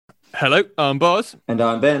Hello, I'm Boz. And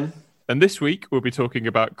I'm Ben. And this week we'll be talking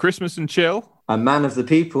about Christmas and chill, a man of the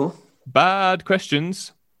people, bad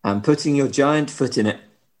questions, and putting your giant foot in it.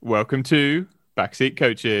 Welcome to Backseat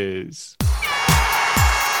Coaches. The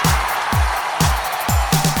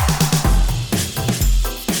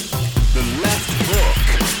Left Hook.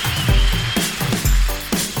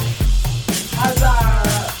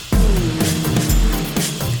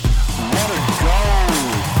 What a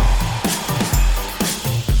goal.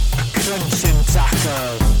 A crunching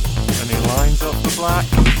tackle. And he lines up the black.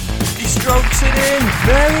 He strokes it in.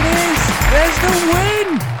 There it is. There's the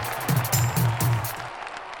win.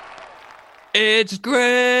 It's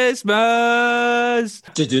Christmas!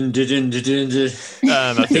 And that's the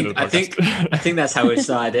end of the I podcast. think that's how we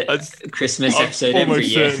started it. Christmas episode I've every almost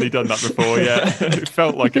year. certainly done that before, yeah. It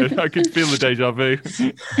felt like it. I could feel the deja vu.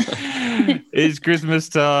 It's Christmas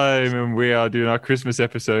time, and we are doing our Christmas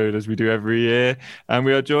episode as we do every year. And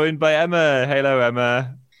we are joined by Emma. Hello,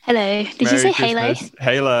 Emma. Hello. Did Merry you say Christmas.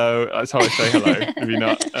 Halo? That's how I say hello. Have you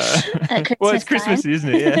not? Well, it's Christmassy,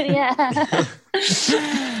 isn't it? Yeah.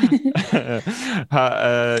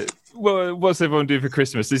 Yeah. Well, what's everyone doing for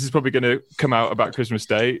Christmas? This is probably going to come out about Christmas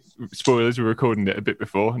Day. Spoilers, we're recording it a bit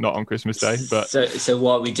before, not on Christmas Day. But So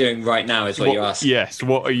what are we doing right now is what you're asking. Yes,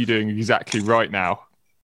 what are you doing exactly right now?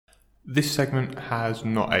 This segment has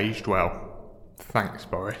not aged well. Thanks,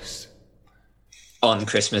 Boris. On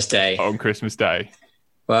Christmas Day. On Christmas Day.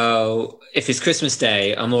 Well, if it's Christmas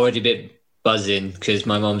Day, I'm already a bit buzzing because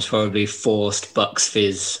my mom's probably forced Bucks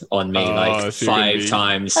Fizz on me so you're gonna 5 be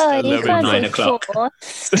times. Oh, you 11, can't 9 say o'clock.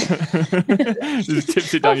 forced. Just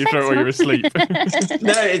tipped it down your throat while you're asleep.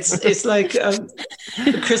 No, it's like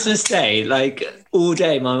Christmas Day, like all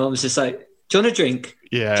day. My mom's just like, "Do you want a drink?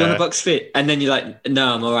 Yeah. Do you want a Bucks Fizz?" And then you're like,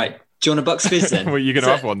 "No, I'm all right. Do you want a Bucks Fizz then?" Well, you're going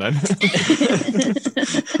to have one then.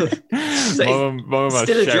 So my mum has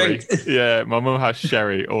still a sherry. drink. Yeah, my mum has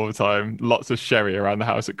sherry all the time. Lots of sherry around the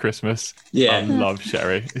house at Christmas. Yeah. I love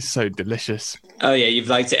sherry. It's so delicious. Oh yeah, you've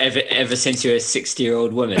liked it ever since you're a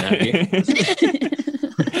 60-year-old woman, have you?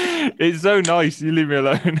 It's so nice. You leave me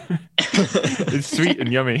alone. It's sweet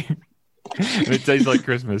and yummy. And it tastes like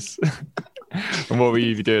Christmas. And what will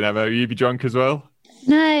you be doing, Emma? Will you be drunk as well?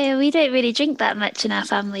 No, we don't really drink that much in our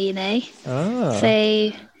family, you know. Ah.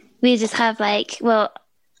 So we just have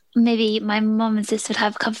maybe my mum and sister would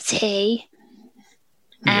have a cup of tea,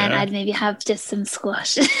 and Yeah. I'd maybe have just some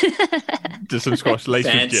squash. Just some squash laced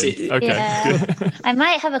with Fancy. gin. Okay. Yeah. I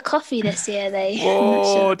might have a coffee this year, though. I'm not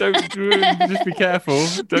Oh, sure. don't just be careful.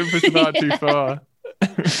 Don't push the bar too far.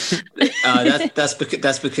 That's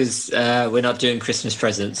because we're not doing Christmas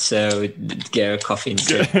presents, so get her a coffee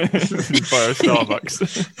instead. Buy a Starbucks.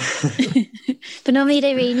 But normally you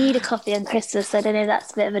don't really need a coffee on Christmas, so I don't know if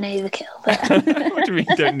that's a bit of an overkill. But What do you mean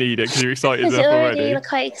you don't need it because you're excited it's enough already already?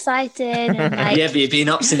 quite exciting. And, like, Yeah, but you've been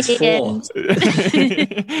up since 4.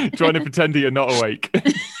 Trying to pretend that you're not awake.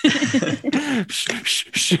 Shh, shh,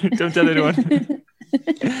 shh, don't tell anyone.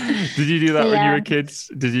 Did you do that when you Yeah. were kids?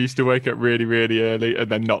 Did you used to wake up really, really early and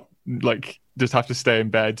then not just have to stay in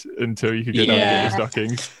bed until you could go down and get your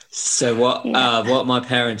stockings? So what my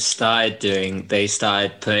parents started doing, they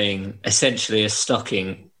started putting essentially a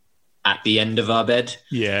stocking at the end of our bed.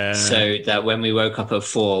 Yeah. So that when we woke up at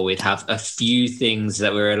 4, we'd have a few things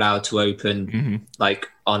that we were allowed to open like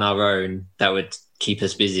on our own that would keep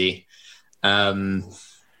us busy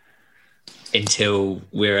until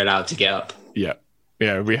we were allowed to get up. Yeah.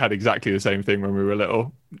 Yeah, we had exactly the same thing when we were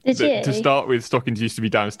little. Did you? To start with, stockings used to be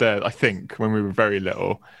downstairs, I think, when we were very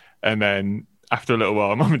little. And then after a little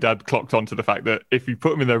while, Mum and Dad clocked on to the fact that if you put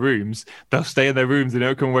them in their rooms, they'll stay in their rooms and they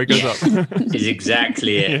don't come and wake us up. Is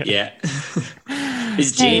exactly it. Yeah.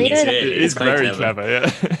 It's Yeah, genius, really. really. It is quite very clever,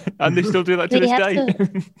 yeah. And they still do that to We this had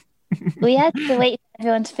day. We had to wait for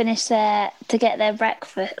everyone to finish to get their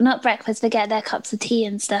breakfast, not breakfast, but get their cups of tea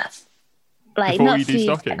and stuff. Like Before not you do food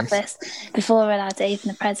stockings? breakfast before we're allowed to open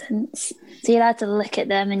the presents. So you're allowed to look at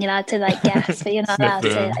them and you're allowed to guess, but you're not Sniff allowed to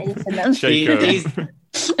them. open them. Shake 'em.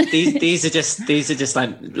 These are just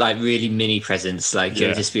like really mini presents. Like Yeah.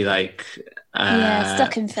 it'll just be like Yeah,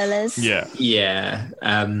 stocking fillers. Yeah. Yeah.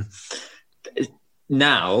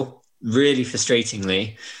 Now, really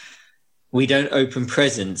frustratingly, we don't open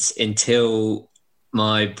presents until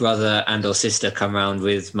my brother and or sister come round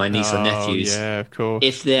with my niece or nephews. Yeah, of course.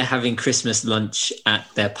 If they're having Christmas lunch at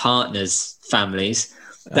their partners' families,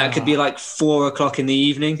 that could be like 4 o'clock in the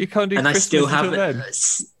evening. You can't do and I Christmas still until haven't then.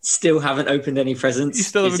 still haven't opened any presents. You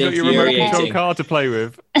still It's haven't got your remote control infuriating. car to play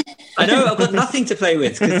with. I know, I've got nothing to play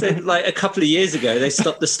with because like a couple of years ago they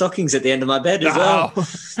stopped the stockings at the end of my bed as well. Ow.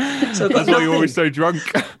 So I've got That's why you're always nothing. so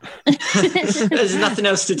drunk. There's nothing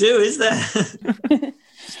else to do, is there?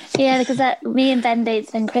 Yeah, because me and Ben don't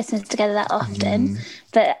spend Christmas together that often,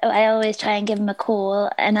 but I always try and give him a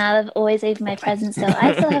call, and I'll always open my presents. So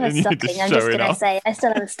I still have a And you stocking. just I'm show just it gonna off. say I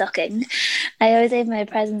still have a stocking. I always open my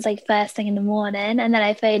presents like first thing in the morning, and then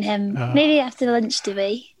I phone him maybe after lunch. Do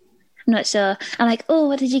we? I'm not sure. I'm like, oh,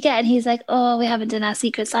 what did you get? And he's like, oh, we haven't done our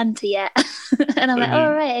Secret Santa yet. And I'm like,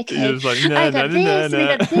 oh, right, okay. You're just like, no, I got this, and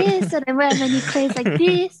I got this, and I'm wearing my new clothes like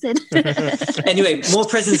this. And Anyway, more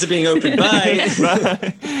presents are being opened. Bye.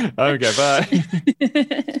 Bye. Okay, bye.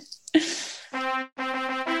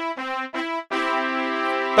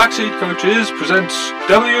 Backseat Coaches presents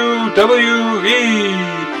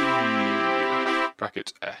WWE.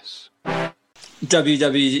 Bracket S.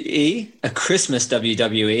 WWE, a Christmas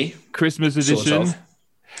WWE. Christmas edition. Sort of.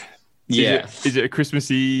 Yeah. Is it a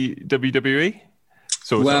Christmassy WWE?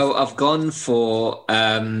 Sort Well, of. I've gone for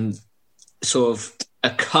sort of a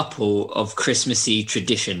couple of Christmassy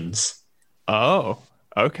traditions, Oh,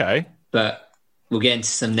 okay. but we'll get into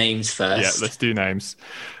some names Yeah, first. let's do names.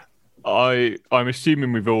 I'm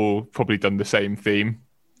assuming we've all probably done the same theme.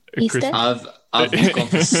 Easter? I've gone for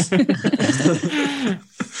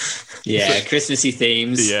Christmassy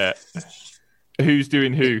themes. Yeah. Who's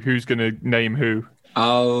doing who? Who's going to name who?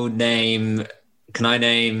 I'll name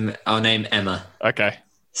Emma. Okay.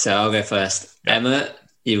 So I'll go first. Yeah. Emma,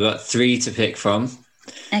 you've got 3 to pick from.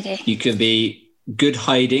 okay. You can be Good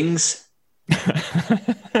Hidings. Give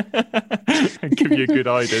you a good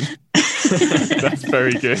hiding. That's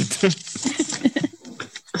very good.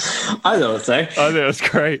 I thought so. I think that's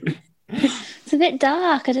great. It's a bit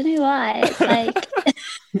dark. I don't know why. It's like,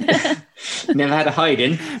 Never had a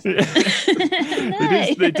hiding.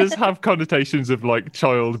 It does have connotations of like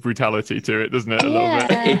child brutality to it, doesn't it? A little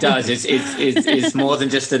bit. yeah. It does. It's more than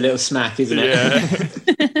just a little smack, isn't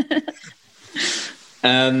it?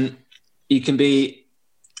 Yeah. You can be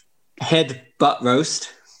Head Butt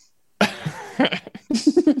Roast.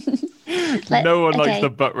 No one likes okay. the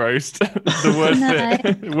butt roast. The worst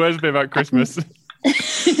bit. Worst bit about Christmas.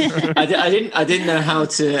 I didn't know how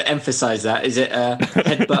to emphasize that. Is it a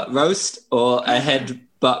head butt roast or a head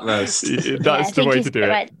butt roast? That's I the think way you to do said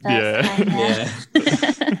it. right the first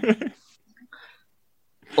time, Yeah.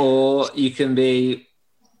 Or you can be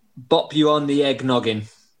Bop You on the Egg Noggin.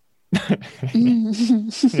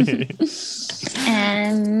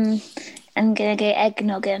 I'm gonna go egg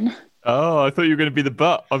noggin. Oh, I thought you were going to be the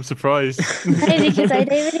butt. I'm surprised. No, because I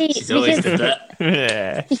don't really She's always the butt.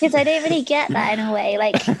 Yeah. because I don't really get that in a way.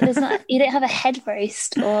 Like there's not you don't have a head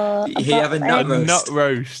roast or a You have a nut A roast. nut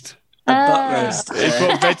roast. A butt roast. It's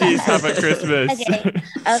what veggies have at Christmas. Okay,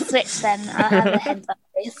 I'll switch then. I'll have a head butt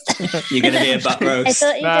roast. You're going to be a butt I roast.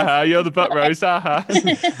 thought you Aha, you're the butt roast. Aha.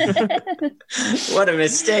 What a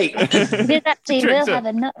mistake. did actually Tricks will it. have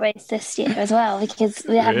a nut roast this year as well because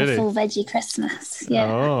we have Really? a full veggie Christmas.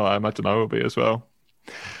 Yeah, Oh, I imagine I will be as well.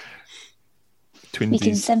 we can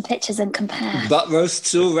Twinsies. send pictures and compare. Butt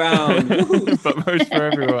roasts all round. Woohoo. Butt roast for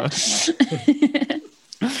everyone.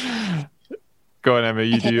 Go on, Emma.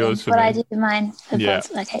 You do yours for Well, me. I do mine for Yeah.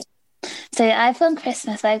 both. Okay. So I've gone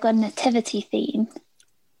Christmas. I've got a nativity theme.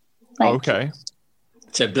 Like, Okay.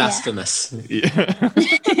 So blasphemous. Yeah.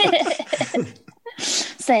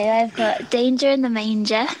 So I've got Danger in the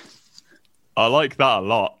Manger, I like that a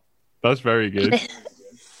lot. That's very good.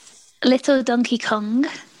 Little Donkey Kong,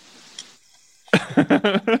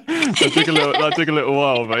 that took a little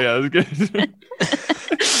while, but yeah, it was good.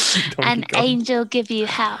 and Donkey Kong. Angel Give You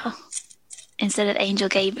Hell instead of Angel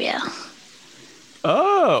Gabriel.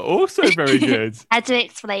 Oh, also very good. I had to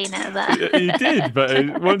explain it, but You did,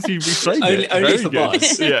 but once you explained Only- it, only very for good.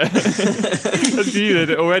 boss. Yeah, that's you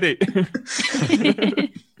did it already.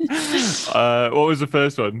 What was the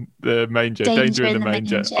first one? The manger, Danger in the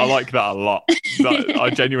manger. I like that a lot.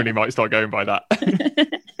 I genuinely might start going by that.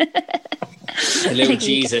 A little You can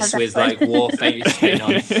Jesus have with that like war face paint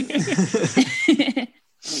on.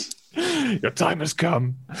 Your time has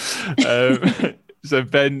come. So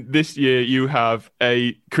Ben, this year you have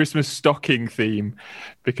a Christmas stocking theme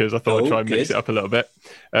because I thought I'd try and mix good. it up a little bit.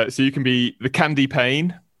 So you can be the candy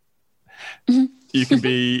pane. Mhm. You can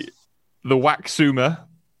be the waxuma,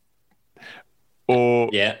 or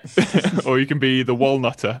Yeah. or you can be the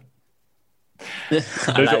walnutter. I Those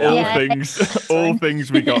like are that all Yeah, I think things, all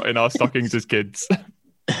things we got in our stockings as kids.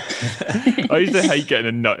 I used to hate getting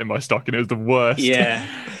a nut in my stocking. It was the worst. Yeah.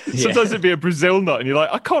 Sometimes it'd be a Brazil nut, and you're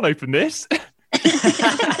like, I can't open this.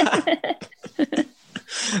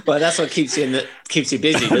 Well, that's what keeps you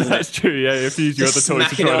busy, doesn't it? That's true. Yeah, if you use your other Just toys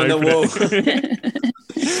to smacking try it and on open the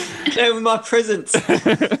it. Play with my presents.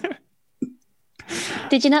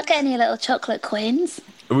 did you not get any little chocolate coins?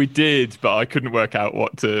 We did, but I couldn't work out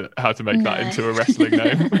how to make that into a wrestling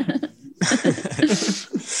name.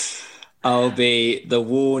 I'll be the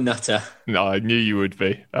Walnutter. No, I knew you would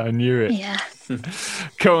be. I knew it. Yeah.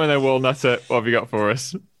 Come on then, Walnutter. What have you got for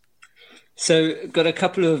us? So, got a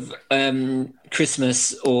couple of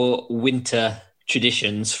Christmas or winter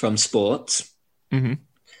traditions from sports. Mm-hmm.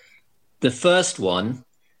 The first one,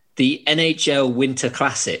 the NHL Winter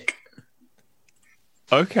Classic.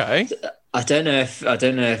 Okay. I don't know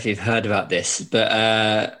if you've heard about this,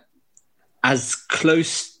 but as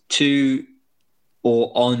close to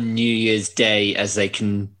or on New Year's Day as they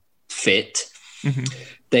can fit,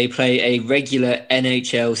 they play a regular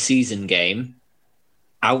NHL season game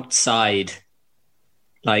outside,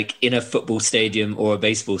 like in a football stadium or a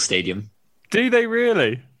baseball stadium. Do they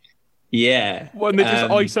really? Yeah. When they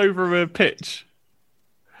just ice over a pitch?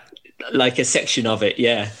 Like a section of it,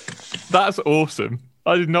 yeah. That's awesome.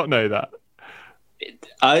 I did not know that.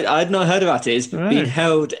 I'd not heard about it. It's been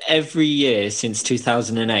held every year since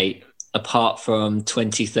 2008, apart from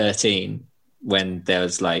 2013, when there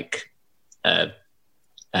was like, what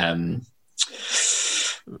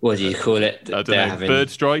do you call it? I don't know.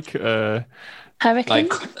 Bird strike? Hurricane?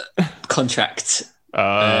 Like contract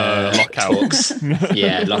lockout. Talks.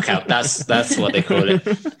 Yeah, lockout. That's what they call it.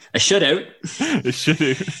 A shutout. A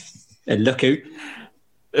shutout. A lookout.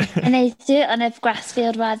 And they do it on a grass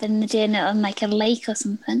field rather than doing it on like a lake or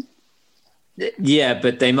something. Yeah,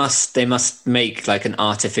 but they must make like an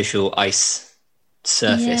artificial ice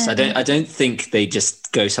surface. Yeah. I don't think they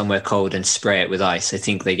just go somewhere cold and spray it with ice. I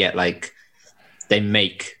think they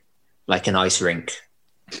make like an ice rink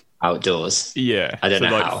outdoors. Yeah. I don't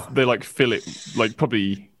know how. They like fill it, like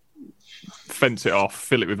probably fence it off,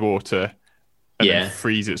 fill it with water, and then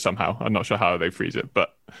freeze it somehow. I'm not sure how they freeze it,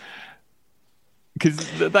 but because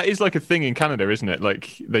that is like a thing in Canada, isn't it?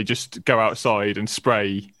 Like they just go outside and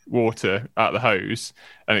spray water out the hose,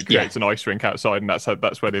 and it creates an ice rink outside, and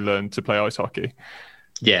that's where they learn to play ice hockey.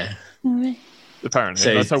 Yeah, apparently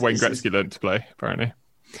so that's how Wayne Gretzky learned to play. Apparently,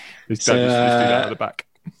 his dad used to do that at the back.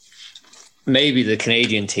 Maybe the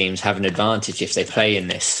Canadian teams have an advantage if they play in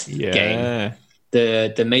this game.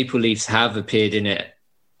 The Maple Leafs have appeared in it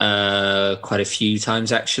quite a few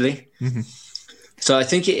times actually. Mm-hmm. So I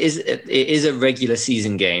think it is a regular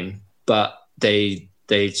season game, but they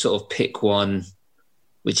sort of pick one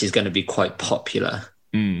which is going to be quite popular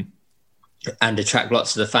and attract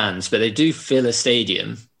lots of the fans. But they do fill a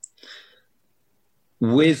stadium.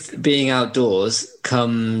 With being outdoors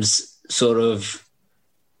comes sort of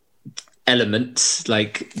elements,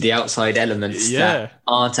 like the outside elements that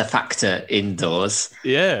aren't a factor indoors.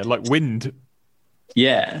 Yeah, like wind.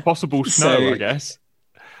 Yeah. Possible snow, I guess.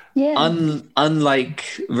 Yeah.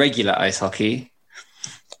 Unlike regular ice hockey,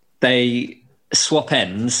 they swap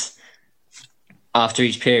ends after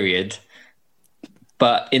each period,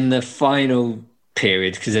 but in the final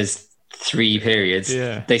period, because there's 3 periods,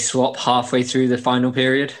 they swap halfway through the final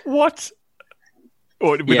period. What?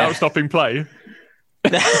 Or without stopping play?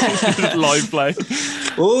 Live play.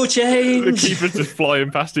 All change. The keepers just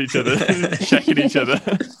flying past each other, checking each other.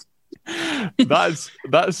 That's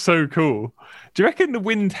so cool. Do you reckon the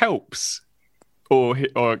wind helps, or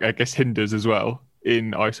I guess hinders as well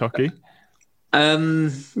in ice hockey?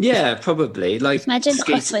 Yeah, probably. Like imagine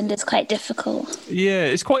crosswind is quite difficult. Yeah,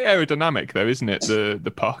 it's quite aerodynamic though, isn't it?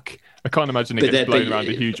 The puck. I can't imagine it gets blown around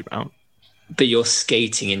a huge amount. But you're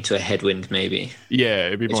skating into a headwind, maybe. Yeah,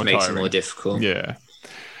 it'd be more tiring. Which makes it more difficult. Yeah.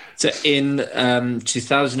 So in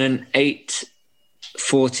 2008,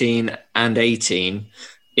 14, and 18.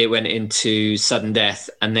 It went into sudden death,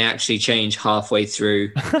 and they actually changed halfway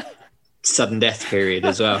through sudden death period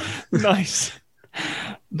as well. Nice.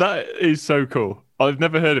 That is so cool. I've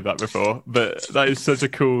never heard of that before, but that is such a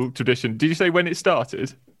cool tradition. Did you say when it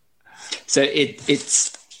started? So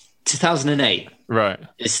it's 2008. Right.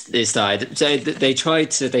 It started. So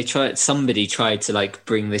somebody tried to like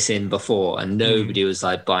bring this in before, and nobody was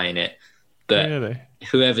like buying it. But really?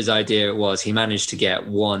 Whoever's idea it was, he managed to get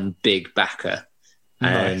one big backer.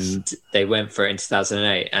 Nice. And they went for it in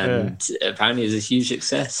 2008, and apparently it was a huge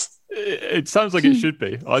success. It sounds like it should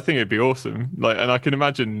be. I think it'd be awesome. Like, and I can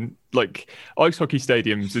imagine like ice hockey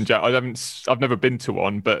stadiums in I've never been to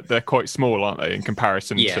one, but they're quite small, aren't they, in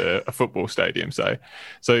comparison to a football stadium? So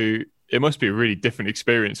it must be a really different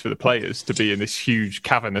experience for the players to be in this huge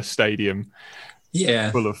cavernous stadium,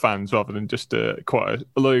 full of fans, rather than just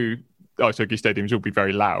although ice hockey stadiums will be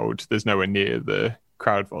very loud. There's nowhere near the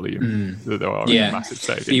crowd volume that there are in a massive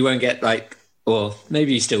stadium. You won't get like, or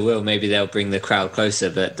maybe you still will. Maybe they'll bring the crowd closer,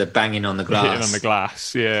 but the banging on the glass. Hitting on the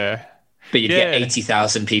glass, yeah. But you'd get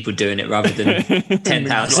 80,000 people doing it rather than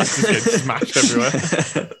 10,000. Smashed everywhere.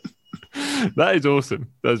 That is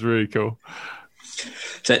awesome. That's really cool.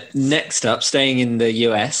 So next up, staying in the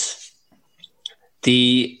US,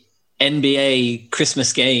 the NBA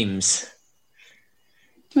Christmas games.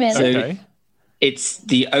 Really? So it's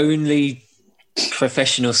the only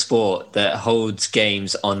professional sport that holds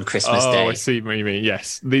games on Christmas Day. Oh, I see what you mean.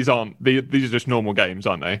 Yes. These are just normal games,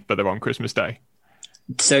 aren't they? But they're on Christmas Day.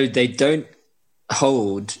 So they don't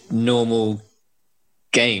hold normal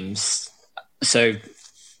games. So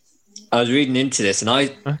I was reading into this and I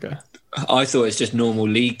thought it's just normal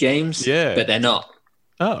league games, but they're not.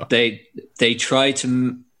 Oh. They try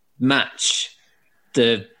to match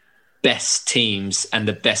the best teams and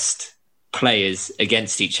the best players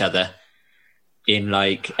against each other in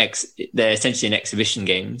they're essentially in exhibition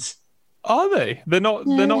games. Are they? They're not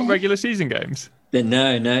regular season games?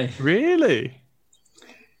 No. Really?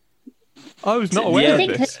 I was not aware of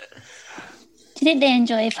this. Do you think they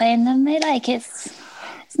enjoy playing them? It's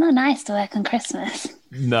not nice to work on Christmas.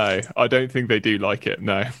 No, I don't think they do like it.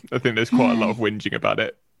 No, I think there's quite a lot of whinging about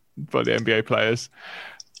it by the NBA players.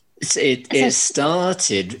 It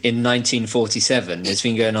started in 1947. It's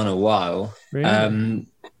been going on a while. Really?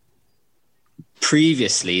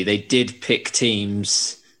 Previously, they did pick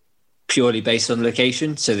teams purely based on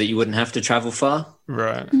location so that you wouldn't have to travel far.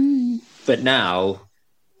 Right. But now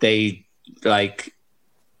they'll pick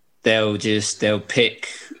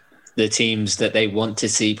the teams that they want to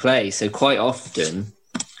see play. So quite often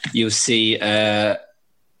you'll see a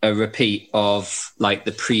repeat of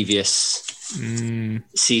the previous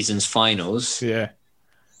season's finals. Yeah.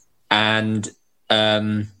 And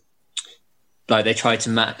they try to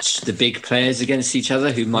match the big players against each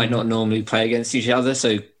other who might not normally play against each other.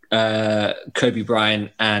 So Kobe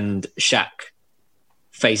Bryant and Shaq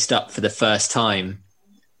faced up for the first time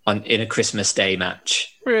in a Christmas Day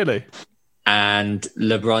match. Really? And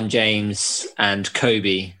LeBron James and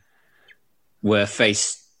Kobe were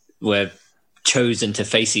chosen to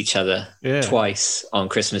face each other twice on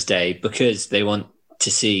Christmas Day because they want to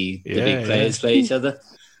see the big players play each other.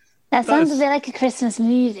 That sounds a bit like a Christmas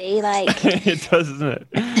movie. It does, doesn't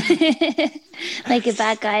it? Like a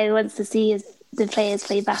bad guy who wants to see the players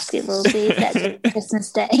play basketball, so he's at Christmas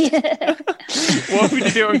Day. Why would you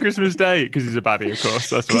do it on Christmas Day? Because he's a baddie, of course.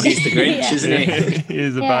 That's why. He's the Grinch, isn't he? He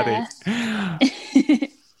is a baddie.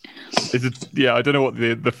 I don't know what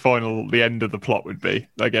the end of the plot would be.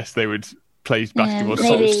 I guess they would play basketball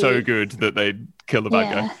so good that they'd kill the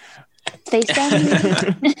bad guy.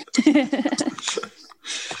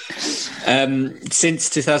 Since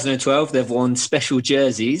 2012, they've worn special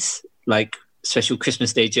jerseys, special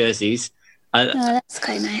Christmas Day jerseys. That's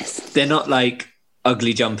quite nice. They're not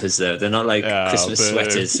ugly jumpers, though. They're not Christmas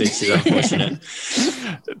sweaters, which is unfortunate.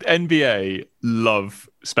 NBA love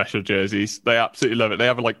special jerseys. They absolutely love it. They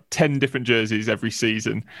have 10 different jerseys every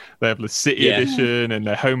season. They have the City Edition and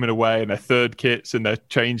their home and away and their third kits and their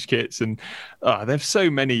change kits. And they have so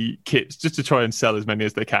many kits just to try and sell as many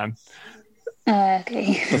as they can.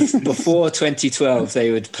 Okay. Before 2012,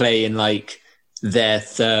 they would play in their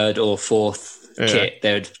third or fourth kit.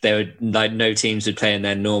 They would no teams would play in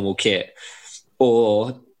their normal kit,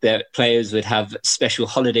 or their players would have special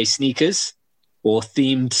holiday sneakers or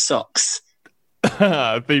themed socks.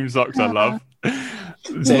 Themed socks, I love.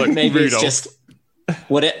 So maybe Rudolph. It's just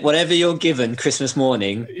whatever you're given Christmas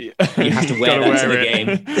morning, you have to wear that to the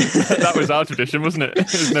game. That was our tradition, wasn't it?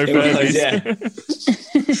 There's no furbies.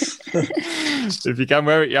 If you can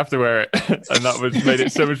wear it, you have to wear it. And that made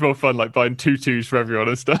it so much more fun, buying tutus for everyone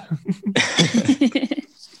and stuff.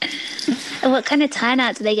 And what kind of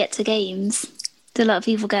turnout do they get to games? Do a lot of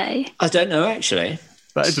people go? I don't know, actually.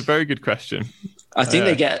 That is a very good question. I think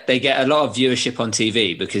they get a lot of viewership on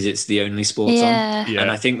TV because it's the only sport on. Yeah. And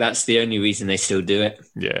I think that's the only reason they still do it.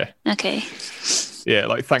 Yeah. Okay.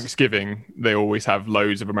 Yeah, Thanksgiving, they always have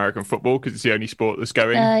loads of American football because it's the only sport that's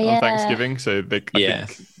going on Thanksgiving. So I think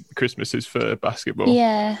Christmas is for basketball.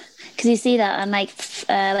 Yeah, because you see that on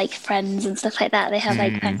Friends and stuff like that. They have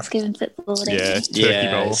Thanksgiving football.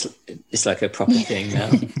 Turkey bowl. It's like a proper thing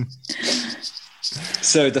now.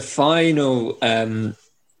 So the final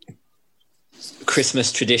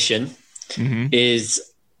Christmas tradition is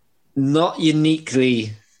not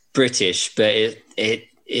uniquely British, but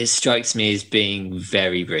it strikes me as being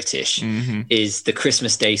very British, is the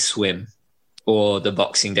Christmas Day swim or the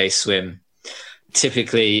Boxing Day swim,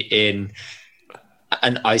 typically in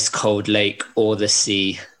an ice cold lake or the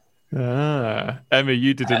sea. Emma,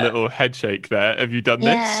 you did a little head shake there. Have you done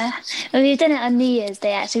this? Yeah, well, we've done it on New Year's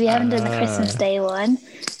Day, actually. We haven't done the Christmas Day one,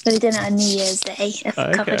 but we've done it on New Year's Day a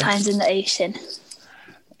couple of times in the ocean.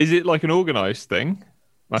 Is it like an organised thing?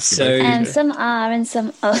 Some are and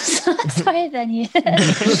some. Oh, sorry, then you.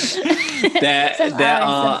 there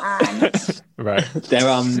are right. There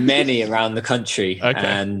are many around the country,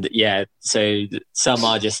 and so some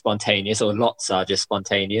are just spontaneous, or lots are just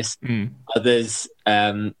spontaneous. Others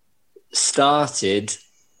started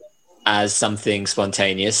as something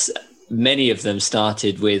spontaneous. Many of them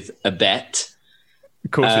started with a bet.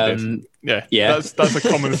 Of course it did. Yeah. That's a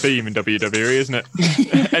common theme in WWE, isn't it?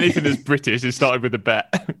 Anything that's British is started with a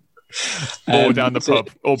bet. Or down the pub,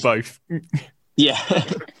 or both. Yeah.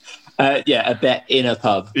 A bet in a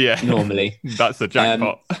pub, normally. That's the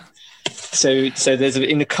jackpot. So there's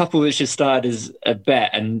in a couple which have started as a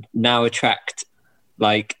bet and now attract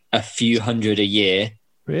like a few hundred a year.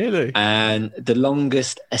 Really? And the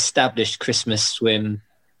longest established Christmas swim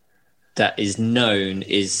that is known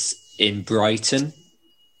is in Brighton.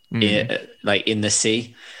 Like in the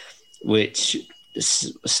sea, which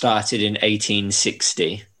started in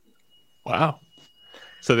 1860. Wow.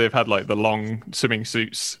 So they've had like the long swimming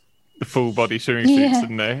suits, the full body swimming suits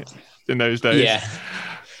in those days. Yeah.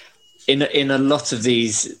 In a lot of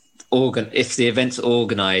these, if the event's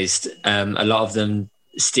organised, a lot of them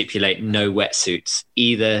stipulate no wetsuits,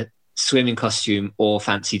 either swimming costume or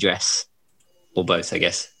fancy dress, or both, I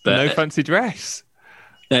guess. But no fancy dress?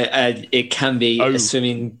 No, it can be a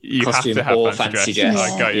swimming costume or fancy dress.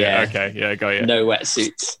 I got you. Yeah. Okay, yeah, got you. No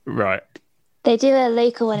wetsuits. Right. They do a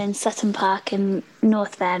local one in Sutton Park in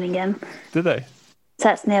North Birmingham. Do they? So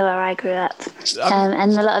that's near where I grew up.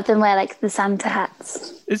 And a lot of them wear like the Santa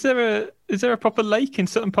hats. Is there a proper lake in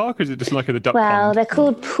Sutton Park, or is it just like a duck pond? Well, they're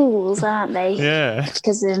called pools, aren't they? Yeah.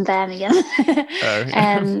 Because they're in Birmingham.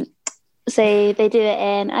 So they do it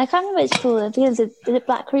in, I can't remember which pool. I think is it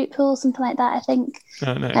Blackroot Pool, something like that, I think.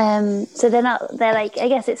 Oh, no. So they're like, I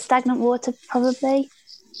guess it's stagnant water probably.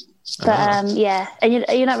 But and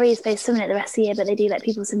you're not really supposed to swim in it the rest of the year, but they do let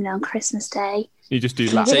people swim on Christmas Day. You just do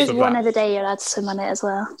laps There's of one that. other day you're allowed to swim on it as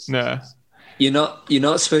well. No. You're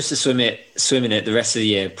not supposed to swim in it the rest of the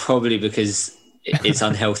year, probably because it's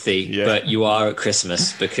unhealthy, but you are at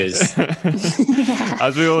Christmas because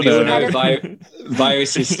as we all know,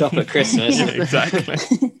 viruses stop at Christmas. Exactly.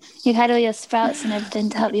 You've had all your sprouts and everything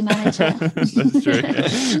to help you manage it. That's true.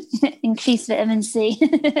 Yeah. Increase vitamin C.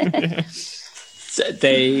 So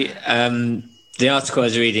the article I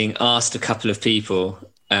was reading asked a couple of people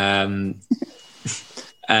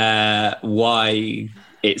why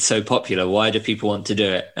it's so popular. Why do people want to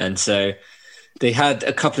do it? And so they had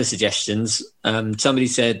a couple of suggestions. Somebody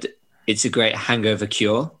said it's a great hangover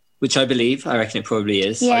cure, which I believe. I reckon it probably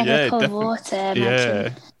is. Yeah, cold water.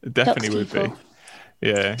 Yeah, it definitely would be.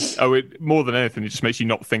 Yeah. More than anything, it just makes you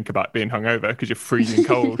not think about being hungover because you're freezing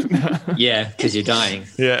cold. Yeah, because you're dying.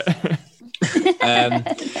 Yeah.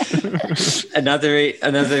 Another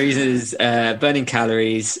reason is burning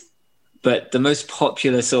calories. But the most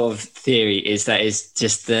popular sort of theory is that it's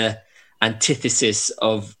just the antithesis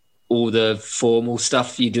of all the formal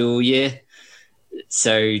stuff you do all year.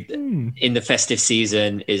 So in the festive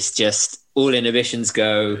season, it's just all inhibitions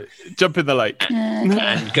go. Jump in the lake.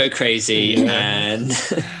 And go crazy and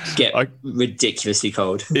get ridiculously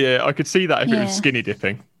cold. Yeah, I could see that if it was skinny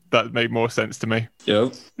dipping. That made more sense to me.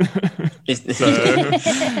 Yep.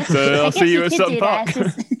 So I'll see you at Sutton Park.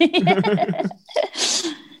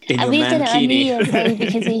 And we did it on New Year's Day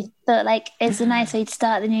because we thought like it's a nice way to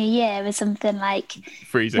start the new year with something like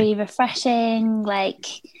freezing, really refreshing, like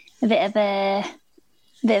a bit of a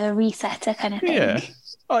resetter kind of thing. Yeah,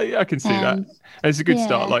 I can see that. And it's a good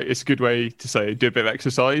start. Like it's a good way to say do a bit of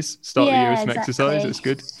exercise. Start the year with some exercise. It's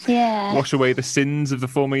good. Yeah. Wash away the sins of the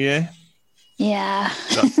former year. Yeah.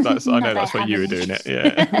 That's I know that's why you were doing it.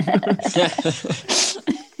 Yeah.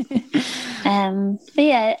 But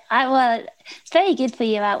yeah, it's very good for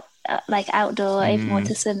you outdoor, open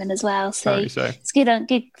water swimming as well. So it's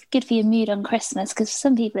good for your mood on Christmas because for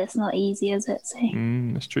some people it's not easy, is it? So.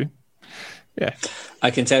 That's true. Yeah.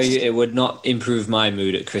 I can tell you it would not improve my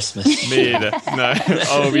mood at Christmas. Me either. No,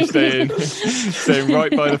 I'll be staying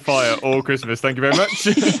right by the fire all Christmas. Thank you very much.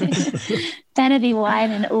 Ben will be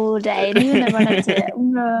whining all day and even then run up to it. Oh,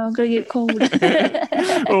 no, I'm going to get cold.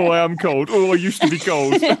 Oh, I am cold. Oh, I used to be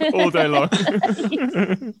cold all day long.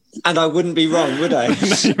 And I wouldn't be wrong, would I? No,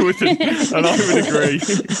 you wouldn't. And I would agree.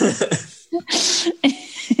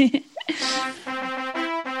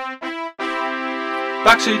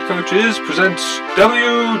 Backseat Coaches presents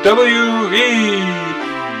WWE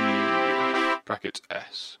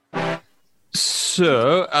 (S).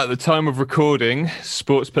 So, at the time of recording,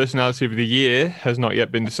 Sports Personality of the Year has not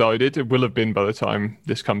yet been decided. It will have been by the time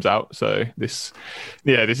this comes out. So this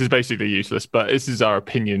is basically useless. But this is our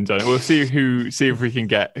opinions on it. We'll see if we can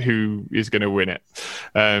get who is going to win it.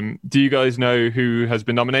 Do you guys know who has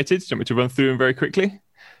been nominated? Do you want me to run through them very quickly?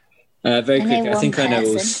 Very quickly. I think I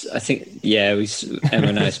know. Emma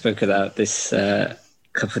and I spoke about this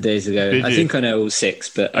couple of days ago. I think I know all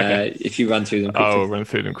 6, but okay. If you run through them quickly. I'll run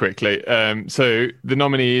through them quickly. So the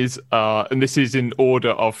nominees are, and this is in order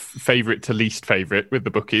of favourite to least favourite with the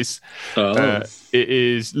bookies. It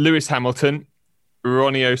is Lewis Hamilton,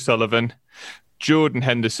 Ronnie O'Sullivan, Jordan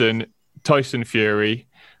Henderson, Tyson Fury,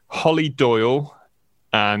 Holly Doyle,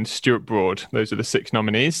 and Stuart Broad. Those are the 6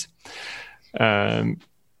 nominees. I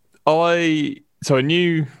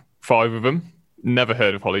knew 5 of them. Never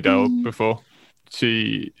heard of Holly Doyle before.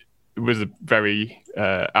 She was a very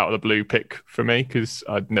out of the blue pick for me because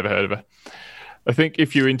I'd never heard of her. I think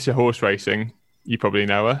if you're into horse racing, you probably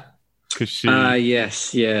know her because she. Yes,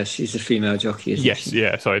 she's a female jockey. Isn't she?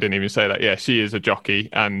 Yeah. Sorry, I didn't even say that. Yeah, she is a jockey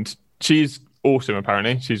and she's awesome.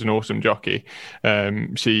 Apparently, she's an awesome jockey.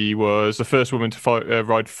 She was the first woman to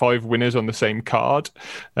ride 5 winners on the same card.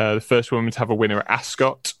 The first woman to have a winner at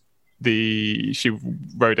Ascot. She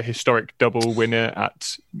rode a historic double winner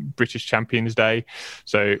at British Champions Day.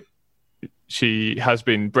 So she has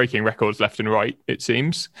been breaking records left and right, it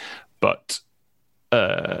seems. But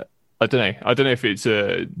I don't know. I don't know if it's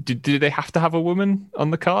did they have to have a woman on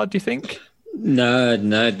the card, do you think? No.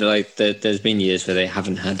 Like there's been years where they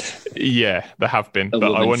haven't had. Yeah, there have been.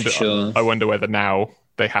 But I wonder whether now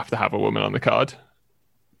they have to have a woman on the card.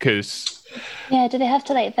 Because do they have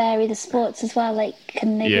to vary the sports as well?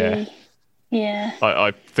 Can they Yeah.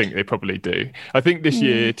 I think they probably do. I think this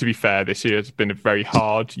year, to be fair, this year has been a very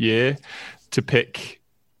hard year to pick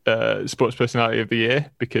Sports Personality of the Year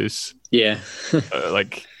because a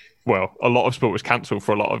lot of sport was cancelled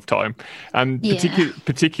for a lot of time, and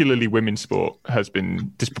particularly women's sport has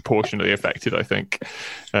been disproportionately affected, I think.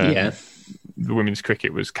 The women's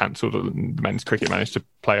cricket was cancelled and the men's cricket managed to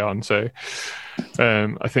play on. So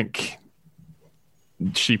I think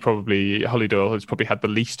Holly Doyle has probably had the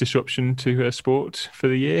least disruption to her sport for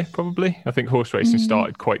the year, probably. I think horse racing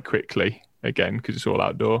started quite quickly again because it's all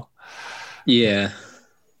outdoor. Yeah.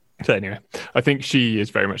 So anyway, I think she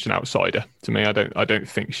is very much an outsider to me. I don't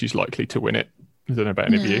think she's likely to win it. I don't know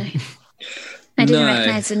about any of you. I didn't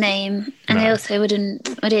recognise the name, and I also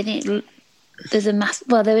wouldn't. I don't think there's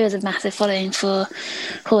there is a massive following for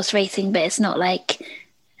horse racing, but it's not like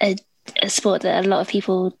a sport that a lot of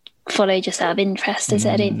people follow just out of interest, is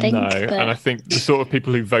it? I don't think. No, and I think the sort of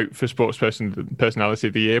people who vote for Sports Personality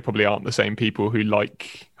of the Year probably aren't the same people who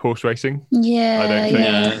like horse racing. Yeah, I don't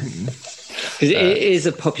think. Because it is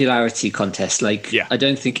a popularity contest. I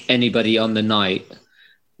don't think anybody on the night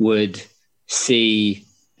would see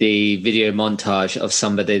the video montage of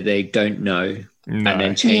somebody they don't know and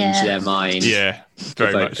then change their mind. Yeah,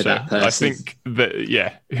 very much so. I think that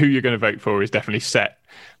who you're going to vote for is definitely set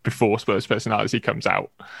before Sports Personality comes out.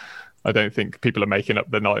 I don't think people are making up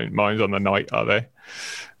their minds on the night, are they?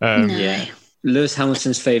 No. Lewis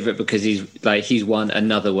Hamilton's favourite because he's won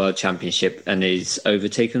another world championship and he's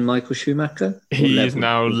overtaken Michael Schumacher. He is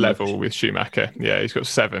now level with Schumacher. Yeah, he's got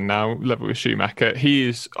 7 now, level with Schumacher. He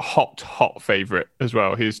is hot favourite as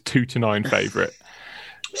well. He's 2-9 favourite.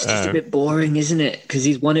 It's just a bit boring, isn't it? Because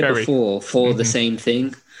he's won it before for the same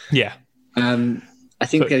thing. Yeah. I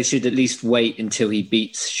think they should at least wait until he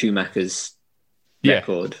beats Schumacher's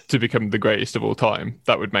record to become the greatest of all time.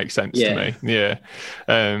 That would make sense to me. Yeah.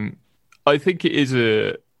 I think it is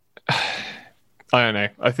I don't know.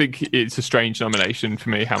 I think it's a strange nomination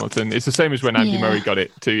for me, Hamilton. It's the same as when Andy Murray got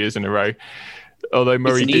it 2 years in a row. Although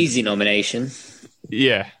Murray it's an easy nomination.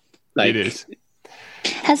 Yeah, it is.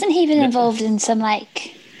 Hasn't he been involved in some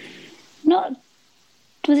was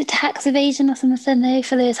it tax evasion or something though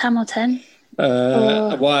for Lewis Hamilton?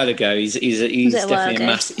 A while ago, he's definitely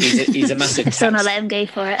he's a massive tax. Still not let him go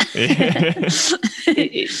for it.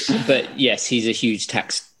 But yes, he's a huge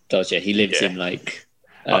tax dodger. He lives in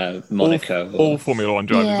Monaco. All Formula One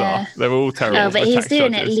drivers are. They're all terrible. Oh, but he's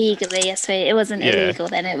doing it legally. So it wasn't illegal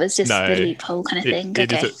then. It was just the loophole kind of thing.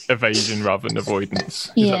 It is evasion rather than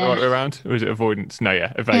avoidance. Is that the right way around? Or is it avoidance? No,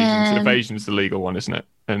 evasion. Evasion's the legal one, isn't it?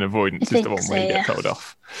 And avoidance is the one where you get told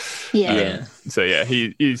off. Yeah. So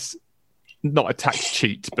he's not a tax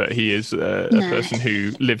cheat, but he is a person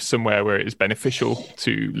who lives somewhere where it is beneficial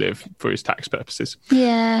to live for his tax purposes.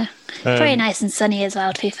 Yeah. Very nice and sunny as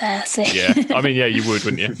well, to be fair. So. Yeah. I mean, you would,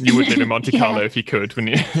 wouldn't you? You would live in Monte Carlo if you could,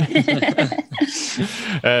 wouldn't you?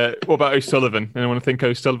 What about O'Sullivan? Anyone think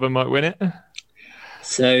O'Sullivan might win it?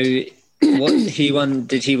 So What he won?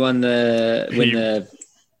 Did he win the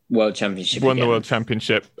World Championship? Won the World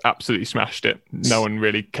Championship. Absolutely smashed it. No one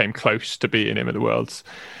really came close to beating him at the Worlds.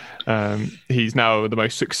 He's now the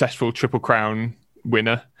most successful Triple Crown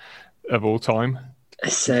winner of all time.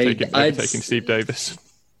 So taking Steve Davis.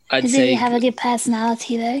 Does he have a good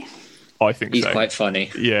personality though? I think he's quite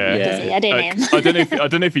funny. Yeah. Does he? I don't know him. I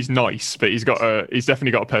don't know if he's nice, but he's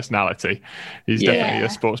definitely got a personality. He's definitely a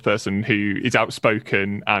sports person who is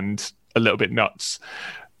outspoken and a little bit nuts.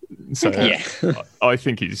 So I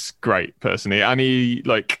think he's great personally, and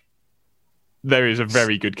there is a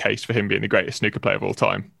very good case for him being the greatest snooker player of all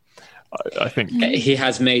time. I think he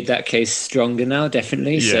has made that case stronger now,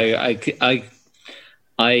 definitely. Yeah. So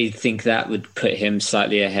I think that would put him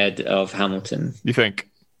slightly ahead of Hamilton. You think?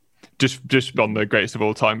 Just on the greatest of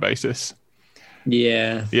all time basis?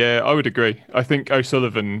 Yeah. Yeah, I would agree. I think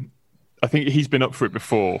O'Sullivan, he's been up for it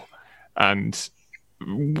before, and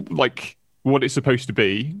like what it's supposed to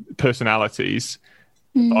be, personalities,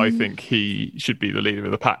 I think he should be the leader of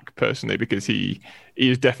the pack personally, because he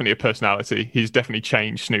is definitely a personality. He's definitely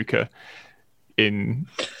changed snooker in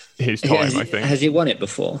his time, I think. Has he won it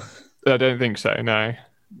before? I don't think so, no.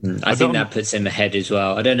 I think that puts him ahead as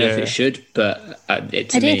well. I don't know if it should, but I don't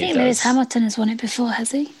think Lewis Hamilton has won it before,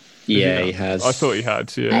 has he? Yeah, he has. I thought he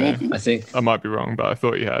had. Yeah, I think I might be wrong, but I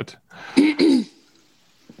thought he had.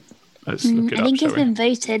 Let's look it up. I think he's been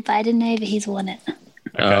voted, but I didn't know if he's won it.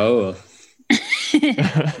 Okay. Oh.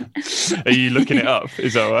 Are you looking it up?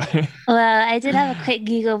 Is that right? Well, I did have a quick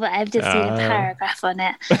Google, but I've just seen a paragraph on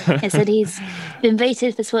it. It said he's been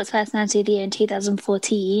voted for Sports Personality of the Year in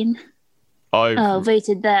 2014.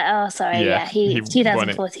 Voted that. He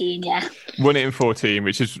 2014. Won it in 14,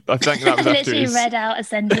 which is, I think that was I after literally read out a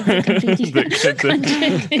sentence and completely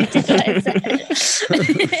contradicted what I said.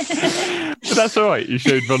 But that's all right. You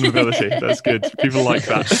showed vulnerability. That's good. People like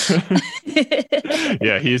that.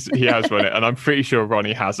 Yeah, he has won it, and I'm pretty sure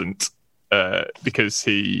Ronnie hasn't, because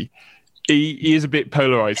he is a bit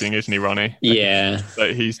polarizing, isn't he, Ronnie? Yeah.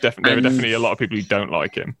 But there are definitely a lot of people who don't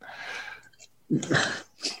like him.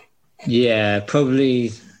 Yeah,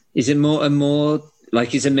 probably. Is it more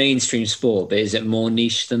like it's a mainstream sport, but is it more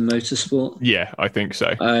niche than motorsport? Yeah, I think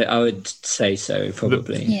so. I would say so,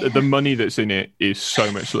 probably. The money that's in it is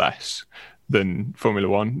so much less than Formula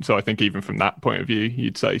One. So I think even from that point of view,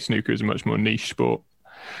 you'd say snooker is a much more niche sport.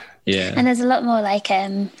 Yeah. And there's a lot more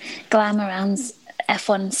glam around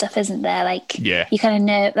F1 stuff, isn't there? You kind of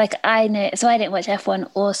know, I know, so I didn't watch F1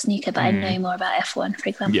 or snooker, but I know more about F1, for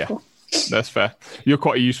example. Yeah. That's fair. You're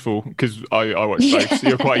quite useful, because I watch both.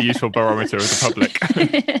 You're quite a useful barometer of the public.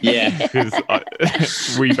 Yeah.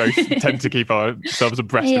 Because we both tend to keep ourselves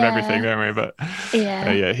abreast of everything, don't we? But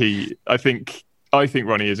I think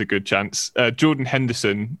Ronnie is a good chance. Jordan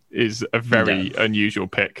Henderson is a very unusual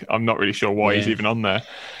pick. I'm not really sure why he's even on there.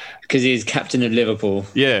 Because he's captain of Liverpool.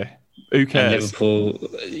 Yeah. Who cares? And Liverpool,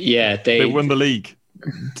 they won the league.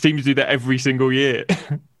 Teams do that every single year.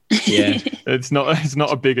 Yeah. It's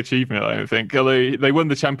not a big achievement, I don't think. Although they won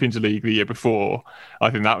the Champions League the year before, I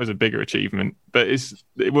think that was a bigger achievement. But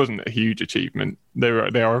it wasn't a huge achievement. They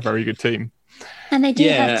are a very good team. And they do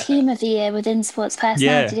have Team of the Year within Sports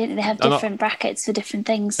Personality, don't they? They have different brackets for different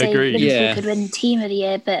things. So Liverpool could win Team of the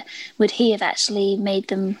Year, but would he have actually made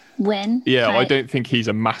them win? Yeah, I don't think he's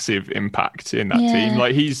a massive impact in that team.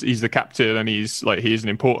 He's the captain, and he's an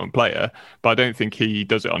important player, but I don't think he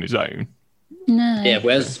does it on his own. No. Yeah,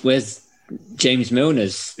 where's James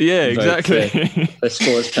Milner's? Yeah, exactly. For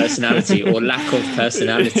Sports Personality or lack of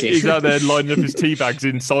personality. He's out there lining up his tea bags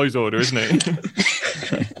in size order, isn't he?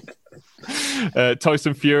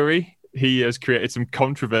 Tyson Fury, he has created some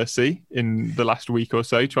controversy in the last week or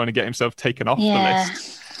so, trying to get himself taken off the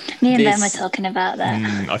list. Me and Ben were talking about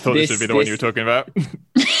that. I thought this would be the one you were talking about.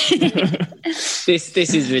 This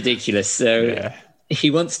is ridiculous. So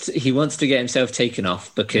he wants to get himself taken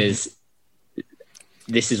off because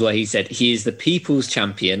this is what he said. He is the people's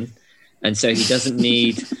champion, and so he doesn't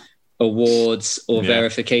need awards or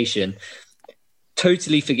verification.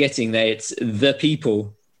 Totally forgetting that it's the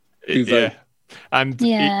people who vote. And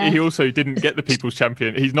he also didn't get the People's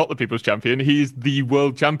Champion. He's not the People's Champion. He is the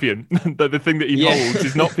World Champion. The thing that he holds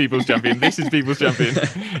is not People's Champion. This is People's Champion.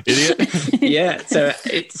 Idiot. Yeah.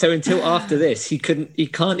 So until after this, he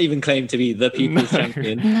can't even claim to be the People's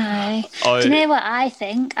Champion. No. Do you know what I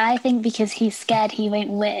think? I think because he's scared he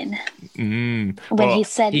won't win. When he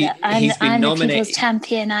said that I'm the People's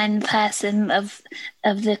Champion, I'm the person of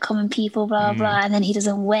the common people, blah blah, and then he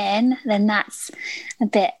doesn't win, then that's a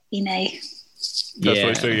bit, That's why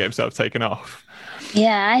he's going to get himself taken off.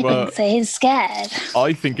 Yeah, I think so. He's scared.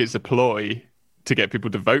 I think it's a ploy to get people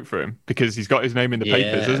to vote for him because he's got his name in the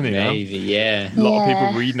papers, hasn't he? Maybe, A lot of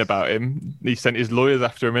people reading about him. He sent his lawyers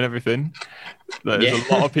after him and everything. There's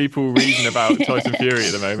a lot of people reading about Tyson Fury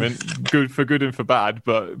at the moment, good and for bad,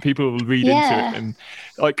 but people read into it. And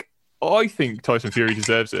like, I think Tyson Fury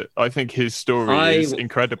deserves it. I think his story is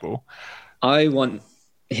incredible. I want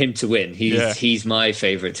him to win. He's my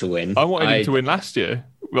favourite to win. I wanted him to win last year.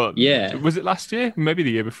 Well, was it last year? Maybe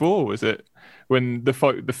the year before, was it? When the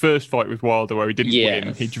first fight with Wilder where he didn't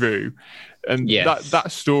win, he drew. And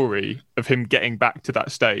that story of him getting back to that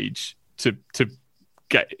stage to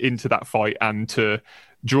get into that fight and to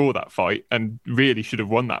draw that fight and really should have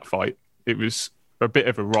won that fight. It was a bit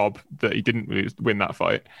of a rob that he didn't win that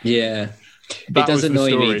fight. Yeah. It does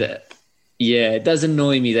annoy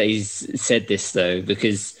me that he's said this though,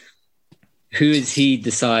 because who is he to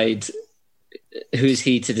decide who's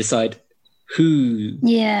the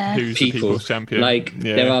people's champion? Like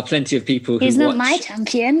there are plenty of people who he's not my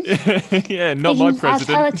champion. Not my president. I'll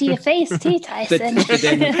tell it to your face too, Tyson.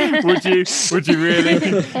 Would you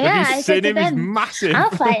really? Have you seen him? He's massive. I'll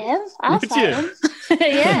fight him. Him.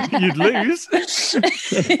 Yeah. You'd lose. He's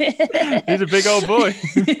a big old boy.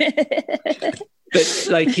 But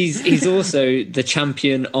like he's also the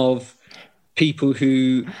champion of people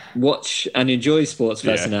who watch and enjoy sports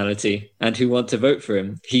personality and who want to vote for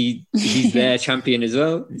him. He's their champion as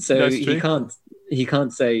well. So he can't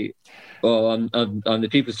say, "Oh, I'm the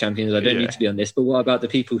people's champion. I don't need to be on this." But what about the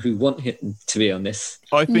people who want him to be on this?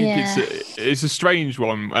 I think it's a strange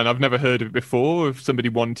one, and I've never heard of it before. Of somebody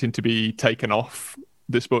wanting to be taken off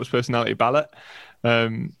the sports personality ballot.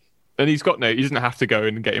 And he doesn't have to go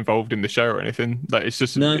and get involved in the show or anything. Like it's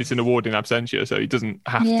just it's an award in absentia, so he doesn't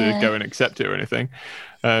have to go and accept it or anything.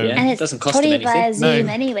 And it doesn't cost him anything. Via Zoom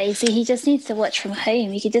anyway, so he just needs to watch from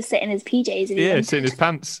home. He could just sit in his PJs. Sit in his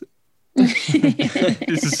pants. This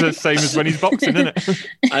is the same as when he's boxing, isn't it?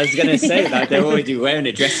 I was going to say that they're already wearing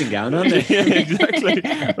a dressing gown, aren't they? Yeah, exactly.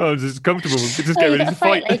 Oh, it's just comfortable. Just get ready to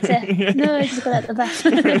fight later. No, I just got out the bath.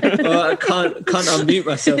 Well, I can't unmute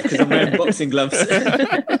myself because I'm wearing boxing gloves.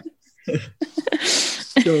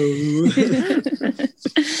 It's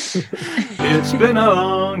been a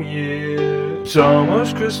long year, it's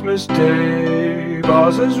almost Christmas Day.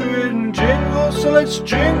 Boz has written jingles, so let's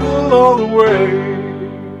jingle all the way.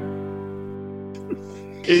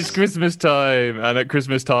 It's Christmas time, and at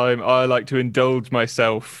Christmas time I like to indulge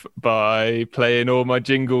myself by playing all my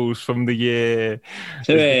jingles from the year. It's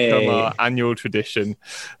become our annual tradition.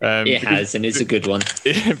 And it's a good one.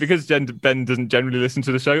 Because Ben doesn't generally listen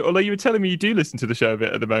to the show, although you were telling me you do listen to the show a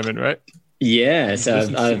bit at the moment, right? Yeah, so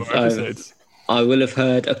I will have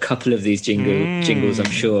heard a couple of these jingles,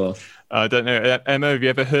 I'm sure. I don't know. Emma, have you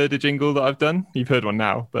ever heard a jingle that I've done? You've heard one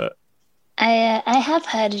now, but... I have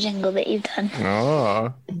heard a jingle that you've done.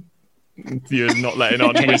 Oh, you're not letting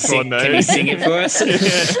on this one, though. Can you sing it for us?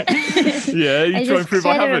 Yeah, you try and prove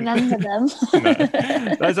I haven't. Remember them. No,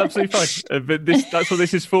 that's absolutely fine. But that's what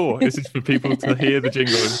this is for. This is for people to hear the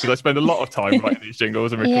jingles, because I spend a lot of time writing these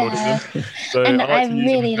jingles and recording them. So and I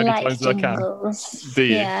really like jingles. Do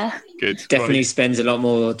you? Yeah. Good. Definitely spends a lot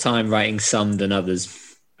more time writing some than others.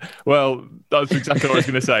 Well, that's exactly what I was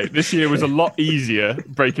going to say. This year was a lot easier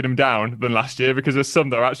breaking them down than last year because there's some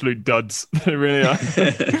that are absolute duds. They really are.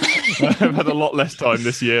 I've had a lot less time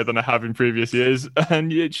this year than I have in previous years,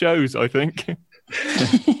 and it shows, I think.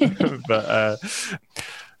 But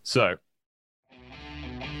so.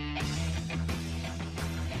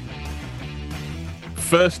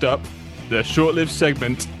 First up, the short-lived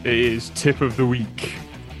segment is Tip of the Week.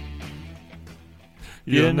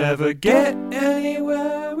 You'll never get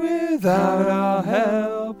anywhere without our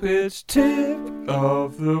help. It's Tip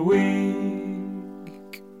of the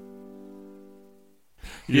Week.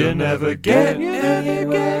 You'll never get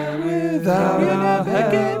anywhere without our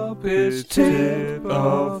help. It's Tip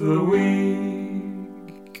of the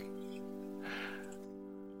Week.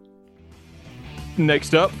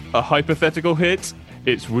 Next up, a hypothetical hit.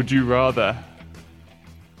 It's Would You Rather.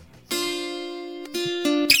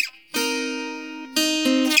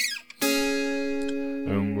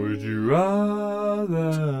 Would you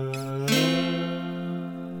rather?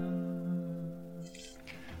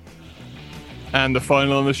 And the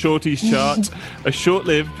final on the shorties chart, a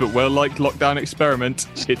short-lived but well-liked lockdown experiment.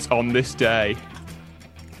 It's On This Day.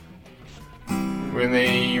 When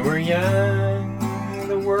they were young,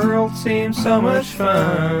 the world seemed so much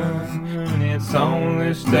fun. And it's on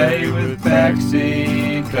this day with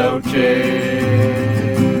backseat coaches.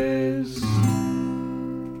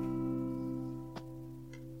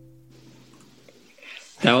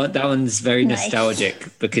 That one's very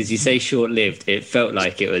nostalgic because you say short-lived. It felt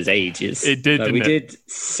like it was ages. It did, didn't we did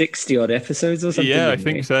 60-odd episodes or something. Yeah, I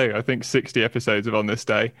think so. I think 60 episodes of On This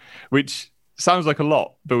Day, which sounds like a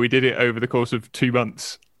lot, but we did it over the course of 2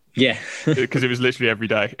 months. Yeah. Because it was literally every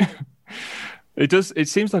day. It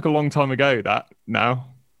seems like a long time ago, that now.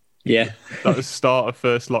 Yeah. That was the start of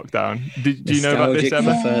first lockdown. Do you know about this,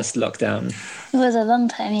 Emma? First lockdown. It was a long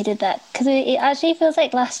time he did that. Because it actually feels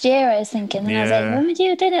like last year, I was thinking. And I was like, when would you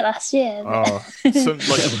have done it last year?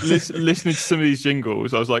 Listening to some of these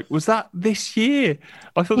jingles, I was like, was that this year?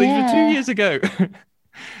 I thought these were 2 years ago.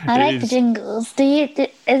 I like the jingles. Is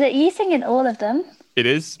it you singing all of them? It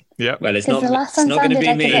is. Yeah. Well, it's not going to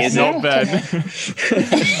be me. It's not Ben.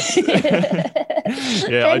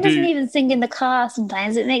 Ben doesn't even sing in the car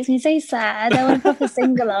sometimes. It makes me so sad. I want to proper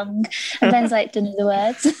sing along. And Ben's like, don't know the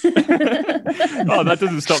words. Oh, that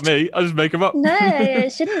doesn't stop me. I just make them up. No,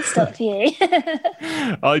 it shouldn't stop you.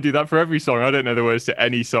 I do that for every song. I don't know the words to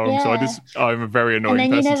any song. Yeah. So I'm a very annoying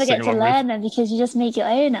person. And then you never get to learn with. them because you just make your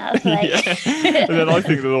own up. Like... And then I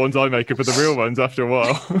think that the ones I make up are the real ones after a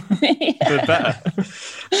while. They're better.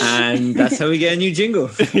 And that's how we get a new jingle.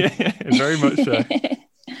 Yeah, very much so.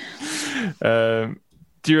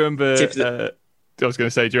 Do you remember... I was going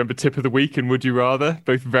to say, do you remember Tip of the Week and Would You Rather?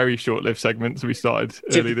 Both very short-lived segments we started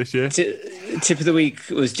early this year. Tip of the Week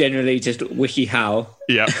was generally just wiki how.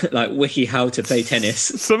 Yeah. Like wiki how to play tennis.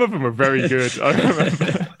 Some of them were very good, I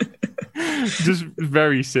remember. Just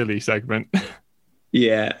very silly segment.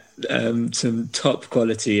 Yeah. Some top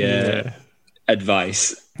quality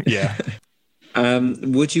advice. Yeah.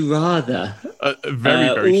 Would you rather?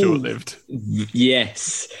 Very short-lived.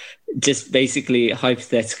 Yes. Just basically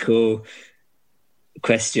hypothetical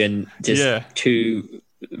question, just two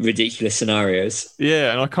ridiculous scenarios.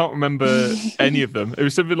 Yeah, and I can't remember any of them. It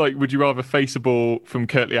was something like, would you rather face a ball from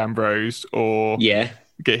Curtly Ambrose or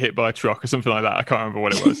get hit by a truck or something like that? I can't remember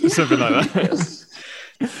what it was. Something like that.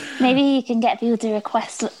 Maybe you can get people to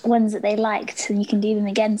request ones that they liked and you can do them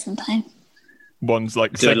again sometime. Ones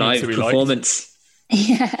like do segments a live that we performance. Liked.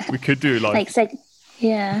 Yeah. We could do like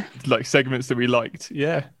segments that we liked.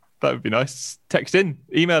 Yeah. That would be nice. Text in,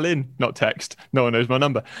 email in, not text. No one knows my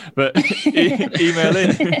number, but email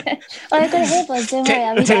in. I've got earbuds, don't worry.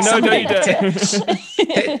 I'll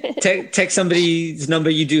text somebody's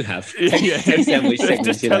number you do have. Text them which segments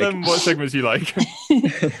just tell them what segments you like.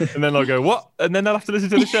 And then they'll go, what? And then they'll have to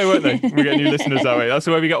listen to the show, won't they? We get new listeners that way. That's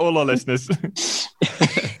the way we get all our listeners.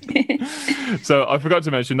 So I forgot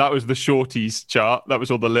to mention that was the shorties chart. That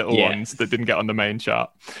was all the little ones that didn't get on the main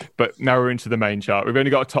chart. But now we're into the main chart. We've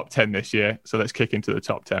only got a top 10 this year, so let's kick into the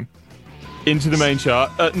top 10. Into the main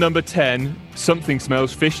chart. At number 10, something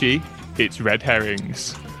smells fishy. It's red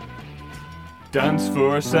herrings. Dance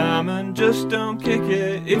for a salmon, just don't kick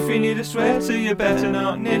it. If you need a sweater, you better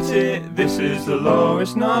not knit it. This is the law,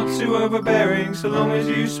 it's not too overbearing, so long as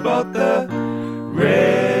you spot the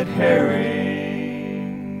red herring.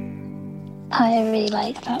 I really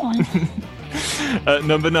like that one. At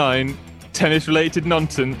number 9, tennis-related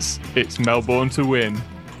nonsense. It's Melbourne to win.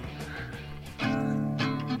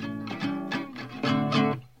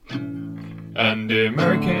 And the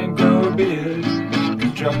American grower beers,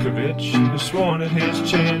 Djokovic has sworn at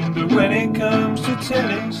his chin. But when it comes to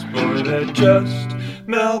tennis, boy, they're just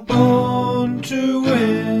Melbourne to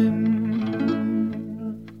win.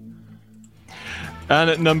 And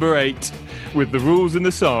at number 8, with the rules in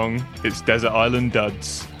the song, it's Desert Island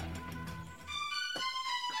Duds.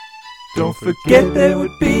 Don't forget there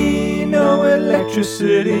would be no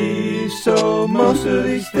electricity, so most of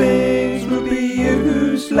these things would be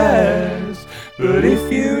useless. But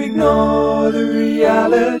if you ignore the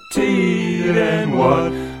reality, then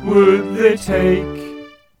what would they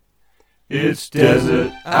take? It's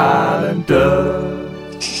Desert Island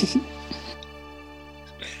Duds.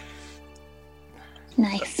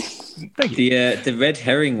 Nice. Thank you. The red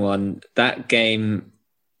herring one, that game,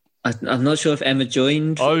 I'm not sure if Emma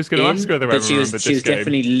joined. I was going to ask whether Emma remembered this game. She was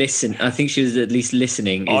definitely listening. I think she was at least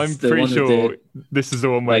listening. I'm pretty sure this is the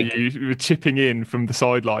one where you were chipping in from the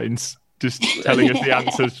sidelines, just telling us the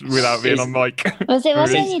answers without being on mic. Was it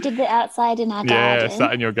when you did it outside in our garden? Yeah,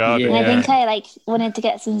 sat in your garden. And I think I wanted to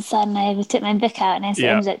get some sun. I took my book out and I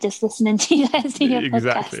ended up just listening to you guys do your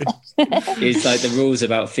podcast. It's like the rules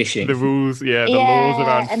about fishing. The rules, laws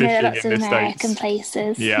around fishing and lots in of the American States.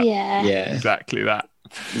 Places. Yeah, exactly that.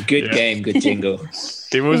 Good game, good jingle.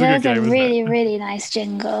 It was a good game. It was a really, really nice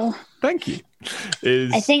jingle. Thank you.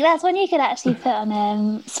 I think that's one you could actually put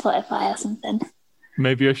on Spotify or something.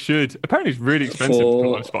 Maybe I should. Apparently, it's really expensive to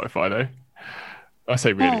put on Spotify, though. I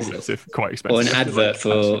say really expensive, quite expensive. Or an advert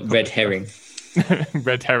for red herring.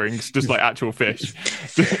 Red herrings, just like actual fish.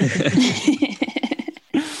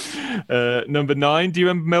 Number 9. Do you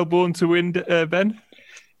remember Melbourne to win, Ben?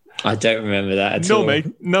 I don't remember that at all. No, mate.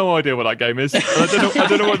 No idea what that game is. I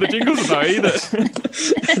don't know what the jingle's about either.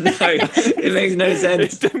 No, it makes no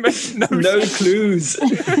sense. It makes no clues.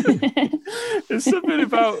 There's something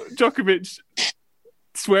about Djokovic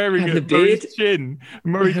swearing at Murray's chin.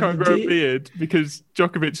 Murray can't grow a beard because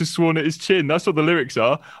Djokovic has sworn at his chin. That's what the lyrics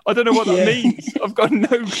are. I don't know what that means. I've got no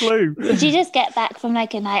clue. Did you just get back from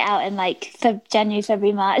like a night out in like January,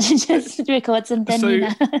 February, March and just record something? So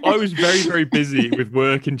I was very, very busy with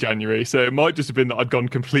work in January, so it might just have been that I'd gone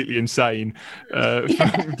completely insane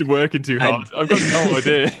working too hard. I've got no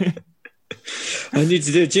idea. I need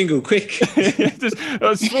to do a jingle quick.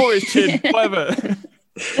 I swore his chin, whatever.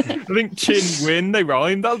 I think chin win, they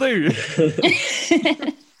rhyme, that'll do.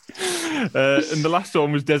 And the last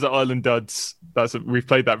one was Desert Island Duds. We've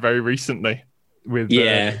played that very recently with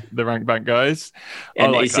the Rank Bank guys.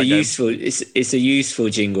 And it's a useful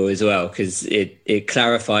jingle as well because it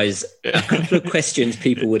clarifies a couple of questions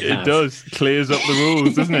people would have. It does, clears up the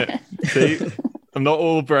rules, doesn't it? See, I'm not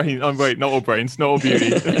all brain. Not all brains, not all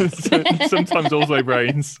beauty. Sometimes also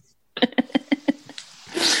brains.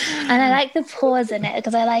 And I like the pause in it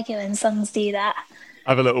because I like it when songs do that.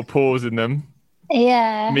 Have a little pause in them.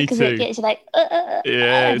 Yeah, me too. It gets you like,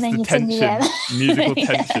 yeah, it's the tension, musical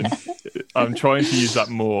tension. I'm trying to use that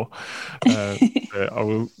more. I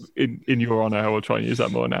will, in your honour, I will try and use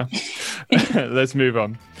that more now. Let's move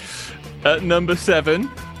on. At number 7,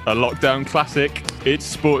 a lockdown classic.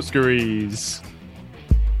 It's Sportscarees.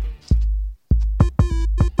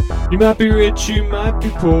 You might be rich, you might be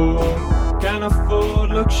poor, can't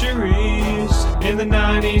afford luxuries. In the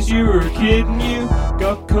 90s you were a kid and you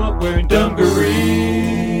got caught wearing dungarees.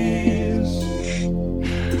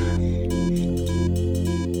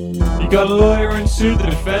 You got a lawyer and sued the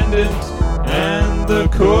defendant, and the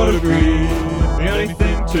court agreed. The only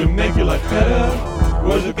thing to make your life better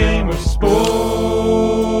was a game of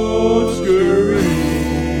Sportscarees.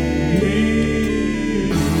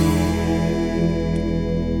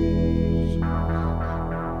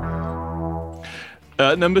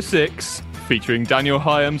 At number 6, featuring Daniel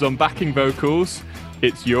Hyams on backing vocals,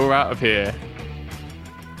 it's You're Out of Here.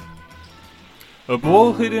 A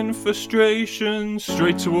ball hidden frustration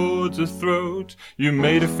straight towards the throat. You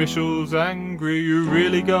made officials angry, you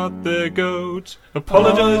really got their goat.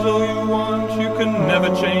 Apologise all you want, you can never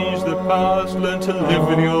change the past. Learn to live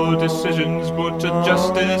with your decisions, brought to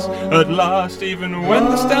justice at last. Even when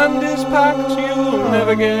the stand is packed, you'll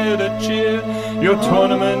never get a cheer. Your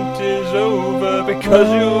tournament is over because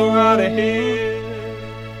you're out of here.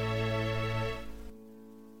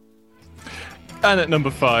 And at number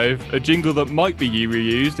 5, a jingle that might be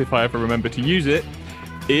reused if I ever remember to use it,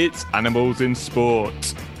 it's Animals in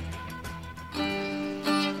Sport.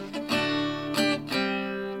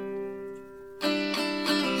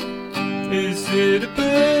 Is it a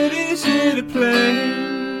bird, is it a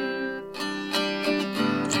plane?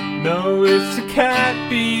 No, it's a cat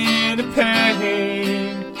being a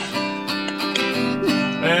pain.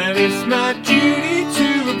 And it's my duty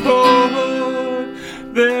to report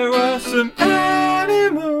there are some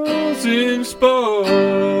animals in sport.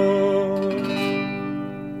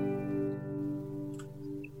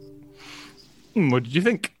 What did you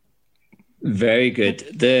think? Very good.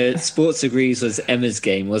 The Sportscarees was Emma's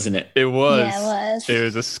game, wasn't it? It was. Yeah, it was. It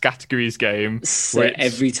was a Scattergories game. So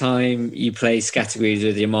every time you play Scattergories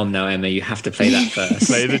with your mom now, Emma, you have to play that first.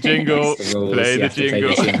 Play the jingle. Play the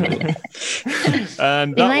jingle.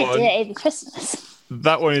 And we might do it over Christmas.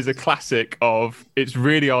 That one is a classic of, it's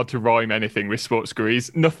really hard to rhyme anything with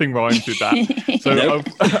Sportscarees. Nothing rhymes with that. So nope.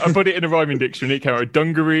 I put it in a rhyming dictionary. It came out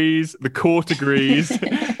dungarees, the quartergrees.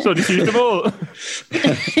 So I just used them all.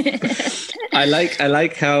 I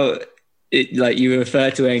like how you refer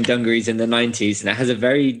to wearing dungarees in the 90s, and it has a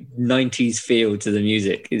very 90s feel to the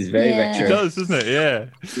music. It's very retro. It does, doesn't it? Yeah.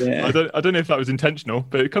 I don't know if that was intentional,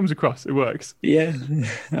 but it comes across. It works. Yeah,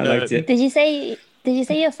 I liked it. Did you say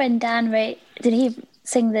your friend Dan wrote? Did he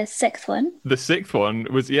sing the 6th one? The 6th one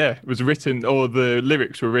was written, or the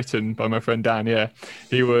lyrics were written by my friend Dan. Yeah,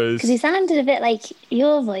 he was, because he sounded a bit like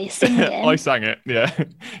your voice singing. I sang it. Yeah,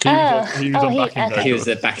 he was on backing vocals. He was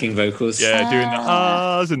the backing vocals. Yeah, doing the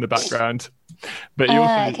ahs in the background. But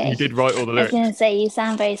he did write all the lyrics. I was going to say, you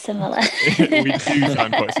sound very similar. We do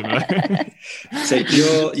sound quite similar. So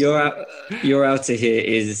your out of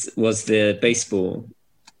here was the baseball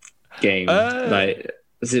game.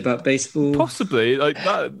 Was it about baseball? Possibly, like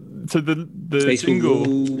that. So the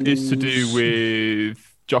jingle is to do with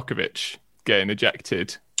Djokovic getting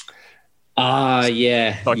ejected.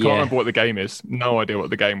 Yeah. I can't remember what the game is. No idea what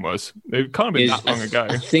the game was. It can't have been that long ago.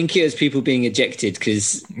 I think it was people being ejected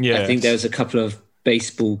because I think there was a couple of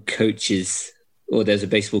baseball coaches, or there's a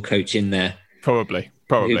baseball coach in there. Probably.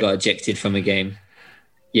 Who got ejected from a game.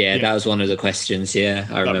 Yeah, that was one of the questions. Yeah,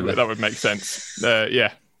 I remember. That would make sense.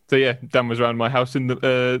 Yeah. So yeah, Dan was around my house when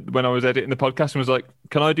I was editing the podcast and was like,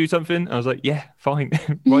 "Can I do something?" I was like, "Yeah, fine.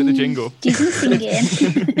 Write the jingle." Do some singing.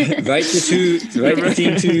 Write the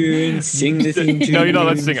theme tune, sing the theme tune. No, you're not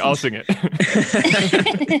allowed to sing it. I'll sing it.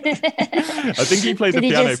 I think he played the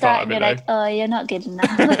piano part of it. Like, oh, you're not good enough.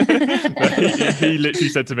 he literally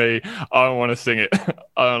said to me, "I don't want to sing it.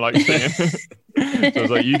 I don't like singing." So I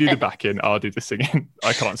was like, "You do the backing, I'll do the singing."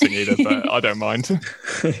 I can't sing either, but I don't mind.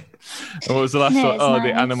 And what was the last one? Oh, nice.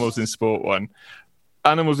 The animals in sport one.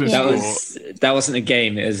 Animals in sport. That wasn't a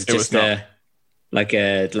game. It was just like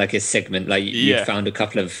a segment. Like you found a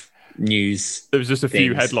couple of news. There was just a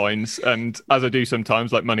few headlines, and as I do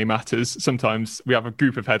sometimes, like Money Matters, sometimes we have a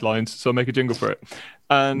group of headlines, so I'll make a jingle for it.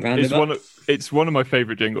 And it's one of my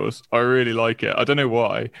favourite jingles. I really like it. I don't know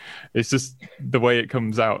why. It's just the way it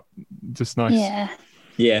comes out. Just nice.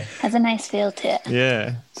 Yeah. Has a nice feel to it.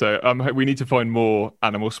 Yeah. So we need to find more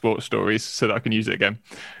animal sports stories so that I can use it again.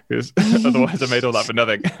 Because otherwise I made all that for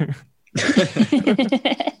nothing.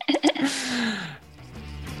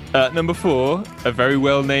 Number 4, a very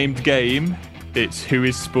well-named game. It's Who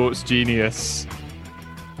is Sports Genius?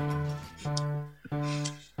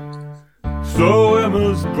 So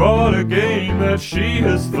Emma's brought a game that she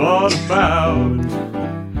has thought about.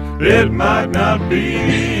 It might not be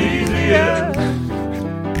the easiest.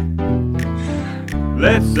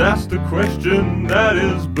 Let's ask the question that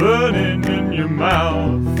is burning in your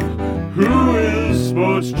mouth. Who is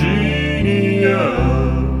Sports Genius?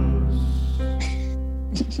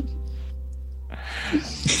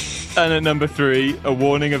 And at number 3, a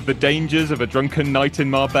warning of the dangers of a drunken night in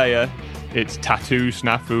Marbella. It's Tattoo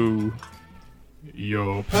Snafu.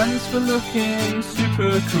 Your plans for looking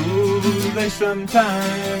super cool, they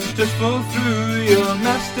sometimes just fall through. Your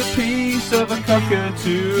masterpiece of a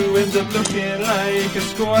cockatoo ends up looking like a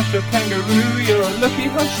squash or kangaroo. Your lucky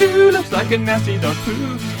horseshoe looks like a nasty dog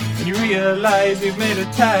poo, and you realise you've made a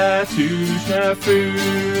tattoo snafu.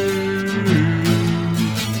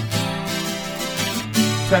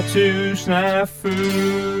 Tattoo snafu.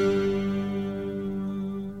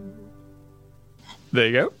 There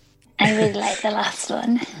you go. I really like the last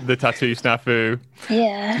one. The tattoo snafu.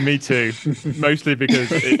 Yeah. Me too. Mostly because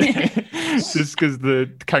just because the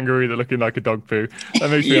kangaroo that looking like a dog poo. That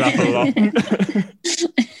makes me laugh a lot.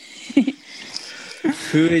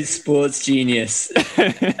 Who is Sports Genius?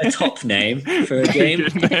 A top name for a game.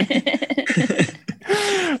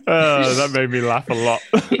 That made me laugh a lot.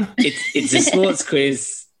 It's a sports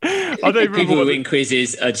quiz. People who win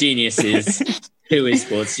quizzes are geniuses. Who is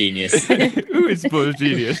Sports Genius? Who is Sports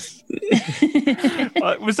Genius?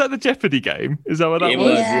 Was that the Jeopardy game? Is that what that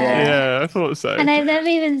was? Yeah, I thought so. And I've never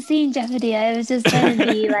even seen Jeopardy. I was just trying to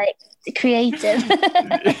be like creative.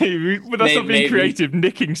 Well, that's not being creative,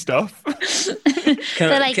 nicking stuff.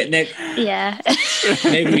 Yeah.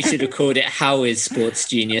 Maybe we should have called it How is Sports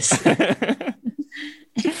Genius?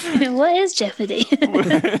 What is Jeopardy? I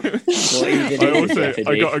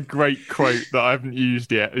got a great quote that I haven't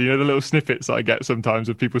used yet. You know, the little snippets that I get sometimes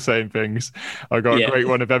of people saying things. I got a great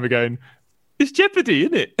one of Emma going, "It's Jeopardy,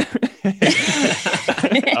 isn't it?"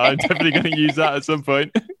 I'm definitely going to use that at some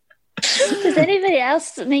point. Does anybody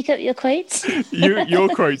else make up your quotes? Your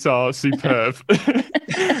quotes are superb.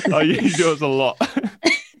 I use yours a lot.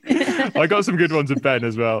 I got some good ones with Ben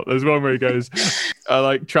as well. There's one where he goes, "I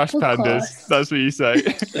like trash pandas." That's what you say.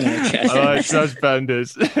 Okay. I like trash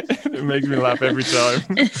pandas. It makes me laugh every time.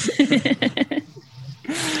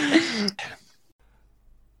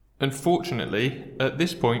 Unfortunately, at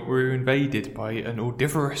this point we were invaded by an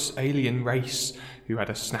audivorous alien race who had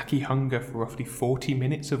a snacky hunger for roughly 40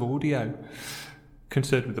 minutes of audio.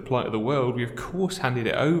 Concerned with the plight of the world, we of course handed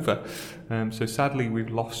it over. So sadly, we've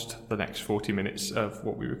lost the next 40 minutes of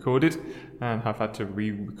what we recorded and have had to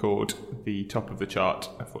re-record the top of the chart,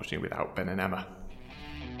 unfortunately without Ben and Emma.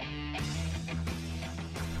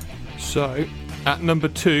 So, at number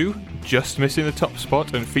 2, just missing the top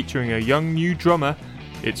spot and featuring a young new drummer,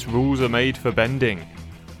 it's Rules Are Made for Bending.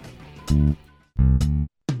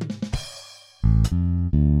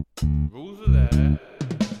 Rules are there.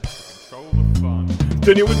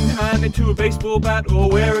 Turn your wooden hand into a baseball bat or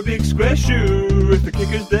wear a big square shoe. If the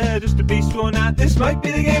kicker's there just to be sworn at, this might be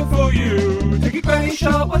the game for you. Take a granny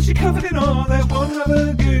shot once you're covered in all, that won't have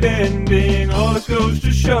a good ending. All this goes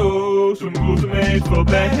to show some rules are made for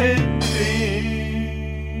bending.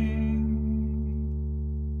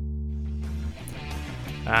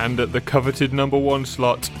 And at the coveted number 1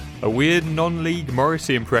 slot, a weird non-league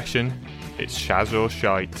Morrissey impression, it's Shaz or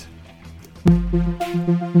Shite.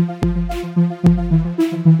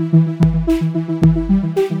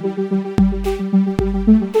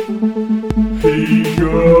 He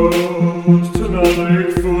goes to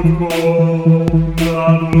Nordic football,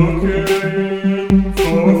 not looking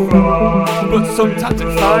for fun. But sometimes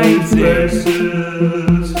it finds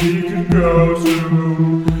places he can go to.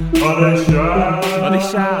 Are they shy? Are they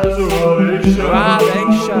shy? Are they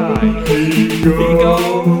shy? He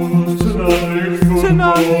goes to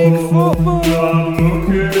Nordic football,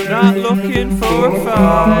 not looking for a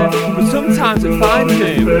fight. But sometimes it finds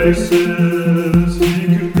him.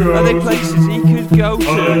 Are they places he could go to?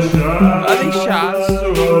 Are they Shaz?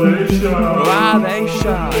 Or are they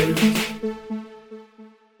shy?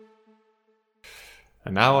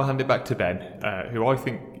 And now I'll hand it back to Ben, who I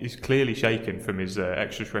think is clearly shaken from his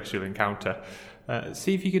extraterrestrial encounter.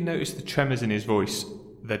 See if you can notice the tremors in his voice.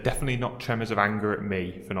 They're definitely not tremors of anger at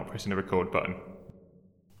me for not pressing the record button.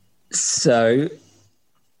 So,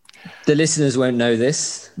 the listeners won't know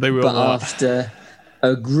this, they will but not. After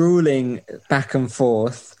a grueling back and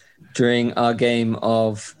forth during our game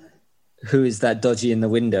of Who Is That Dodgy in the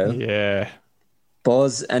Window? Yeah.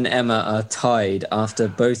 Boz and Emma are tied after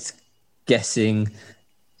both guessing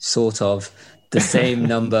sort of the same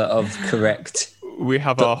number of correct. We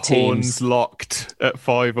have our teams. horns locked at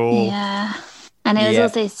 5-all. Yeah. And it was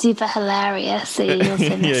also super hilarious, so you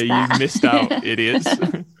also missed that. You missed out, idiots.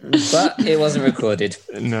 But it wasn't recorded.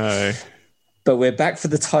 No. But we're back for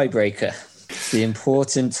the tiebreaker. The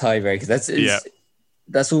important tiebreaker.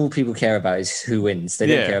 That's all people care about is who wins. They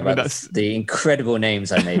don't care about the incredible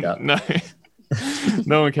names I made up. No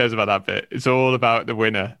one cares about that bit. It's all about the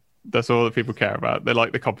winner. That's all that people care about. They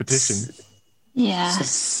like the competition. Yeah.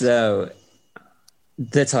 So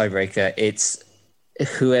the tiebreaker, it's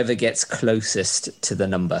whoever gets closest to the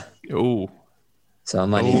number. Ooh. So I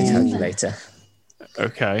might need a calculator.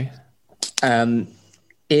 Okay.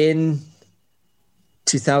 In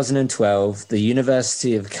 2012, the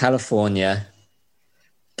University of California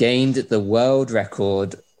gained the world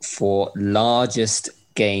record for largest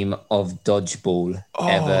game of dodgeball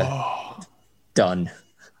ever done.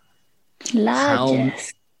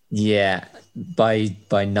 Largest? By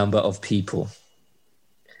number of people.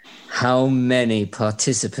 How many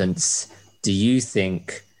participants do you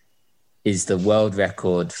think is the world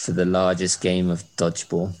record for the largest game of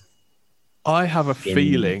dodgeball? I have a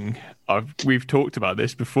feeling we've talked about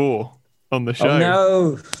this before on the show. Oh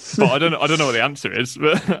no! But I don't know what the answer is.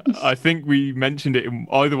 But I think we mentioned it in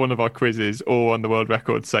either one of our quizzes or on the world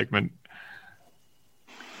record segment.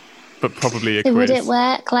 But probably a quiz. Would it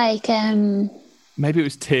work like maybe it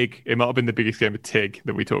was TIG. It might have been the biggest game of TIG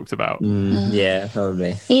that we talked about. Yeah,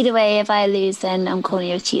 probably. Either way, if I lose, then I'm calling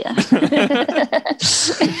you a cheater.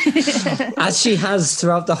 As she has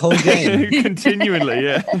throughout the whole game. Continually,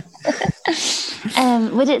 yeah. Is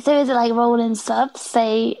it like rolling subs?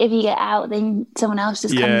 Say if you get out, then someone else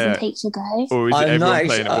just comes and takes your go? Or is it everyone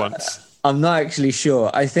playing at once? I'm not actually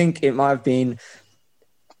sure. I think it might have been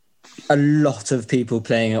a lot of people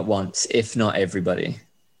playing at once, if not everybody.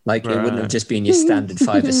 Like, it wouldn't have just been your standard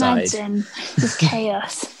five-a-side. Imagine. Just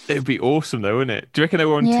chaos. It would be awesome, though, wouldn't it? Do you reckon they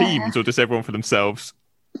were on teams or just everyone for themselves?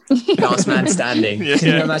 Last man standing. Can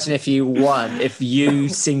you imagine if you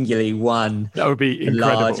singularly won that would be the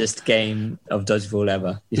largest game of dodgeball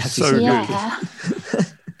ever? You'd have to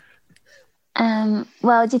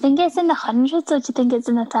Well, do you think it's in the hundreds or do you think it's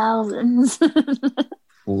in the thousands?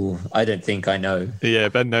 Ooh, I don't think I know. Yeah,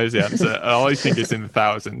 Ben knows the answer. I think it's in the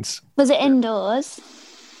thousands. Was it indoors?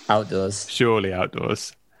 Outdoors. Surely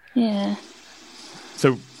outdoors. Yeah.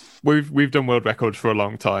 So we've done world records for a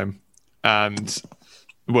long time, and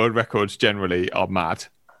world records generally are mad.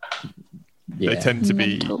 They tend to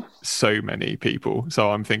be so many people.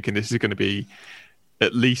 So I'm thinking this is going to be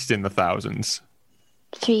at least in the thousands.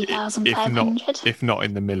 3,500? If not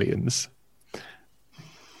in the millions.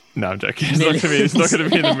 No, I'm joking. It's not going to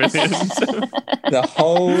be in the millions. The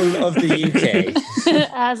whole of the UK.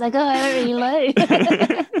 I was like, I went really low.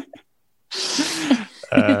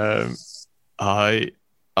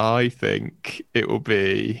 I think it will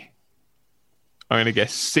be. I'm going to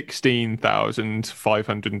guess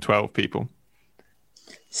 16,512 people.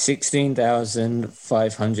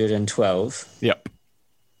 16,512. Yep.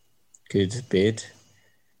 Good bid.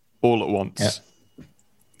 All at once. Yep.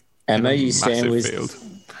 Emma, you staying with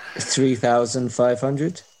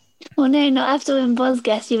 3,500? Well, no, not after when Boz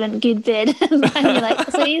guessed you went good bid. And you're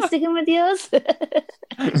like, so are you sticking with yours?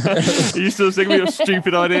 Are you still sticking with your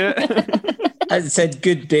stupid idea? I said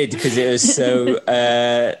good bid because it was so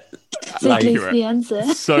Like, the answer.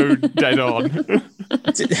 So dead on.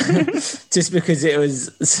 Just because it was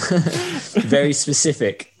very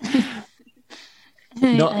specific.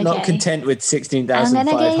 Not content with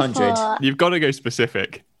 16,500. You've got to go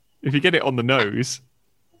specific. If you get it on the nose.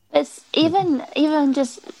 It's even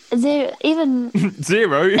just zero. Even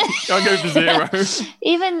zero. I'll go for zero.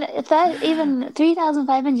 even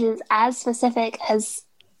 3,500 is as specific as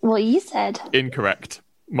what you said. Incorrect.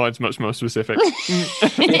 Mine's much more specific.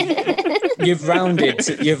 You've rounded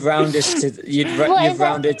to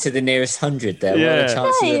the nearest 100 there. Yeah. What are the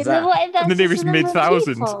chances of that? And the nearest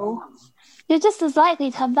mid-thousand. You're just as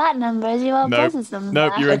likely to have that number as you are Buzz's number.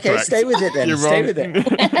 Nope, you're incorrect. Okay, stay with it then. Stay with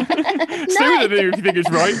it. Stay with it if you think it's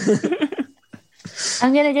right.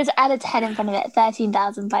 I'm going to just add a 10 in front of it.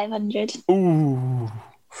 13,500. Ooh.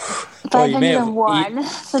 501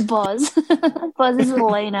 for Buzz. Buzz is a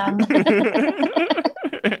winner.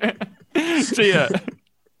 See ya.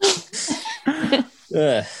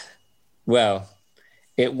 Well,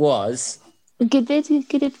 it was... Good bid.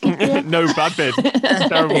 No, bad bid.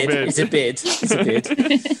 Terrible bid. It's a bid.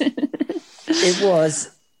 It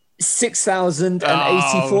was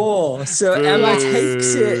 6,084. So Emma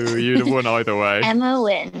takes it. You'd have won either way. Emma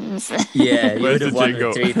wins. Yeah, you Where's would have the won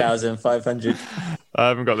jingle? 3,500. I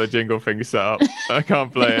haven't got the jingle thing set up. I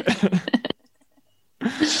can't play it.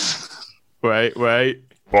 Wait.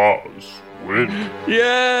 Buzz win.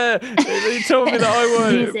 Yeah! They told me that I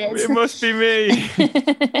won. It must be me.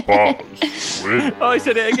 Buzz win. I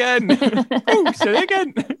said it again. Oh, said it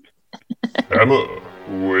again. Emma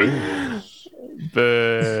win.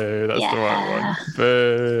 Boo. That's the right one.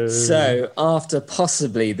 Boo. So, after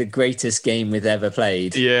possibly the greatest game we've ever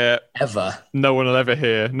played. Yeah. Ever. No one will ever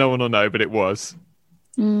hear. No one will know, but it was.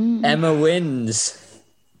 Emma wins.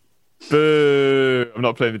 Boo. I'm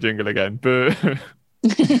not playing the jingle again. Boo.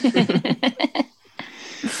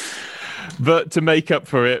 But to make up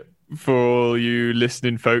for it, for all you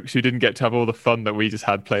listening folks who didn't get to have all the fun that we just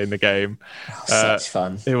had playing the game. Such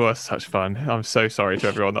fun. It was such fun. I'm so sorry to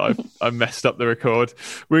everyone that I messed up the record.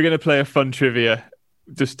 We're going to play a fun trivia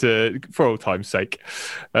for old time's sake.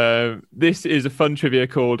 This is a fun trivia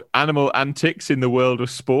called Animal Antics in the World of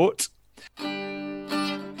Sport.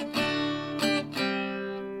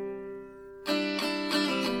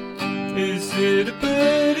 Is it a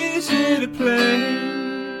bird? Is it a plane?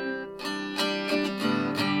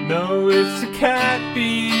 No, it's a cat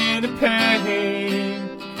being a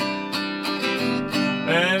pain.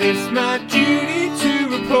 And it's my duty to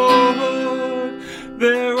report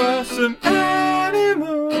there are some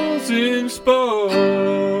animals in sport.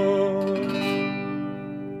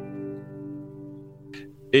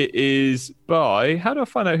 It is by... How do I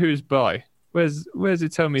find out who is by? Where's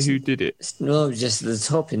it tell me who did it? No, just at the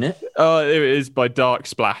top, innit? Oh, there it is, by Dark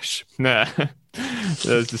Splash. Nah, that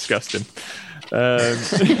was disgusting. I'm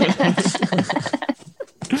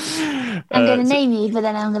going to name you, but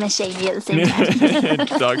then I'm going to shame you at the same time.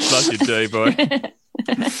 Dark Splash, you dirty boy.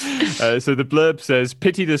 So the blurb says,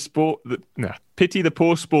 pity the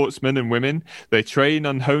poor sportsmen and women. They train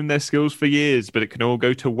and hone their skills for years, but it can all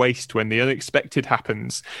go to waste when the unexpected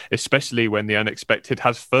happens, especially when the unexpected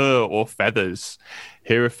has fur or feathers.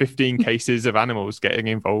 Here are 15 cases of animals getting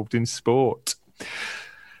involved in sport.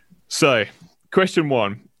 So, question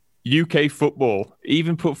 1. UK football.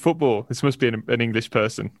 Even put football. This must be an English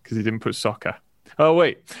person because he didn't put soccer. Oh,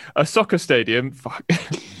 wait. A soccer stadium. Fuck. A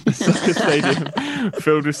soccer stadium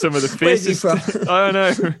filled with some of the fiercest... I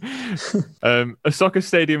don't know. A soccer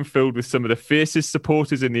stadium filled with some of the fiercest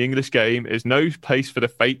supporters in the English game is no place for the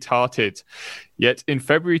faint-hearted. Yet in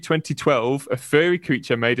February 2012, a furry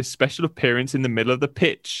creature made a special appearance in the middle of the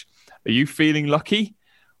pitch. Are you feeling lucky?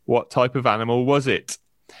 What type of animal was it?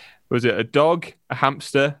 Was it a dog, a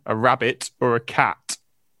hamster, a rabbit, or a cat?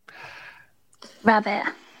 Rabbit.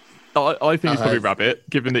 I think it's probably rabbit,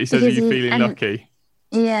 given that he says, are you feeling lucky?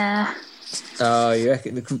 Yeah. Oh, you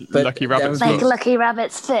reckon? Lucky rabbit's like Lucky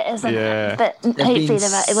Rabbit's fit, isn't it? But hopefully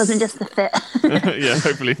it wasn't just the fit. Yeah,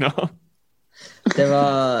 hopefully not. There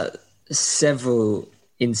are several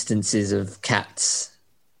instances of cats.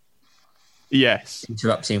 Yes.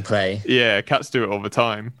 Interrupting play. Yeah, cats do it all the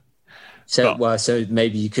time. So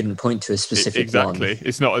maybe you couldn't point to a specific one. Exactly.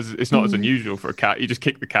 It's not as unusual for a cat. You just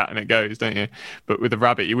kick the cat and it goes, don't you? But with a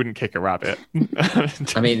rabbit, you wouldn't kick a rabbit.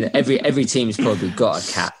 I mean, every team's probably got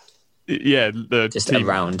a cat. Yeah, just team,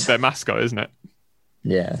 around. Their mascot, isn't it?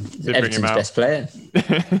 Yeah, Everton's best player.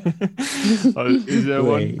 Is there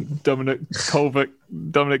one? Dominic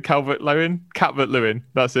Calvert-Lewin? Calvert-Lewin.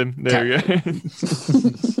 That's him. There we go.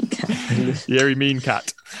 Yeah, mean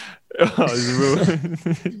cat.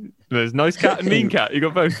 There's nice cat and mean cat. You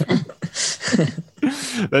got both.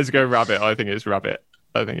 Let's go rabbit. I think it's rabbit.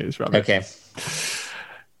 Okay.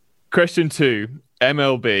 Question 2,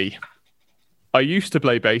 MLB. I used to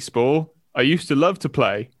play baseball. I used to love to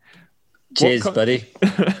play. Cheers, buddy.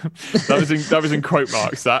 that was in quote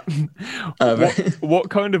marks, that. What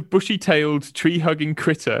kind of bushy-tailed, tree-hugging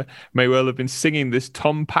critter may well have been singing this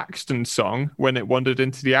Tom Paxton song when it wandered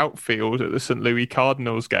into the outfield at the St. Louis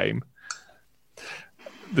Cardinals game?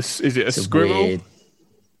 Is it a squirrel?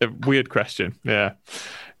 A weird question, yeah.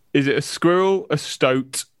 Is it a squirrel, a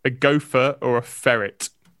stoat, a gopher, or a ferret?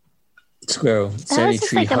 Squirrel. It's only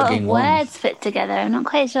tree hugging one. Words fit together. I'm not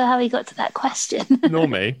quite sure how he got to that question. Nor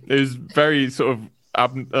me. It was very sort of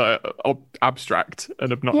abstract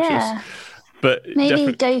and obnoxious. Yeah. But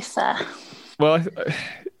maybe gopher. Well,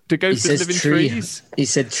 do gophers live in trees? He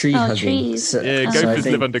said tree hugging. Trees. So, yeah, gophers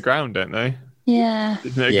live underground, don't they? Yeah.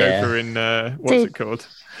 Isn't there a gopher in what's it called?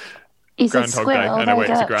 Groundhog Day. Oh no,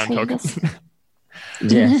 wait, it's a groundhog.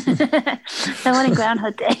 Yeah. No one in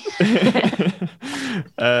Groundhog Day.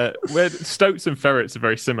 Where stoats and ferrets are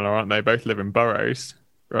very similar, aren't they? Both live in burrows,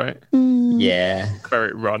 right? Yeah.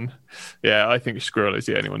 Ferret run. Yeah, I think squirrel is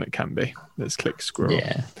the only one that can be. Let's click squirrel.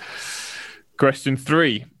 Yeah. Question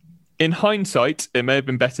 3. In hindsight, it may have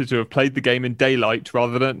been better to have played the game in daylight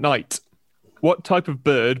rather than at night. What type of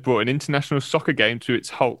bird brought an international soccer game to its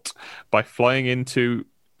halt by flying into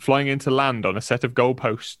land on a set of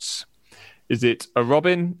goalposts? Is it a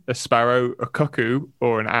robin, a sparrow, a cuckoo,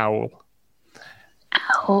 or an owl?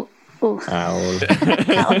 Owl. Owl.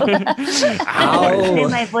 Owl.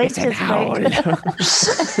 My voice just broke.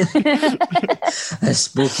 A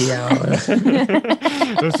spooky owl.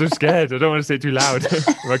 I'm so scared. I don't want to say it too loud.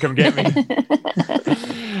 Might come get me.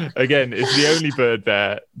 Again, it's the only bird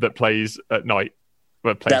there that plays at night.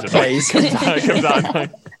 Well, comes out at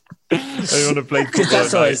night. I want to play because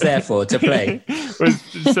that's what it's there for, to play. Well,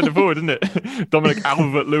 it's centre forward, isn't it? Dominic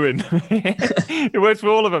Calvert-Lewin. It works for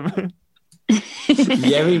all of them.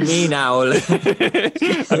 Very mean owl.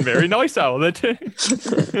 A very nice owl, there too.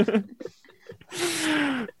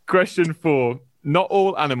 Question 4. Not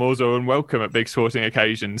all animals are unwelcome at big sporting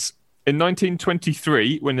occasions. In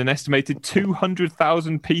 1923, when an estimated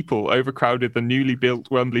 200,000 people overcrowded the newly built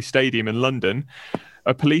Wembley Stadium in London,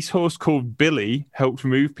 a police horse called Billy helped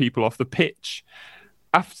remove people off the pitch.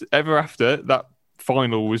 Ever after, that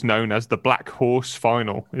final was known as the Black Horse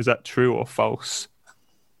Final. Is that true or false?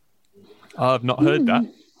 I've not heard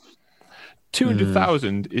that.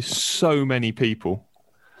 200,000 is so many people.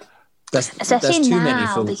 Especially that's too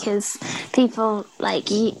now, because people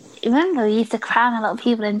remember we used to cram a lot of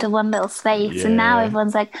people into one little space, and now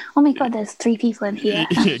everyone's like, oh my god, there's 3 people in here.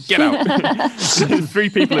 Get out. There's 3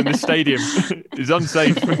 people in this stadium. It's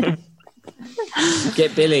unsafe.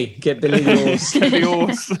 Get Billy the horse. Get the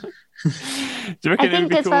horse. Do you reckon I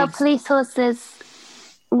think as well, police horses,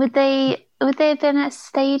 would they have been at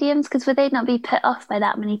stadiums? Because would they not be put off by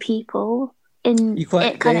that many people?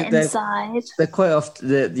 Inside. They're quite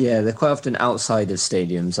often outside of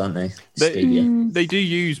stadiums, aren't they? They do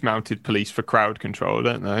use mounted police for crowd control,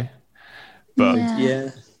 don't they?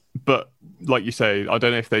 But but like you say, I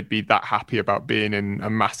don't know if they'd be that happy about being in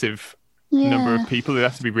a massive number of people. They'd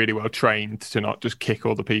have to be really well trained to not just kick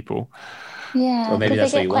all the people. Yeah, or maybe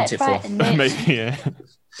that's what you want it for. Maybe, yeah.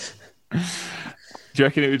 Do you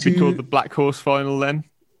reckon it would be called the Black Horse Final then?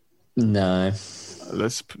 No.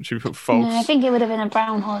 Should we put false? No, I think it would have been a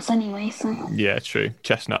brown horse anyway. So. Yeah, true.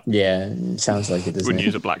 Chestnut. Yeah, sounds like it. Wouldn't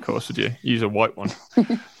use a black horse, would you? Use a white one.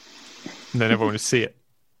 And then everyone would see it.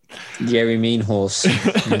 Jerry Mean Horse.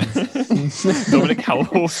 Dominic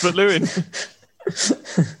Calvert-Lewin.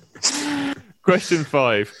 Question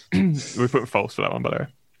 5. We put false for that one, by the way.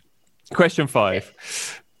 Question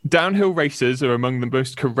 5. Downhill racers are among the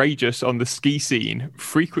most courageous on the ski scene,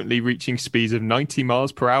 frequently reaching speeds of 90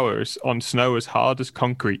 miles per hour on snow as hard as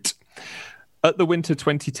concrete. At the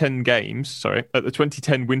 2010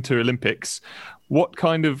 Winter Olympics, what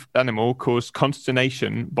kind of animal caused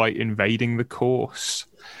consternation by invading the course?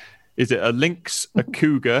 Is it a lynx, a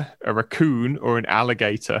cougar, a raccoon, or an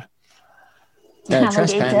alligator?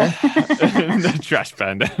 Trash panda. No, trash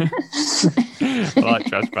panda. I like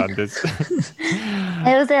trash pandas.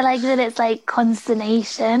 I also like that it's like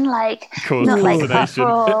consternation, like not like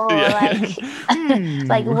uproar,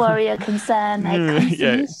 like warrior concern.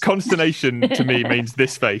 Like consternation to me means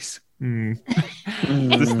this face.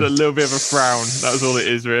 Just a little bit of a frown. That was all it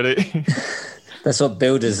is, really. That's what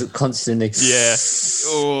builders constantly. Yeah.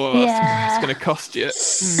 Oh, it's going to cost you.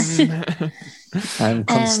 I'm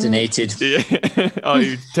consternated. Oh,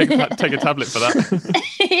 you take a tablet for that.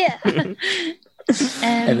 Yeah.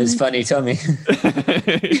 Emma's funny tummy.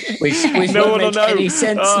 which No won't make any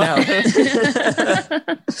sense now.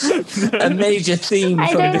 A major theme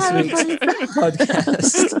from this week's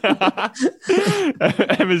podcast.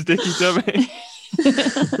 Emma's dicky tummy.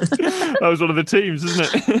 That was one of the teams, isn't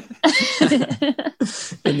it?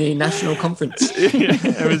 In the national conference. Yeah,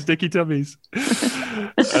 Emma's dicky tummies.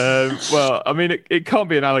 Well, I mean, it can't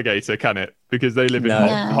be an alligator, can it? Because they live in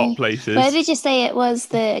hot places. Where did you say it was?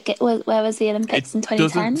 Where was the Olympics in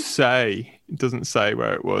 2010? It doesn't say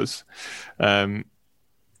where it was. So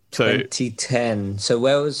 2010. So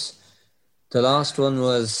where was the last one?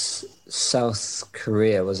 Was South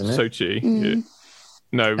Korea, wasn't it? Sochi. Yeah.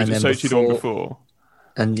 No, it was Sochi the one before.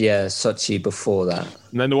 And Sochi before that.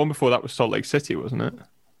 And then the one before that was Salt Lake City, wasn't it?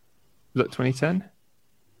 Was that 2010?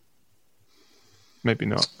 Maybe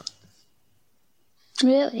not.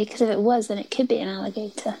 Really? Because if it was, then it could be an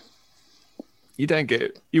alligator. You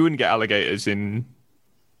wouldn't get alligators in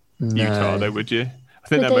Utah, though, would you? I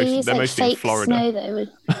think they're mostly in Florida. Snow, though,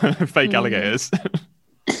 fake alligators.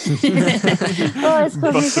 It's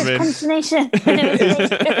cognitive consternation.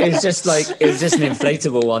 It's just an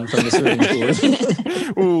inflatable one from the swimming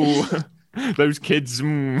pool. Ooh, those kids.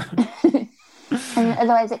 And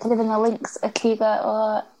otherwise, it could have been a lynx, a cougar,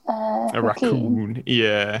 or a raccoon.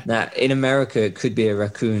 Yeah. Now, in America, it could be a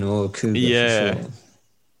raccoon or a cougar. Yeah. For sure.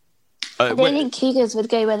 I don't think cougars would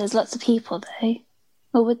go where there's lots of people, though.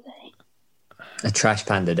 Or would they? A trash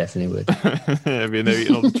panda definitely would. I mean, they're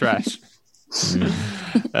eating all the trash.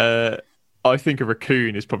 I think a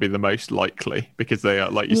raccoon is probably the most likely because they are,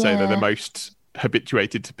 like you say, they're the most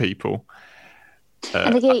habituated to people.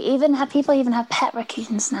 And people even have pet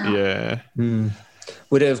raccoons now. Yeah.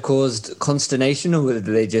 Would it have caused consternation, or would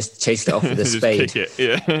they just chased it off with a spade? Kick it,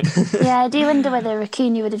 yeah. Yeah, I do wonder whether a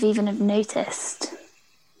raccoon you would have even have noticed.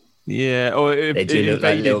 Yeah, or they do look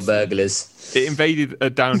like little burglars. It invaded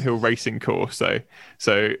a downhill racing course,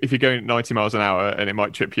 so if you're going at 90 miles an hour and it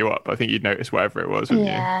might trip you up, I think you'd notice whatever it was, wouldn't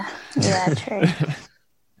you? Yeah, true.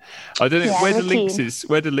 I don't know where do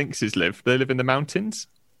lynxes live. They live in the mountains.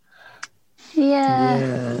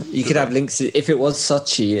 Yeah. You could have lynx if it was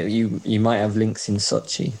Sochi. You might have lynx in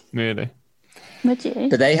Sochi. Really? Would you?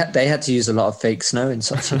 But they had to use a lot of fake snow in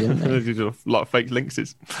Sochi, didn't they? They used a lot of fake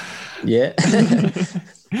lynxes. Yeah.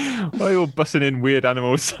 Why are you all bussing in weird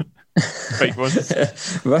animals? Fake ones.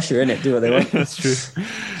 Russia, innit? Do what they want. That's true.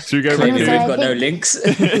 So we go raccoon. We've got no lynx.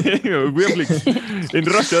 We have lynx. In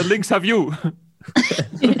Russia, lynx have you.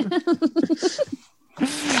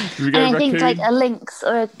 And I think like a lynx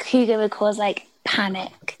or a cougar would cause like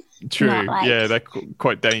panic. True. Yeah, they're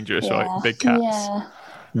quite dangerous, right? Big cats. Yeah.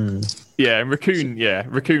 Yeah, and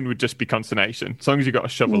raccoon would just be consternation. As long as you got a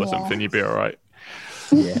shovel or something, you'd be all right.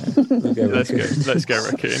 Yeah, let's go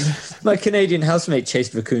raccoon. My Canadian housemate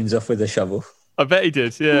chased raccoons off with a shovel. I bet he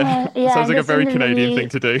did. Yeah. Sounds like a very Canadian thing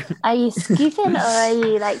to do. Are you scooping or are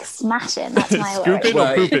you like smashing? That's my word. Scooping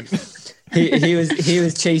or pooping? He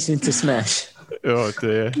was chasing to smash. Oh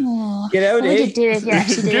dear! Oh, get out of here! What would you do if you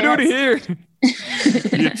actually did Get out of here!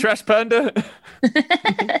 You trash panda.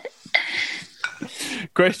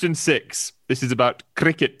 Question 6. This is about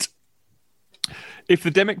cricket. If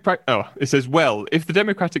the Democratic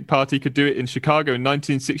Party could do it in Chicago in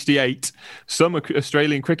 1968, some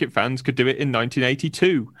Australian cricket fans could do it in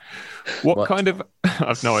 1982. What kind of...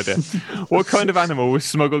 I've no idea. What kind of animal was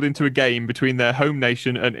smuggled into a game between their home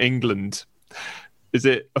nation and England? Is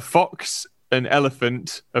it a fox, an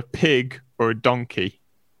elephant, a pig, or a donkey?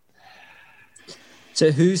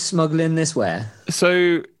 So who's smuggling this where?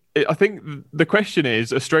 So I think the question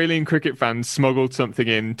is, Australian cricket fans smuggled something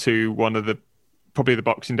into probably the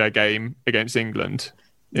Boxing Day game against England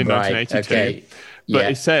in 1982. Okay.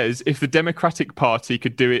 But it says if the Democratic Party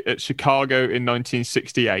could do it at Chicago in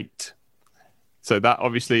 1968. So that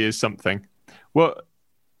obviously is something. Well,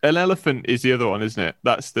 an elephant is the other one, isn't it?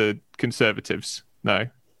 That's the Conservatives. No,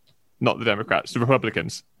 not the Democrats, the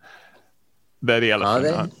Republicans. They're the elephant.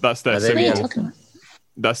 Are they? That's their symbol.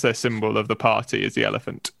 That's their symbol of the party, is the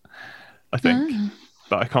elephant, I think.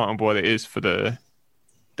 But I can't remember what it is for the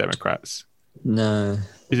Democrats. No.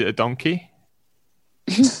 Is it a donkey?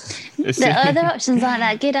 The other options aren't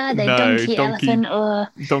that good, are they? No, donkey, elephant, or...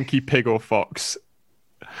 Donkey, pig, or fox.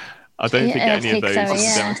 I don't think any of those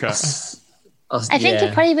are Democrats. I think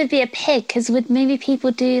it probably would be a pig, because would maybe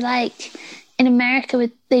people do like... In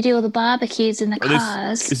America, they do all the barbecues in the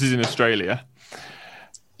cars. This is in Australia.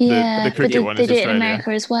 Yeah, the cricket one they is do it Australia. in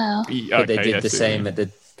America as well. But they did the same at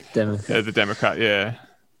the Democrat. The Democrat, yeah.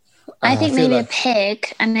 I think maybe a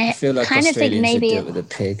pig, and I feel like kind of think Australians maybe would do it with a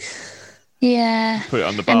pig. Yeah. Put it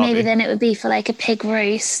on the barbie. And maybe then it would be for like a pig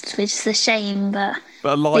roast, which is a shame, but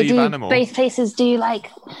a live animal. Both places do like,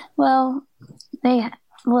 they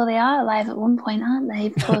are alive at one point, aren't they?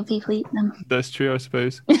 Before people eat them. That's true, I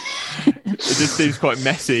suppose. It just seems quite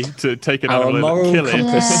messy to take an animal and kill it,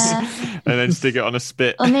 and then stick it on a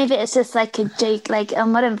spit. Or maybe it's just like a joke. Like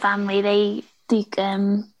on Modern Family, they do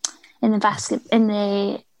in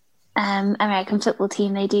the American football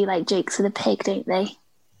team, they do like jokes with a pig, don't they?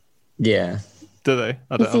 Yeah. Do they?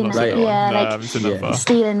 I haven't seen that far.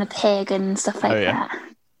 Stealing the pig and stuff like that.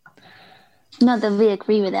 Not that we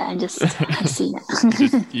agree with it, I just have seen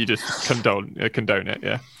it. you just condone it,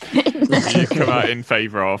 yeah. You come out in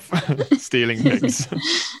favour of stealing pigs.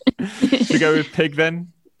 Should we go with pig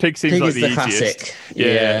then? Pig seems like the easiest. Classic.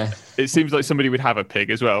 Yeah. It seems like somebody would have a pig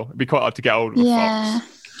as well. It'd be quite hard to get hold of a fox.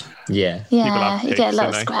 Yeah. Yeah, you get a lot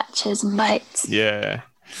of scratches and bites. Yeah.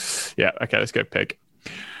 Yeah, okay, let's go pig.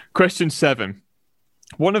 Question 7.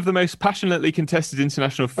 One of the most passionately contested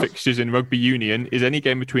international fixtures in rugby union is any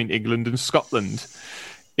game between England and Scotland.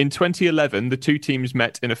 In 2011, the two teams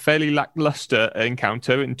met in a fairly lacklustre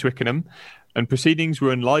encounter in Twickenham, and proceedings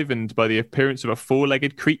were enlivened by the appearance of a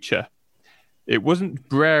four-legged creature. It wasn't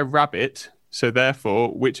Brer Rabbit, so therefore,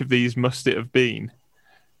 which of these must it have been?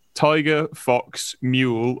 Tiger, fox,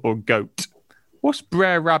 mule, or goat? What's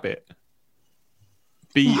Brer Rabbit?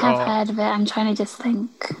 I have heard of it. I'm trying to just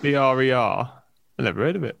think. B-R-E-R. I've never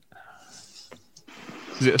heard of it.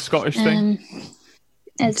 Is it a Scottish thing?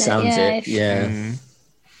 Sounds it, yeah.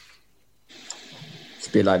 It's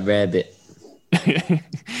a bit like rarebit.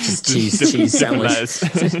 Just cheese sandwich.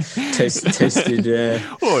 Toasted.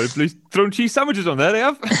 Oh, please thrown cheese sandwiches on there, they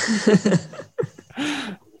have.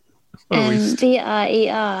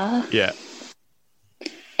 B-R-E-R. Yeah.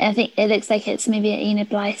 I think it looks like it's maybe an Enid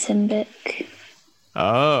Blyton book.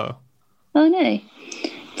 Oh no.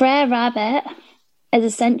 Brer Rabbit is a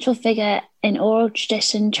central figure in oral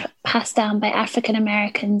tradition passed down by African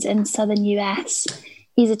Americans in southern US.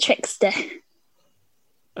 He's a trickster.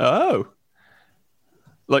 Oh.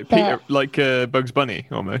 Like Bugs Bunny,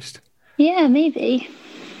 almost. Yeah, maybe.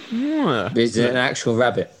 Yeah. Is it an actual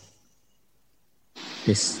rabbit?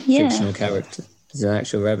 This fictional character is an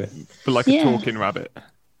actual rabbit. But like a talking rabbit.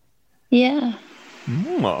 Yeah.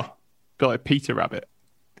 Bit like Peter Rabbit.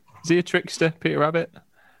 Is he a trickster, Peter Rabbit?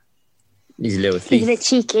 He's a little thief. He's a bit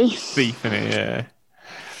cheeky. Thief, isn't he? Yeah.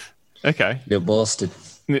 Okay. Little bastard.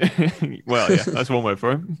 Well, yeah, that's one word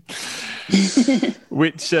for him.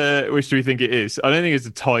 Which do we think it is? I don't think it's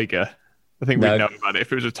a tiger. I think we'd know about it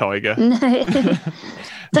if it was a tiger. No.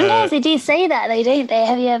 Sometimes they do say that, though, don't they?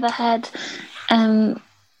 Have you ever heard...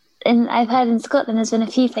 I've heard in Scotland there's been a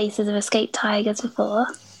few places of escaped tigers before.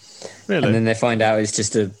 Really? And then they find out it's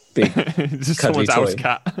just a big cuddly toy. House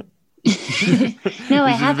cat. No,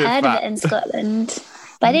 I have heard of it in Scotland.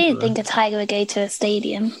 But I didn't think a tiger would go to a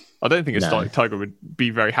stadium. I don't think a tiger would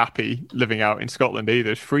be very happy living out in Scotland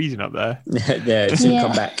either. It's freezing up there.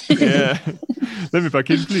 Come back. Yeah. Let me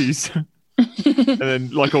back in, please. And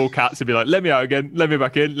then, like all cats, would be like, let me out again, let me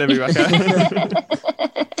back in, let me back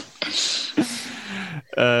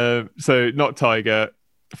out. So, not tiger,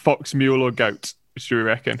 fox, mule, or goat, which do we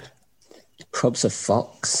reckon? Probs a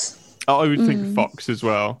fox. I would think fox as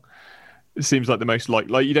well. It seems like the most like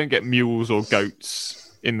you don't get mules or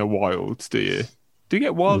goats in the wild, do you? Do you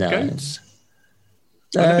get wild goats?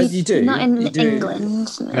 You do. Not in England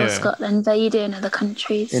or Scotland, but you do in other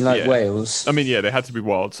countries. In Wales. I mean, they had to be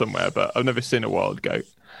wild somewhere, but I've never seen a wild goat.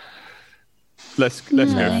 Let's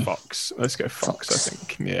go fox. Let's go fox, I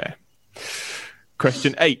think. Yeah.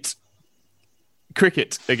 Question 8.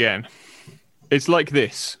 Cricket again. It's like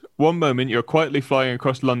this. One moment you're quietly flying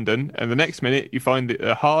across London, and the next minute you find that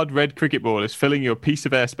a hard red cricket ball is filling your piece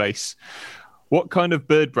of airspace. What kind of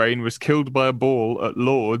bird brain was killed by a ball at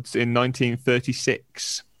Lord's in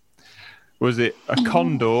 1936? Was it a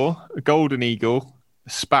condor, a golden eagle, a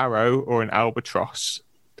sparrow, or an albatross?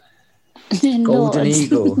 Golden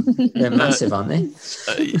eagle. They're massive, aren't they?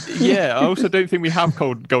 Yeah, I also don't think we have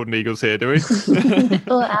golden eagles here, do we?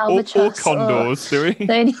 Or albatross. Or condors, do we?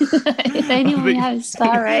 The only one we have is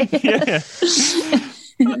sparrow. Yeah.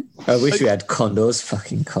 I wish we had condors.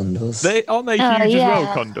 Fucking condors. Aren't they huge as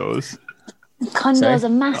well, condors? Condors are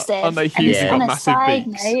massive. Aren't they huge? Yeah. Got massive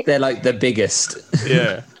beaks. They're like the biggest.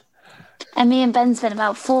 Yeah. And me and Ben spent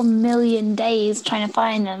about 4 million days trying to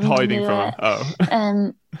find them. Hiding from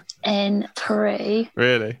them. In Peru.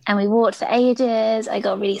 Really? And we walked for ages. I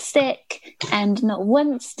got really sick. And not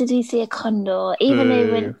once did we see a condor, even though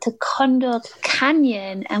we went to Condor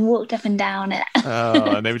Canyon and walked up and down it.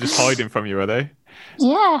 Oh, and they were just hiding from you, were they?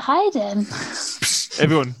 Yeah, hiding.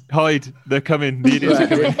 Everyone, hide. They're coming. The idiots are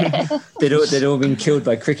coming. They'd all been killed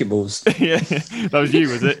by cricket balls. Yeah, that was you,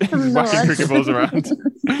 was it? Whacking cricket balls around.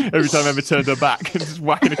 Every time Emma turned her back, just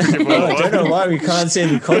whacking a cricket ball. I don't know why we can't see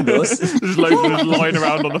any condors. There's loads of them lying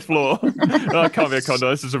around on the floor. Oh, it can't be a condor.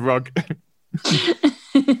 This is a rug.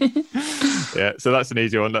 Yeah, so that's an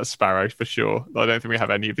easy one. That's sparrow for sure. I don't think we have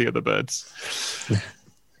any of the other birds.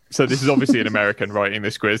 So this is obviously an American writing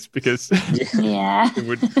this quiz because where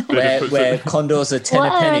condors are 10 a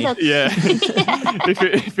penny. Yeah.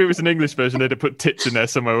 If it was an English version, they'd have put tits in there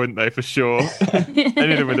somewhere, wouldn't they? For sure.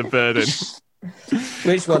 Anything with a bird in.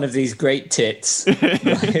 Which one of these great tits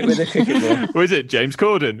with a cricket ball? Was it James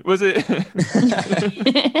Corden? Was it?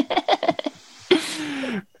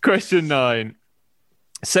 Question 9.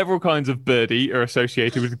 Several kinds of birdie are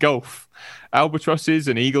associated with golf. Albatrosses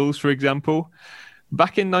and eagles, for example.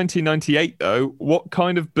 Back in 1998, though, what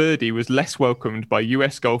kind of birdie was less welcomed by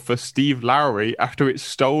US golfer Steve Lowry after it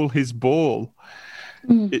stole his ball?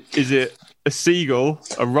 Is it a seagull,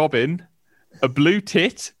 a robin, a blue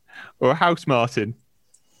tit, or a house martin?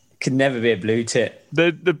 Could never be a blue tit.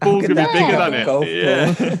 The ball's going to be bigger than it.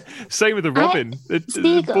 Yeah. Same with the robin.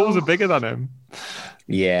 The balls are bigger than him.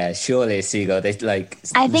 Yeah, surely a seagull. They like.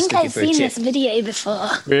 I think I've seen this video before.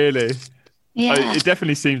 Really? Yeah. It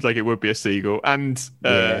definitely seems like it would be a seagull. And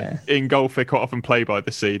in golf, they quite often play by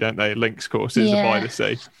the sea, don't they? Links courses are by the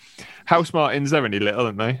sea. House martins, they're only little,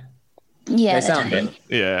 aren't they? Yeah, they sound big.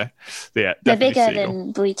 Yeah. They're bigger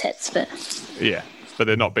than blue tits, but. Yeah, but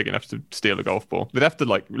they're not big enough to steal a golf ball. They'd have to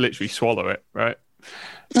like literally swallow it, right?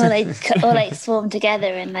 Or like swarm together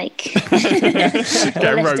and like get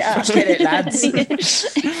a rope. Get it, lads.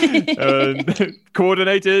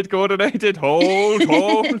 Coordinated, hold.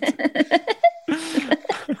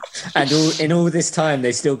 And in all this time,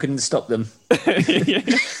 they still couldn't stop them.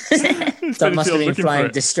 That must have been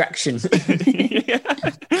flying distraction.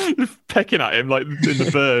 Pecking at him like in the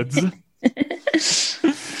birds.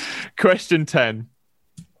 Question 10.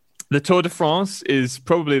 The Tour de France is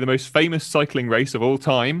probably the most famous cycling race of all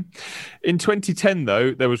time. In 2010,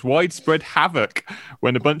 though, there was widespread havoc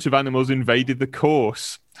when a bunch of animals invaded the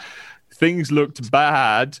course. Things looked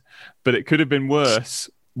bad, but it could have been worse.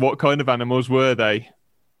 What kind of animals were they?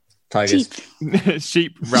 Tigers.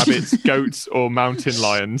 Sheep, rabbits, goats, or mountain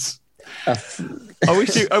lions? I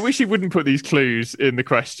wish you wouldn't put these clues in the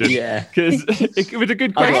question. Yeah, because it was a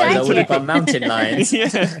good question. Until mountain lions.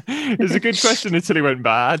 Yeah, it was a good question until it went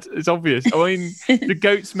bad. It's obvious. I mean, the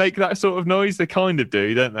goats make that sort of noise. They kind of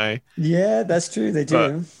do, don't they? Yeah, that's true. They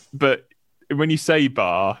do. But when you say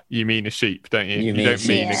bar, you mean a sheep, don't you? You don't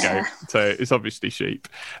mean a goat. So it's obviously sheep.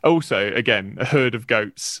 Also, again, a herd of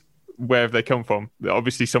goats. Where have they come from?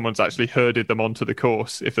 Obviously, someone's actually herded them onto the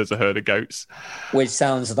course if there's a herd of goats. Which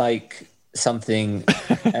sounds like something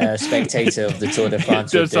a spectator of the Tour de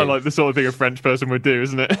France It does sound like the sort of thing a French person would do,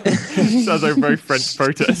 isn't it? Sounds like a very French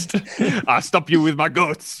protest. I'll stop you with my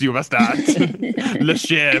goats, you bastard. Le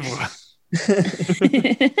chèvre.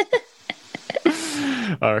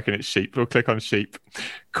 I reckon it's sheep. We'll click on sheep.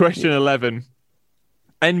 Question 11.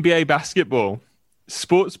 NBA basketball.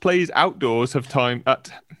 Sports played outdoors have time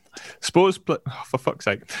at... for fuck's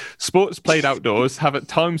sake. Sports played outdoors have at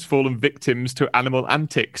times fallen victims to animal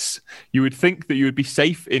antics. You would think that you would be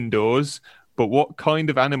safe indoors, but what kind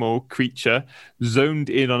of animal creature zoned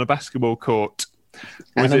in on a basketball court?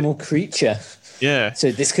 Animal creature? Yeah.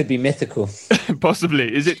 So this could be mythical.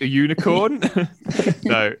 Possibly. Is it a unicorn?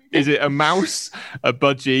 No. Is it a mouse, a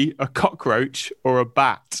budgie, a cockroach, or a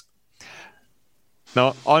bat?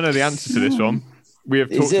 Now, I know the answer to this one. We have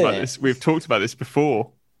talked about this. We've talked about this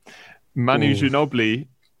before. Manu Ginobili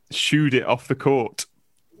shooed it off the court.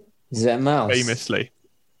 Is that a mouse? Famously.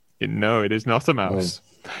 No, it is not a mouse.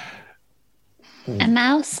 A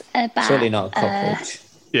mouse, a bat. Surely not a cockroach.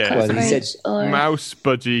 Yeah. Well, he said mouse,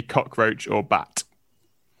 budgie, cockroach, or bat.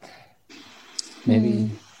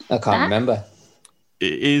 Maybe. I can't remember.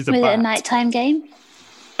 It is a bat. Was it a nighttime game?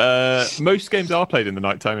 Most games are played in the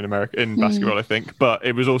nighttime in America in basketball, I think. But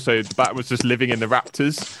it was also the bat was just living in the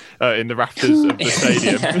rafters of the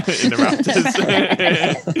stadium. In the rafters,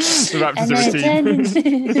 the Raptors are a team.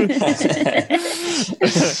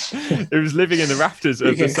 It was living in the rafters.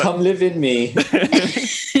 You can come live in me.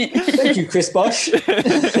 Thank you, Chris Bosh.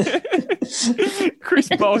 Chris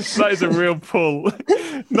Bosh, that is a real pull.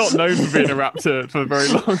 Not known for being a Raptor for very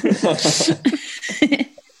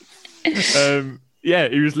long. Yeah,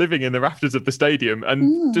 he was living in the rafters of the stadium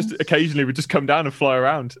and just occasionally would just come down and fly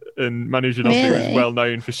around. And Manu Ginobili was well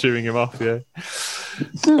known for shooing him off, yeah.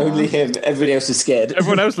 Only him. Everybody else is scared.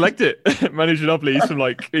 Everyone else liked it. Manu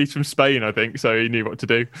Ginobili, he's from Spain, I think, so he knew what to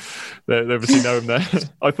do. They obviously know him there.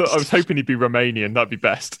 I was hoping he'd be Romanian. That'd be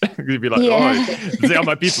best. He'd be like, "Oh, they are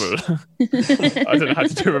my people." I don't know how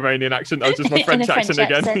to do a Romanian accent. That was just my French accent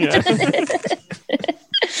again. Yeah.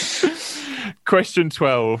 Question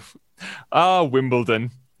 12.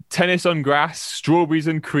 Wimbledon. Tennis on grass, strawberries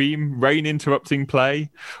and cream, rain interrupting play.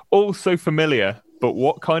 All so familiar, but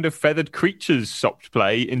what kind of feathered creatures stopped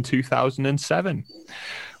play in 2007?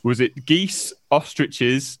 Was it geese,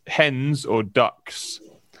 ostriches, hens, or ducks?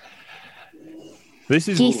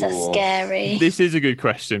 Geese are scary. This is a good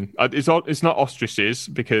question. It's not ostriches,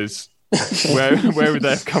 because where would they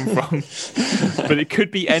have come from? But it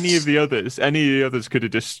could be any of the others. Any of the others could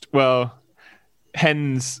have just,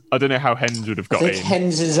 hens, I don't know how hens would have got in. I think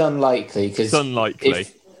hens is unlikely, because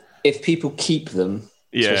if people keep them,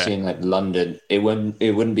 especially in London, it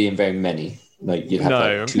wouldn't be in very many. You'd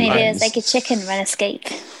have two maybe hens. it's like a chicken run escape.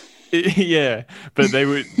 Yeah, but they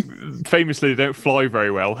would famously don't fly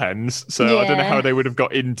very well, hens. So I don't know how they would have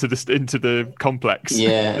got into the complex.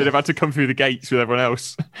 Yeah, they'd have had to come through the gates with everyone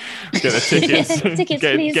else, get their tickets,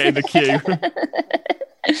 get in the queue.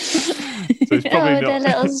 So it's probably not... the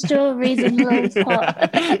little strawberries in the little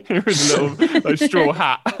pot. With a little straw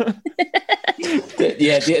hat.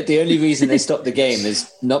 The only reason they stopped the game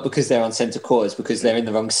is not because they're on centre court, it's because they're in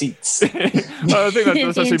the wrong seats. I think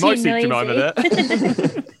that's actually my seat, Jemima, there.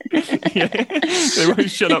 Yeah, they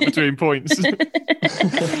won't shut up between points.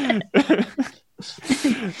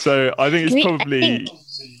 So I think it's probably...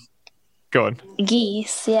 Go on.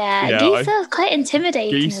 Geese, geese are quite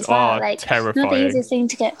intimidating. Geese as well. are terrifying. Not the easiest thing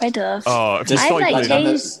to get rid of. Oh, I've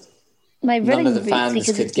changed my running none of the boots fans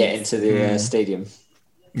could get into the stadium.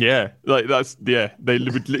 Yeah, they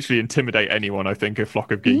would literally intimidate anyone. I think a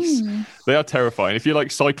flock of geese. They are terrifying. If you're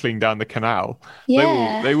cycling down the canal,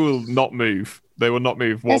 they will not move. They will not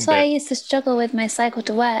move. That's why I used to struggle with my cycle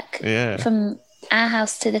to work. Yeah. From our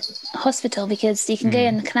house to the hospital, because you can go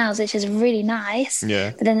in the canals, which is really nice. Yeah.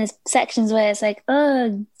 But then there's sections where it's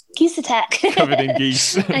geese attack. Covered in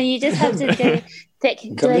geese. And you just have to go quick.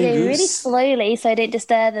 Do I go really slowly so I don't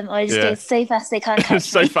disturb them, or I just go so fast they can't catch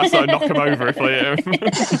so fast I knock them over if they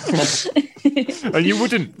hit them. And you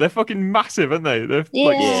wouldn't. They're fucking massive, aren't they? They're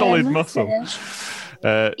solid muscle.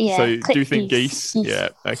 So do you think geese? Yeah.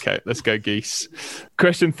 Okay, let's go geese.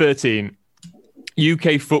 Question 13.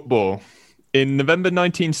 UK football. In November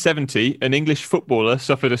 1970, an English footballer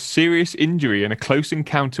suffered a serious injury in a close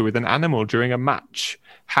encounter with an animal during a match.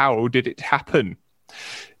 How did it happen?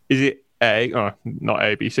 Is it not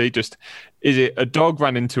A, B, C, just, is it a dog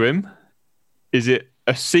ran into him? Is it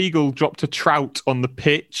a seagull dropped a trout on the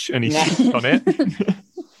pitch and he stepped on it?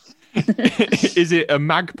 Is it a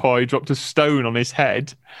magpie dropped a stone on his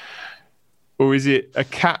head? Or is it a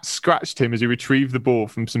cat scratched him as he retrieved the ball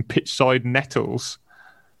from some pitchside nettles?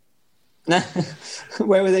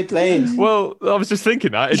 Where were they playing? Well, I was just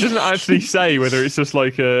thinking that. It doesn't actually say whether it's just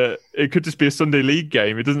it could just be a Sunday league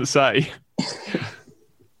game. It doesn't say.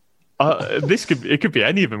 It could be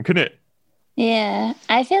any of them, couldn't it? Yeah,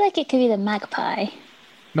 I feel like it could be the magpie.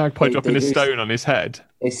 Magpie dropping a stone on his head.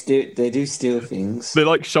 They do steal things. They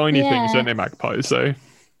like shiny things, don't they, magpies? So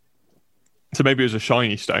maybe it was a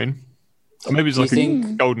shiny stone. Or maybe it was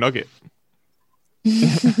a gold nugget.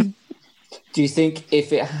 Do you think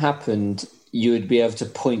if it happened, you would be able to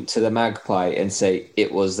point to the magpie and say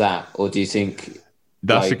it was that? Or do you think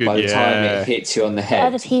by the time it hits you on the head...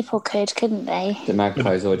 Other people couldn't they? The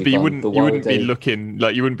magpie's already gone. But you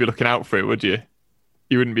wouldn't be looking out for it, would you?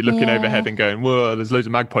 You wouldn't be looking overhead and going, whoa, there's loads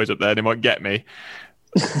of magpies up there, they might get me.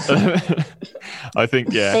 I think,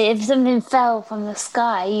 But if something fell from the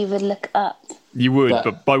sky, you would look up. You would,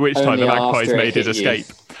 but by which time the magpie's made his escape.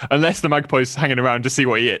 Unless the magpie's hanging around to see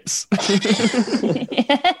what he hits.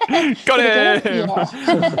 Got him! Or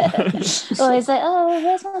he's like,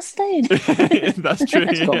 where's my stone? That's true.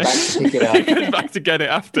 He's got back to pick it up. He goes back to get it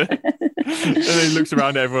after. And then he looks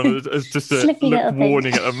around at everyone as just a look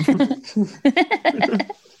warning at them.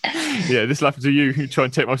 Yeah, this will happen to you try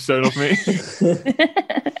and take my stone off me.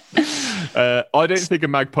 I don't think a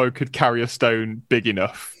magpie could carry a stone big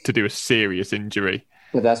enough to do a serious injury.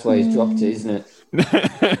 But that's why he's dropped it, isn't it?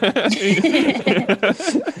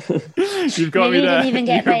 You've got Maybe me there. He didn't even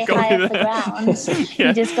get very high off the ground.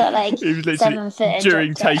 He just got he was 7 foot.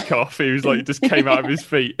 During takeoff, he was just came out of his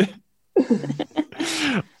feet.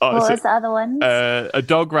 What was the other one? A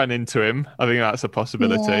dog ran into him. I think that's a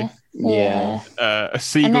possibility. Yeah. A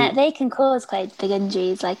seagull. And they can cause quite big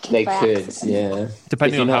injuries, like they could, accident. yeah.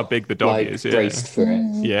 Depending on how big the dog is. Braced for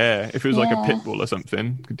it. Yeah, if it was like a pit bull or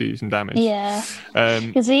something, could do some damage. Yeah.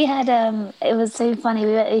 Because we had, it was so funny.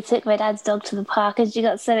 We took my dad's dog to the park and she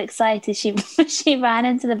got so excited. She ran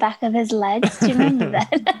into the back of his legs. Do you remember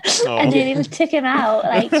that? And then he took him out.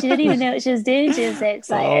 Like, she didn't even know what she was doing. She was so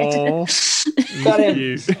excited. Got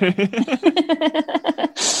him.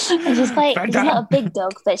 And she's not a big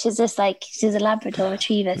dog, but she's just like, she's a Labrador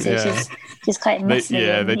retriever, so she's quite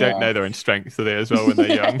muscly. They don't know their own strength, do they, as well, when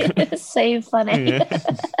they're young? It's so funny.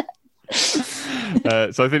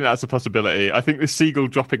 So I think that's a possibility. I think the seagull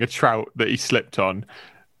dropping a trout that he slipped on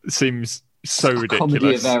seems so ridiculous.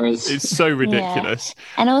 Comedy of errors. It's so ridiculous. Yeah.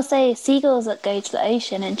 And also seagulls that go to the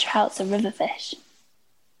ocean and trouts are river fish.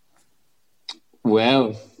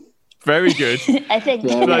 Well, very good. I think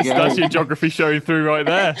that's your geography showing through right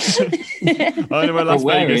there. I don't know where Las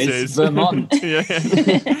Vegas is. Vermont. Yeah.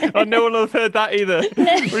 Oh, no one will have heard that either.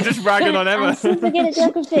 We're just ragging on Emma. I'm super good at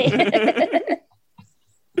geography.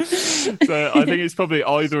 So I think it's probably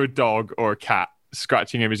either a dog or a cat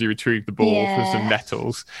scratching him as he retrieved the ball for some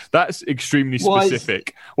nettles. That's extremely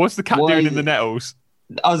specific. What's the cat doing in the nettles?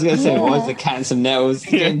 I was going to say, why is the cat and some nettles?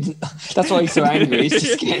 That's why he's so angry. He's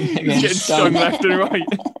just getting stung left and right.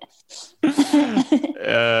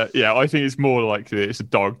 I think it's more likely it's a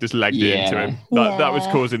dog just legged it into him. That was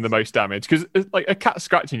causing the most damage, because like a cat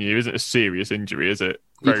scratching you isn't a serious injury, is it?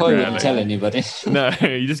 You probably wouldn't tell anybody. No,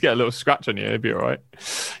 you just get a little scratch on you, it'd be all right.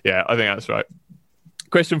 Yeah, I think that's right.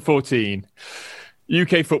 Question 14.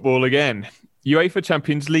 UK football again. UEFA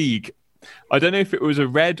Champions League. I don't know if it was a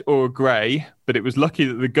red or a grey, but it was lucky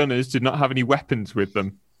that the Gunners did not have any weapons with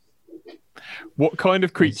them. What kind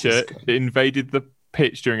of creature invaded the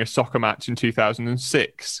pitch during a soccer match in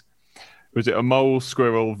 2006? Was it a mole,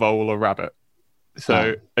 squirrel, vole, or rabbit?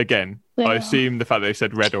 So again, I assume the fact that they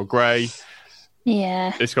said red or grey.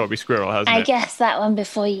 Yeah. It's got to be squirrel, hasn't it? I guessed that one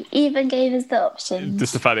before you even gave us the options.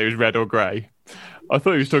 Just the fact that it was red or grey. I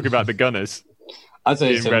thought he was talking about the Gunners. I thought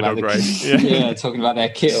he was talking about grey. Talking about their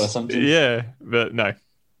kit or something. Yeah, but no.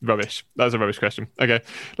 Rubbish. That was a rubbish question. Okay,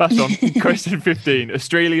 last one. Question 15.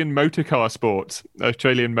 Australian motorcar sport.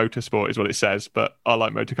 Australian motorsport is what it says, but I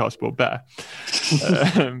like motorcar sport better.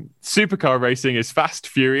 Supercar racing is fast,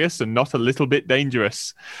 furious, and not a little bit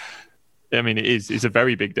dangerous. I mean, it is. It's a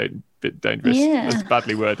very bit dangerous. Yeah. That's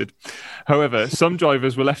badly worded. However, some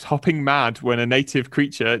drivers were left hopping mad when a native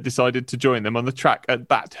creature decided to join them on the track at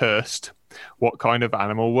Bathurst. What kind of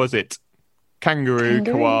animal was it? Kangaroo,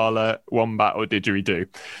 koala, wombat, or didgeridoo?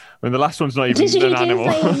 And the last one's not even an animal.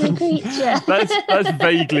 That's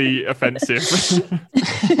vaguely offensive.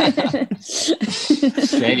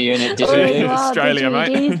 Australia, innit? Didgeridoo. Australia,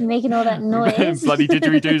 mate. Making all that noise. Bloody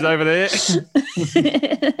didgeridoos over there.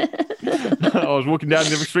 I was walking down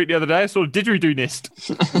the street the other day. I saw a didgeridoo nest.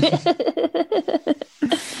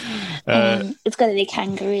 It's got to be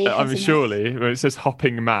kangaroo. I mean, surely when it says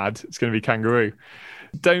hopping mad, it's going to be kangaroo.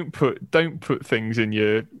 Don't put things in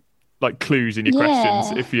your clues in your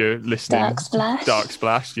questions if you're listening. Dark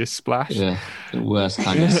splash, you splash. Yeah, the worst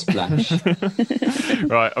kind of splash.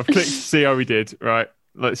 Right, I've clicked to see how we did. Right,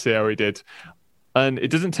 let's see how we did. And it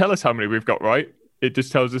doesn't tell us how many we've got right. It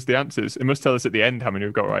just tells us the answers. It must tell us at the end how many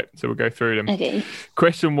we've got right. So we'll go through them. Okay.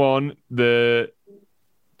 Question 1, the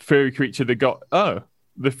furry creature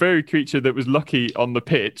that was lucky on the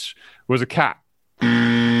pitch was a cat.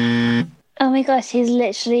 Oh my gosh, he's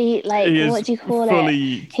literally what do you call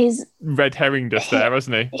it? He's red herringed us there,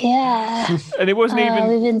 hasn't he? Yeah. And it wasn't even.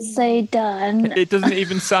 We've been so done. It doesn't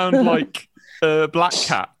even sound like a black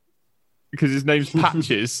cat because his name's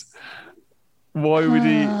Patches. Why would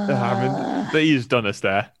he? He's done us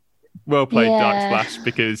there. Well played, Dark Splash,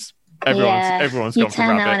 because everyone's gone for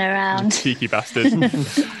rabbit. Cheeky bastard.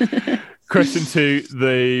 Question 2,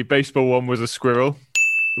 the baseball one was a squirrel.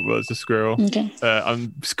 It was a squirrel. Okay.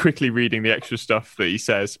 I'm quickly reading the extra stuff that he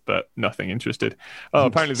says, but nothing interested. Oh,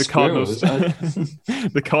 apparently the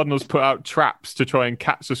Cardinals put out traps to try and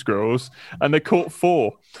catch the squirrels, and they caught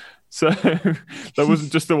 4. So that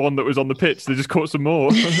wasn't just the one that was on the pitch. They just caught some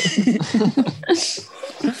more.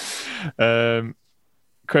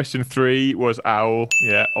 Question 3 was owl.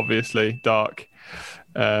 Yeah, obviously dark.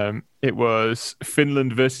 It was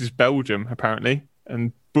Finland versus Belgium, apparently,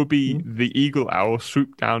 and Bubby the eagle owl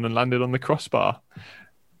swooped down and landed on the crossbar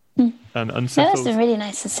and unsettled. That's really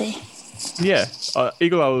nice to see. Yeah,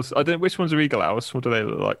 eagle owls. I don't know which ones are eagle owls. What do they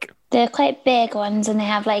look like? They're quite big ones, and they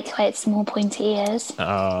have quite small pointy ears.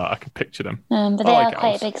 I can picture them. But they are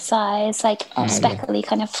quite big size, speckly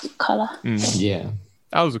kind of colour. Yeah.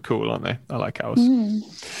 Owls are cool, aren't they? I like owls.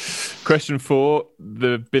 Question 4,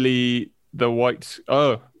 Billy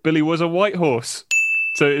was a white horse.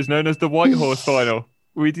 So it is known as the White Horse Final.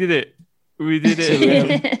 We did it. We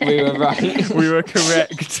were right. We were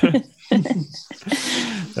correct. Not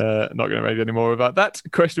going to read any more about that.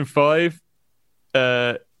 Question 5.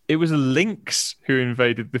 It was a lynx who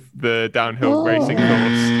invaded the downhill racing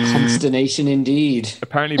course. Consternation indeed.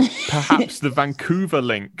 Apparently, perhaps the Vancouver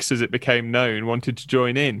Lynx, as it became known, wanted to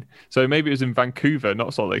join in. So maybe it was in Vancouver,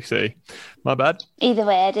 not Salt Lake City. My bad. Either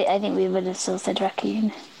way, I think we would have still said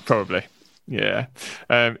raccoon. Probably. Yeah.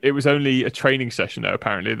 It was only a training session, though,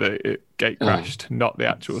 apparently, that it gate crashed, not the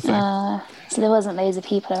actual thing. So there wasn't loads of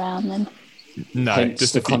people around then? No, hence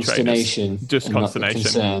just the a few consternation. Trainers. Just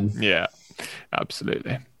consternation. Yeah,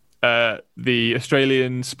 absolutely. The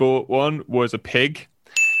Australian sport one was a pig.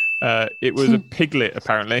 It was a piglet,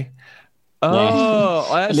 apparently. Oh,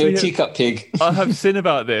 I actually, a little teacup pig. I have seen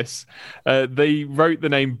about this. They wrote the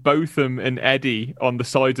name Botham and Eddie on the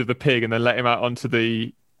sides of the pig and then let him out onto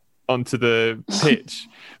the pitch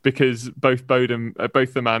because both Botham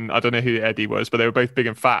and I don't know who Eddie was, but they were both big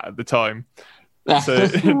and fat at the time. So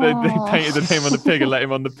they painted the name on the pig and let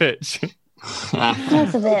him on the pitch.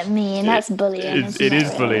 That's a bit mean. That's bullying. It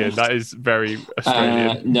is bullying. That is very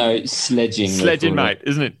Australian. No, it's sledging. Sledging, mate,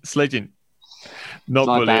 isn't it? Sledging. Not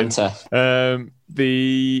my bullying. Banter.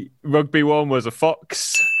 The rugby one was a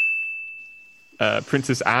fox.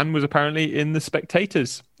 Princess Anne was apparently in the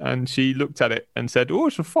spectators, and she looked at it and said, "Oh,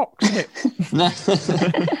 it's a fox, isn't it?"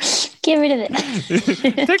 Get rid of it.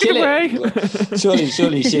 Take it away.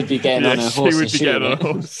 Surely she'd be getting on a horse. She would be getting on a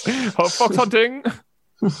horse. Fox hunting.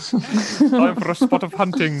 Time for a spot of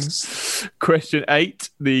hunting. Question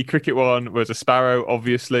 8. The cricket one was a sparrow,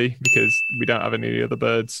 obviously, because we don't have any other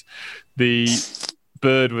birds. The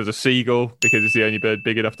bird was a seagull because it's the only bird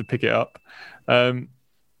big enough to pick it up.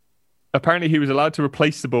 Apparently, he was allowed to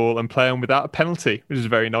replace the ball and play on without a penalty, which is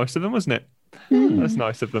very nice of them, wasn't it? That's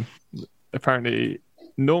nice of them. Apparently,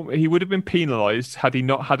 he would have been penalised had he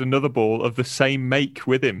not had another ball of the same make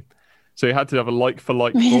with him. So he had to have a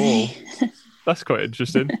like-for-like ball. That's quite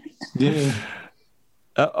interesting. Yeah.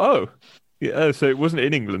 So it wasn't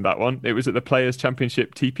in England, that one. It was at the Players'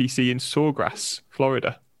 Championship TPC in Sawgrass,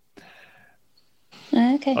 Florida.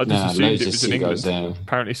 Okay. I just assumed it was in England. There.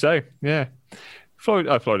 Apparently so, yeah.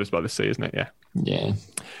 Florida's by the sea, isn't it? Yeah. Yeah.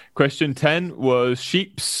 Question 10 was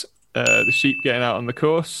sheeps. The sheep getting out on the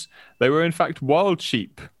course. They were in fact wild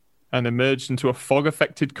sheep and emerged into a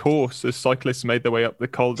fog-affected course as cyclists made their way up the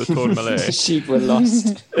Col de Tourmalet. The sheep were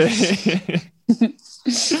lost.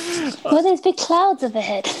 What are those big clouds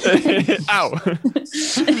overhead? Ow!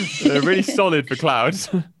 They're really solid for clouds.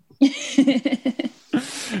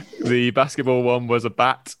 The basketball one was a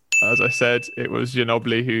bat. As I said, it was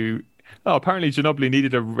Ginobili who... Oh, apparently Ginobili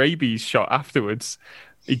needed a rabies shot afterwards.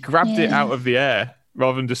 He grabbed it out of the air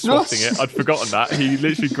rather than just swatting it. I'd forgotten that. He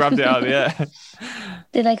literally grabbed it out of the air.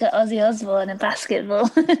 Did like an Ozzy Osbourne in basketball.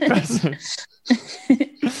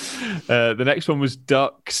 The next one was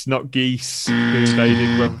ducks, not geese, who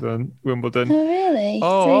invaded Wimbledon. Oh, really?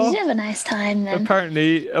 Oh, so you did have a nice time then.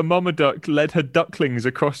 Apparently, a mama duck led her ducklings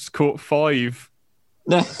across court 5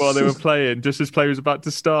 while they were playing, just as play was about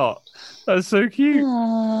to start. That's so cute.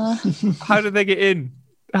 Aww. How did they get in?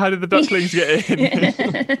 How did the ducklings get in?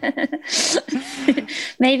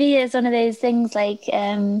 Maybe it's one of those things like,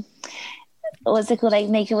 what's it called? Like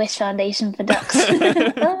Make-A-Wish Foundation for ducks.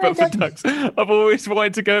 But for ducks. I've always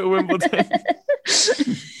wanted to go to Wimbledon.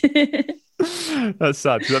 That's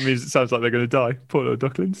sad, because that means it sounds like they're going to die. Poor little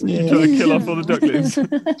ducklings. Yeah. Trying to kill off all the ducklings.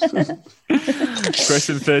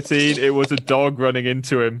 Question 13. It was a dog running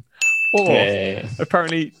into him.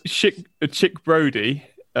 Apparently, Chick Brody,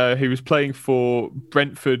 who was playing for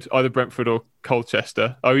Brentford, either Brentford or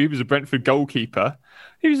Colchester. Oh, he was a Brentford goalkeeper.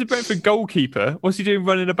 What's he doing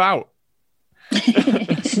running about?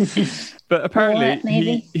 But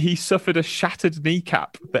apparently, he suffered a shattered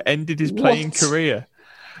kneecap that ended his playing career.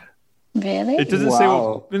 Really? It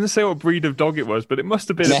doesn't say what breed of dog it was, but it must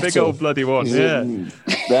have been a big old bloody one. Yeah,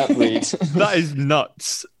 that breed. That is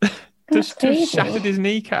nuts. Just shattered his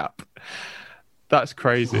kneecap. That's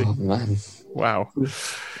crazy. Oh, man. Wow.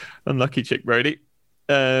 Unlucky Chick Brody.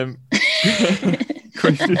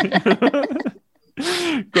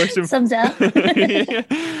 Question. Sums up.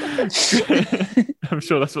 I'm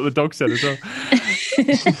sure that's what the dog said as well.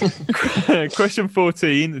 Question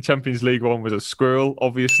 14. The Champions League one was a squirrel,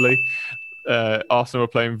 obviously. Arsenal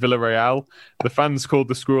were playing Villarreal. The fans called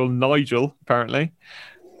the squirrel Nigel, apparently.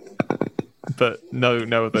 But no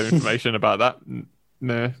other information about that.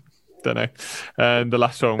 No, don't know. And the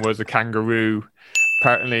last one was a kangaroo.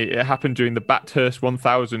 Apparently, it happened during the Bathurst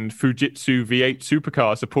 1000 Fujitsu V8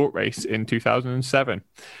 supercar support race in 2007.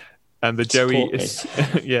 And the Joey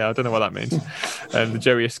yeah, I don't know what that means. And the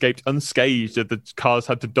Joey escaped unscathed as the cars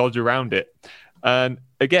had to dodge around it. And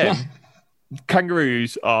again,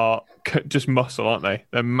 kangaroos are just muscle, aren't they?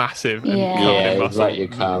 They're massive. And muscle. Right your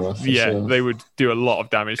car off. Sure. They would do a lot of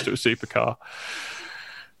damage to a supercar.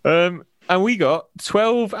 And we got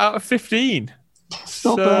 12 out of 15.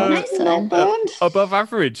 Not bad. Not bad. Above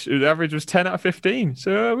average. The average was 10 out of 15.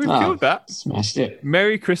 So we've killed that. Smashed it.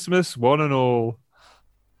 Merry Christmas, one and all.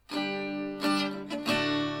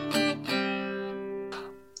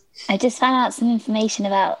 I just found out some information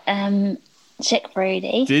about Chick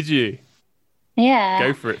Brody. Did you? Yeah.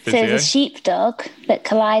 Go for it, Physio. So there's a sheepdog that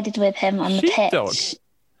collided with him on the pitch.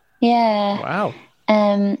 Yeah. Wow.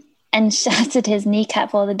 And shattered his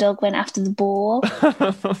kneecap while the dog went after the ball.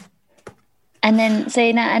 And then,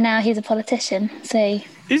 so now he's a politician. So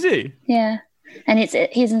is he? Yeah. And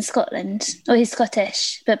he's in Scotland. Or he's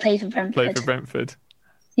Scottish, but played for Brentford.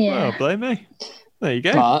 Yeah. Well, blame me. There you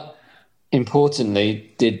go. But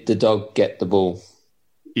importantly, did the dog get the ball?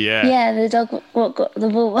 Yeah. Yeah, the dog got the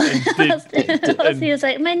ball. He was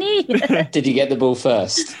like, my knee. Did he get the ball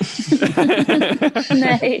first?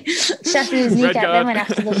 No. Shattered his kneecap, then went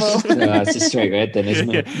after the ball. No, it's a straight red then,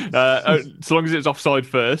 isn't it? So long as it's offside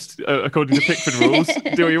first, according to Pickford rules,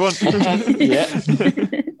 do what you want. Yeah.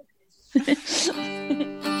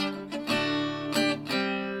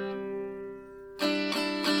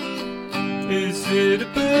 Is it a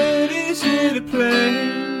bird? Is it a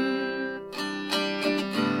plane?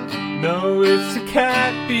 No, it's a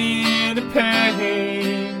cat being a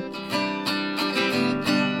pain.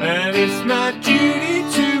 And it's my duty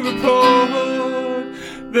to report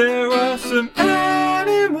there are some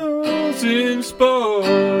animals in sport.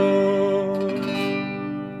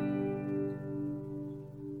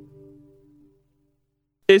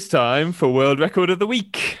 It's time for World Record of the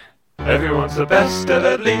Week. Everyone's the best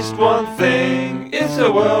at least one thing. It's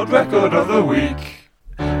a World Record of the Week.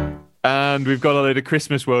 And we've got a load of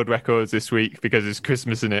Christmas world records this week because it's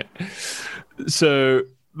Christmas, isn't it? So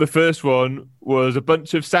the first one was a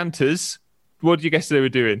bunch of Santas. What do you guess they were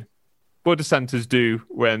doing? What do Santas do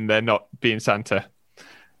when they're not being Santa?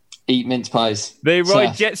 Eat mince pies. They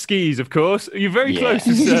ride jet skis, of course. You're very close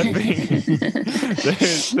to surfing.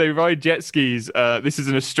 They ride jet skis. This is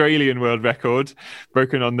an Australian world record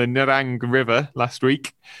broken on the Nerang River last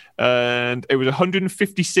week. And it was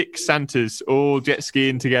 156 Santas all jet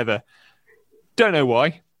skiing together. Don't know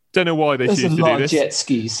why. Don't know why they choose to do this. There's a lot of jet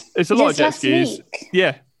skis. It's a lot of jet skis. Week?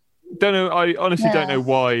 Yeah. Don't know. I honestly don't know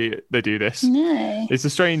why they do this. No. It's a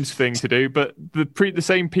strange thing to do, but the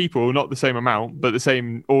same people, not the same amount, but the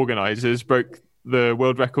same organisers broke the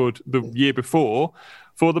world record the year before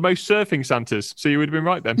for the most surfing Santas. So you would have been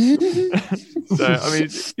right then. So I mean,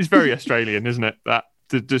 it's very Australian, isn't it? That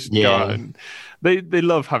to just go out and they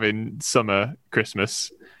love having summer Christmas.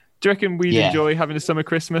 Do you reckon we'd enjoy having a summer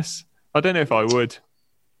Christmas? I don't know if I would.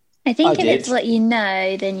 I think if it's what you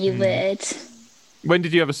know, then you would. When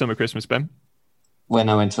did you have a summer Christmas, Ben? When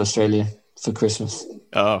I went to Australia for Christmas.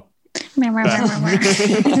 Oh. Was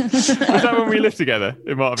that when we lived together?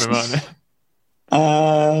 It might have been, mightn't it?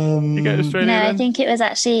 You go to Australia No, then? I think it was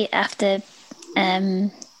actually after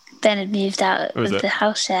Ben had moved out of the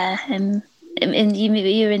house share. And you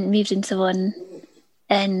moved into one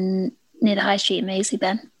near the High Street in Moseley,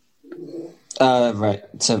 Ben. Right.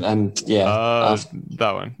 So, and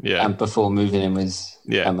that one, yeah. And before moving in was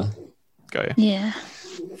Emma. Got you. Yeah.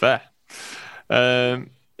 Fair. I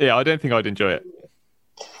don't think I'd enjoy it.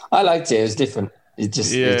 I liked it. It was different. It's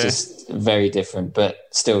just very different, but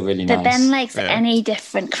still really nice. But Ben likes any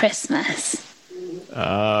different Christmas.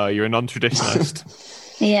 You're a non-traditionalist.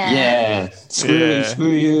 Yeah. Screw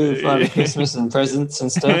you, Father Christmas and presents and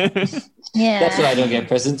stuff. Yeah. That's why I don't get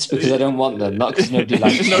presents, because I don't want them, not because nobody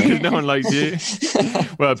likes Not because no one likes you.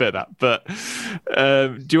 Well, a bit of that. But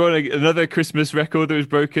do you want another Christmas record that was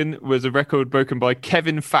broken? Was a record broken by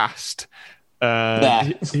Kevin Fast.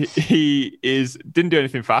 He didn't do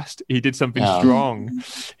anything fast. He did something strong.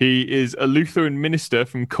 He is a Lutheran minister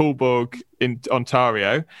from Coolborg in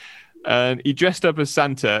Ontario. And he dressed up as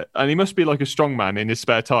Santa, and he must be like a strong man in his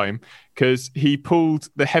spare time, because he pulled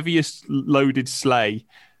the heaviest loaded sleigh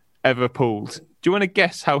ever pulled. Do you want to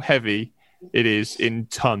guess how heavy it is in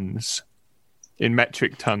tons, in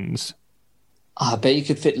metric tons? I bet you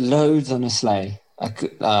could fit loads on a sleigh. I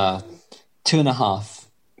could 2.5.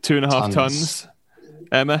 2.5 tons.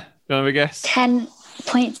 Emma, do you want to guess?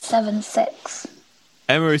 10.76.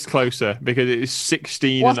 Emma is closer because it is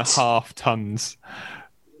 16.5 tons.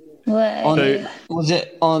 Was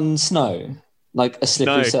it on snow? Like a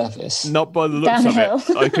slippery surface? Not by the looks Downhill. of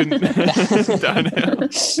it. I couldn't downhill.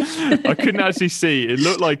 I couldn't actually see. It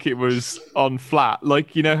looked like it was on flat.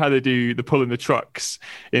 Like, you know how they do the pulling the trucks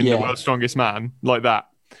in The World's Strongest Man? Like that.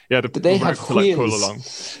 Yeah, but they have to like pull along.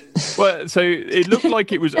 Well, so it looked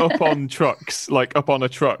like it was up on trucks, like up on a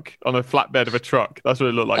truck, on a flatbed of a truck. That's what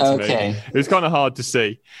it looked like to me. It was kind of hard to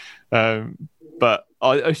see. But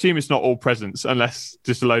I assume it's not all presents, unless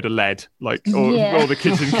just a load of lead. Like all the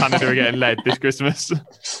kids in Canada are getting lead this Christmas.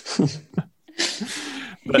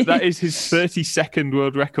 But that is his 32nd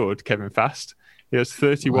world record, Kevin Fast. He has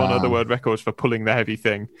 31 other world records for pulling the heavy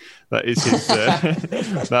thing. That is his.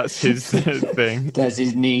 That's his thing. That's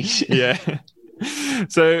his niche. Yeah.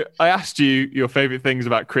 So I asked you your favorite things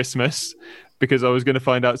about Christmas, because I was going to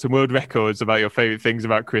find out some world records about your favorite things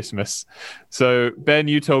about Christmas. So, Ben,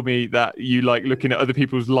 you told me that you like looking at other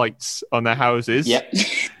people's lights on their houses. Yep.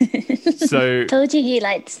 So told you he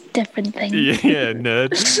likes different things. Yeah,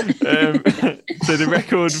 nerd. So the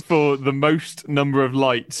record for the most number of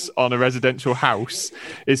lights on a residential house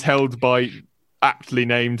is held by aptly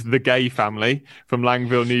named the Gay family from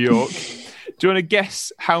Langville, New York. Do you want to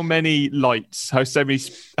guess how many lights, how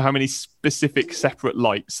many specific separate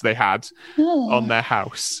lights they had on their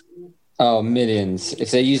house? Oh, millions.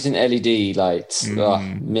 If they're using LED lights,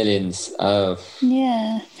 millions. Oh.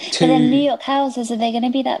 Yeah. But then New York houses, are they going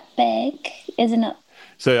to be that big? Isn't it?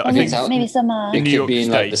 So I think maybe some are. It could be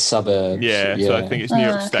in like the suburbs. Yeah, so I think it's New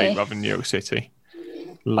York State rather than New York City.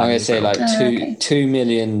 I'm going to say like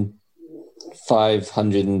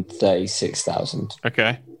 2,536,000.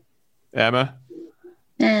 Okay. Emma?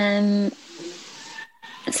 7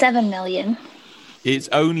 million. It's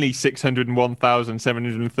only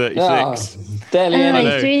 601,736. Barely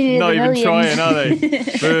any. Not even trying, are they?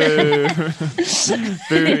 Boo.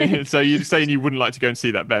 Boo. So you're saying you wouldn't like to go and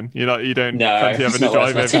see that, Ben? You don't fancy having a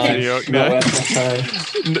drive over to New York? No.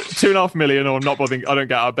 2.5 million, or I'm not bothering. I don't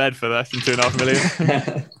get out of bed for less than 2.5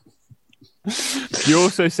 million. You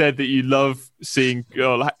also said that you love seeing,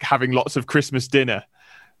 having lots of Christmas dinner.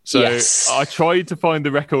 So I tried to find the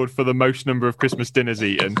record for the most number of Christmas dinners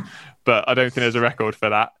eaten, but I don't think there's a record for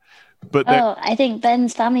that. But I think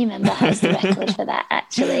Ben's family member has the record for that,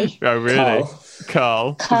 actually. Oh, really?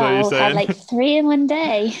 Carl is that what you're saying? Had like 3 in one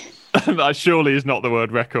day. That surely is not the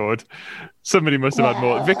world record. Somebody must have had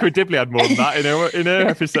more. Vicar Dibley had more than that in her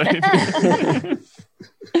episode.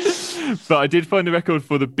 But I did find the record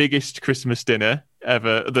for the biggest Christmas dinner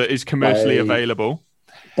ever that is commercially available.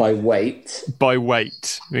 By weight? By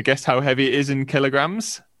weight. You guess how heavy it is in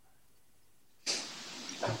kilograms?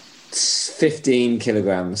 15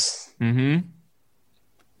 kilograms.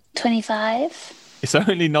 25. It's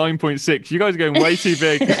only 9.6. You guys are going way too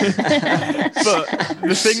big. But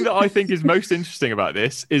the thing that I think is most interesting about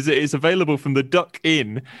this is that it's available from the Duck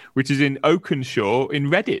Inn, which is in Oakenshaw in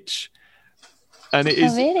Redditch. And it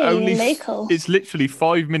is only local. It's literally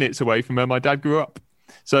 5 minutes away from where my dad grew up.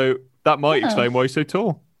 So that might explain why he's so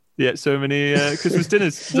tall. Yeah, so many Christmas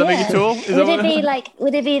dinners. Does that make you tall?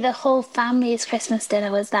 Would it be the whole family's Christmas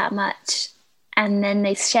dinner was that much, and then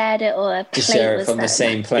they shared it, or a plate share it from the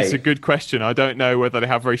same plate? It's a good question. I don't know whether they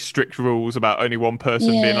have very strict rules about only one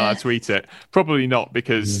person being allowed to eat it. Probably not,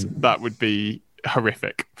 because that would be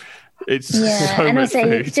horrific. It's so and much also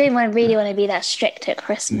food. you don't really want to be that strict at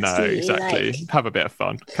Christmas. No, exactly. Have a bit of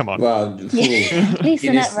fun. Come on. Well, at least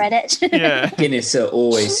they're not Reddit. Yeah, Guinness are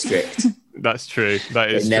always strict. That's true. That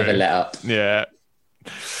is they never true. let up. Yeah.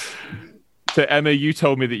 So Emma, you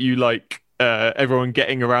told me that you like everyone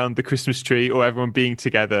getting around the Christmas tree, or everyone being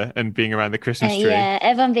together and being around the Christmas tree. Yeah,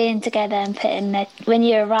 everyone being together and putting when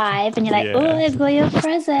you arrive and you're like, oh, I've got your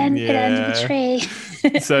present, put it under the tree.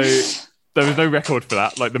 So there was no record for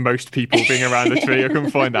that, like the most people being around the tree. I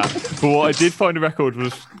couldn't find that. But what I did find a record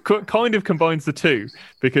was kind of combines the two,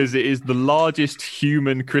 because it is the largest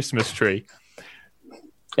human Christmas tree.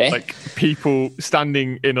 Like people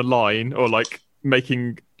standing in a line, or like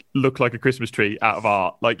making look like a Christmas tree out of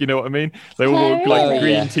art. Like, you know what I mean? They all wore like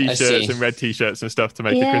green t-shirts and red t-shirts and stuff to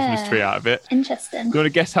make a Christmas tree out of it. Interesting. Do you want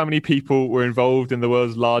to guess how many people were involved in the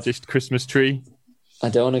world's largest Christmas tree? I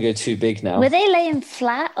don't want to go too big now. Were they laying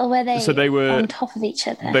flat, or were they on top of each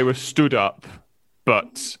other? They were stood up,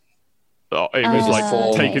 but it was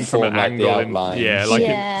like taken from an angle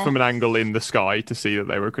from an angle in the sky to see that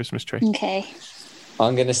they were a Christmas tree. Okay.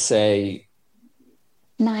 I'm going to say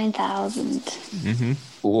 9,000.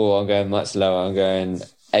 Oh, I'm going much lower. I'm going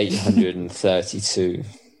 832.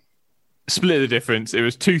 Split the difference. It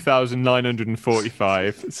was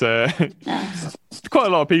 2,945. So quite a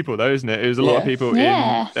lot of people, though, isn't it? It was a lot of people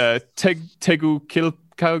in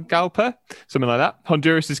Tegucigalpa, something like that.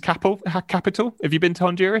 Honduras' capital. Have you been to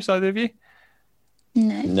Honduras, either of you?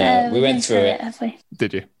 No, we went through it. Have we?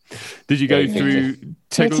 Did you? Did you go through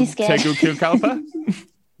Tegucigalpa?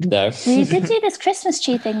 No. We did do this Christmas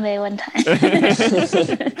tree thing though one time. They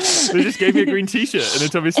just gave me a green t-shirt and they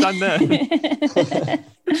told me to stand there.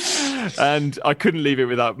 And I couldn't leave it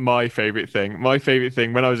without my favourite thing. My favourite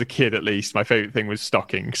thing, when I was a kid at least, my favourite thing was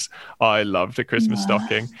stockings. I loved a Christmas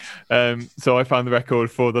stocking. So I found the record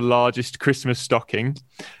for the largest Christmas stocking.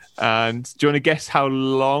 And do you want to guess how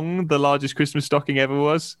long the largest Christmas stocking ever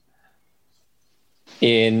was?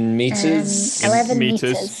 In meters? 11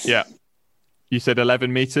 meters. Yeah. You said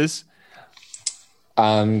 11 meters?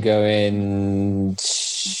 I'm going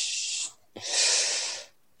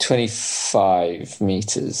 25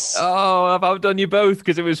 meters. Oh, I've outdone you both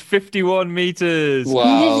because it was 51 meters.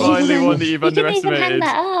 Wow. Finally one that you've underestimated. Couldn't even hang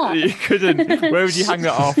that up. You couldn't. Where would you hang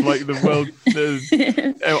that off? Like the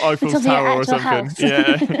Eiffel Tower or something? House.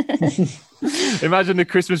 Yeah. Imagine the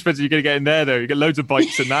Christmas present you're going to get in there, though. You get loads of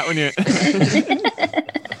bites in that, wouldn't you?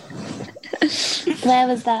 Where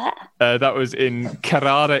was that? That was in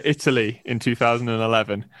Carrara, Italy in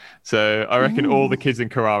 2011. So I reckon all the kids in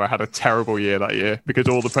Carrara had a terrible year that year because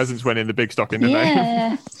all the presents went in the big stocking, didn't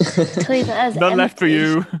they? None left for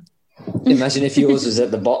you. Imagine if yours was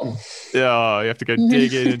at the bottom. Yeah, you have to go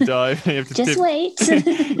dig in and dive. You have to just wait.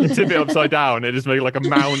 You tip it upside down and just make like a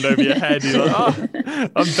mound over your head. You're like, oh,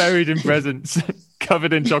 I'm buried in presents,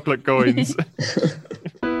 covered in chocolate coins.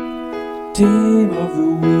 Team of the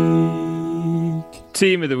week.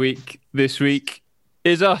 Team of the week this week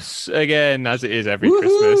is us again, as it is every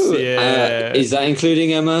Christmas. Yeah. Is that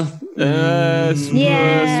including Emma? Yeah. Sort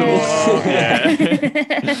of.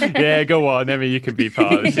 Yeah, go on, Emma. You can be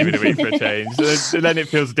part of the team of the week for a change. And then it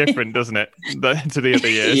feels different, doesn't it, to the other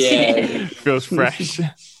years? Yeah, it feels fresh.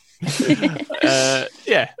 It's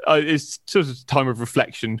sort of a time of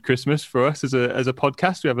reflection, Christmas for us as a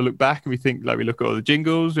podcast. We have a look back and we think, like, we look at all the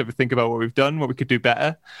jingles, we have a think about what we've done, what we could do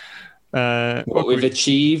better. What we've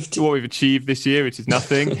achieved this year, which is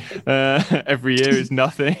nothing. Every year is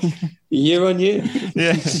nothing. Year on year.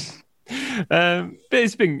 Yeah. But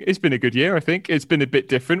it's been a good year. I think it's been a bit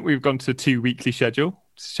different. We've gone to 2 weekly schedule.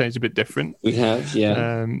 It's changed a bit different. We have,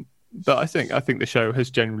 yeah. But I think the show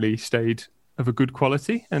has generally stayed of a good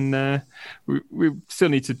quality, and we still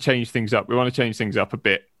need to change things up. We want to change things up a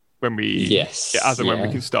bit when we when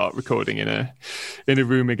we can start recording in a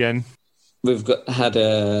room again. We've had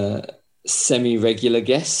a semi-regular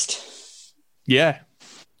guest. Yeah,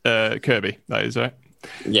 Kirby, that is right.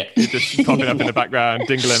 Yeah. He's just popping up in the background,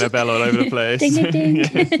 dingling a bell all over the place. Ding, ding,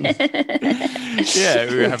 ding.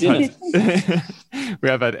 we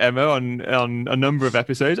have had Emma on a number of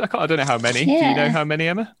episodes. I don't know how many. Yeah. Do you know how many,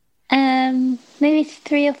 Emma? Maybe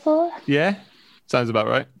 3 or 4. Yeah, sounds about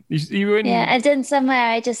right. You were in... Yeah, I've done some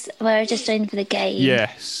where I just joined for the game.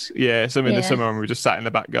 Yes, yeah. Some in the summer when we were just sat in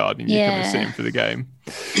the back garden, you come and sit in for the game.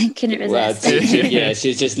 I couldn't resist. Well,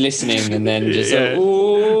 she's just listening and then just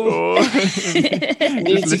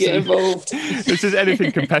need to get involved. It's just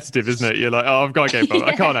anything competitive, isn't it? You're like, oh, I've got to get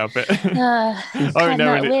involved. I can't help it.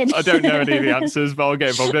 I don't know any of the answers, but I'll get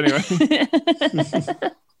involved anyway.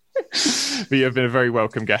 But you've been a very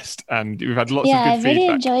welcome guest, and we've had lots of good feedback. Yeah, I really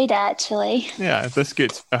enjoyed it, actually. Yeah, that's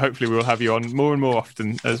good. Hopefully, we'll have you on more and more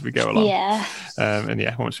often as we go along. Yeah.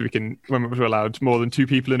 Once when we're allowed more than 2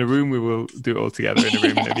 people in a room, we will do it all together in a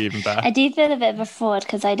room, and it'll be even better. I do feel a bit of a fraud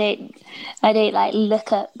because I don't like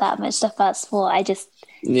look at that much stuff about sport. I just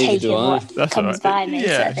take in what comes by me.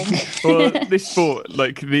 Yeah. Sort of thing. Well, this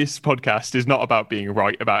podcast is not about being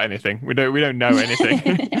right about anything. We don't know anything.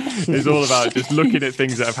 It's all about just looking at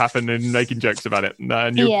things that have happened and making jokes about it.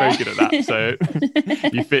 And you're very good at that, so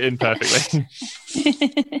you fit in perfectly.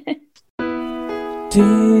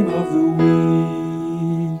 Team of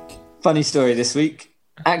the week. Funny story this week.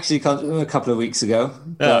 Actually comes from a couple of weeks ago,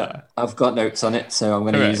 but I've got notes on it, so I'm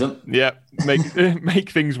going to use them. Yeah,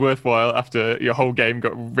 make things worthwhile after your whole game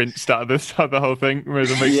got rinsed out of the whole thing.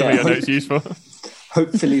 Whereas make some of your notes useful.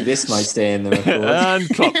 Hopefully this might stay in the record. And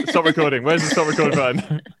stop recording. Where's the stop record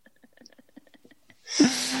button?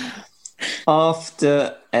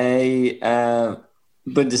 After a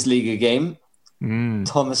Bundesliga game,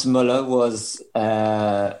 Thomas Müller was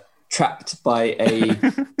trapped by a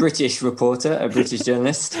British reporter, a British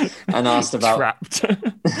journalist, and asked about... Trapped?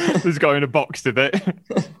 This guy in a box, did they?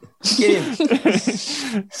 Get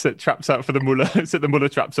him. Set traps out for the Müller. Set the Müller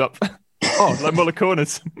traps up. Oh, like Müller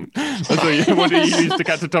corners. What do you use to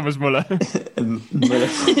catch a Thomas Müller?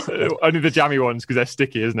 Only the jammy ones, because they're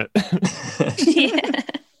sticky, isn't it?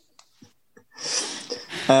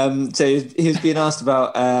 So he was being asked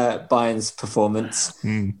about Bayern's performance,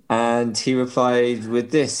 and he replied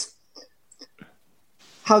with this: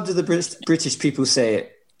 How do the British people say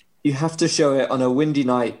it? You have to show it on a windy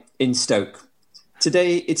night in Stoke.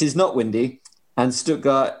 Today it is not windy, and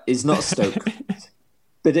Stuttgart is not Stoke.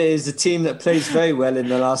 But it is a team that plays very well in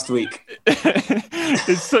the last week.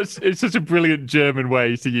 It's such a brilliant German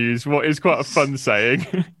way to use what is quite a fun saying.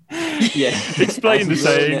 Yeah. Explain the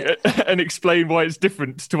saying and explain why it's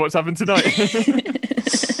different to what's happened tonight.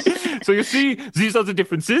 So you see, these are the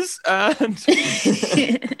differences,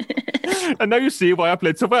 and now you see why I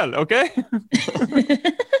played so well, okay?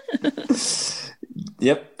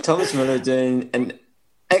 Yep, Thomas Müller doing an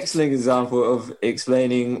excellent example of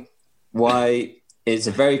explaining why it's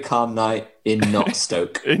a very calm night in not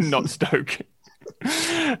Stoke. In not Stoke.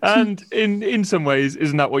 And in some ways,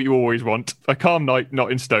 isn't that what you always want? A calm night,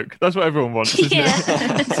 not in Stoke. That's what everyone wants, isn't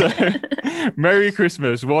it? So, Merry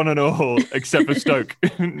Christmas, one and all, except for Stoke.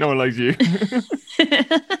 No one likes you.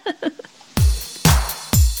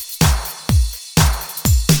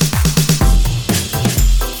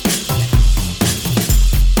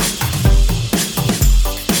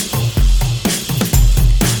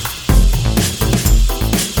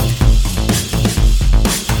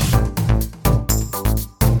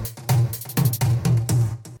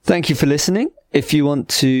 Thank you for listening. If you want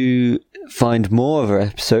to find more of our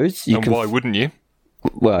episodes, why wouldn't you?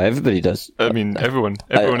 Well, everybody does. I mean, everyone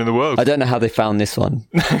in the world. I don't know how they found this one.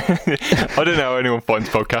 I don't know how anyone finds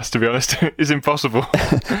podcasts, to be honest. It's impossible.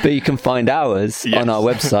 But you can find ours on our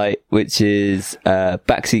website, which is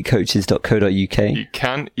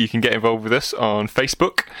backseatcoaches.co.uk. You can get involved with us on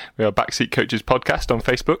Facebook. We are Backseat Coaches Podcast on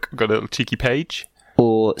Facebook. We've got a little cheeky page.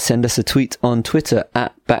 Or send us a tweet on Twitter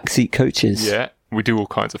at Backseat Coaches. Yeah. We do all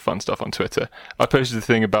kinds of fun stuff on Twitter. I posted a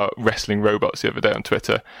thing about wrestling robots the other day on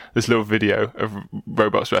Twitter. This little video of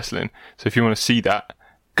robots wrestling. So if you want to see that,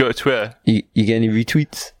 go to Twitter. You get any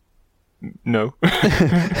retweets? No.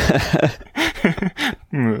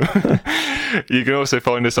 You can also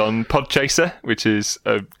find us on Podchaser, which is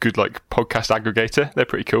a good podcast aggregator. They're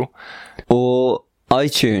pretty cool. Or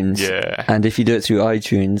iTunes. Yeah. And if you do it through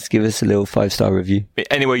iTunes, give us a little 5-star review.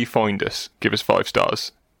 Anywhere you find us, give us 5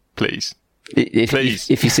 stars, please.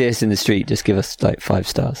 If you see us in the street, just give us 5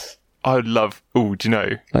 stars. I would love, do you know,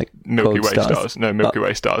 Milky Way stars? No, Milky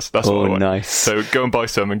Way stars. That's what I want. Nice. So go and buy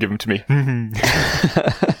some and give them to me.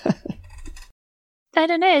 I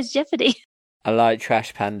don't know, it's Jeopardy. I like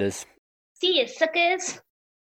trash pandas. See you, suckers.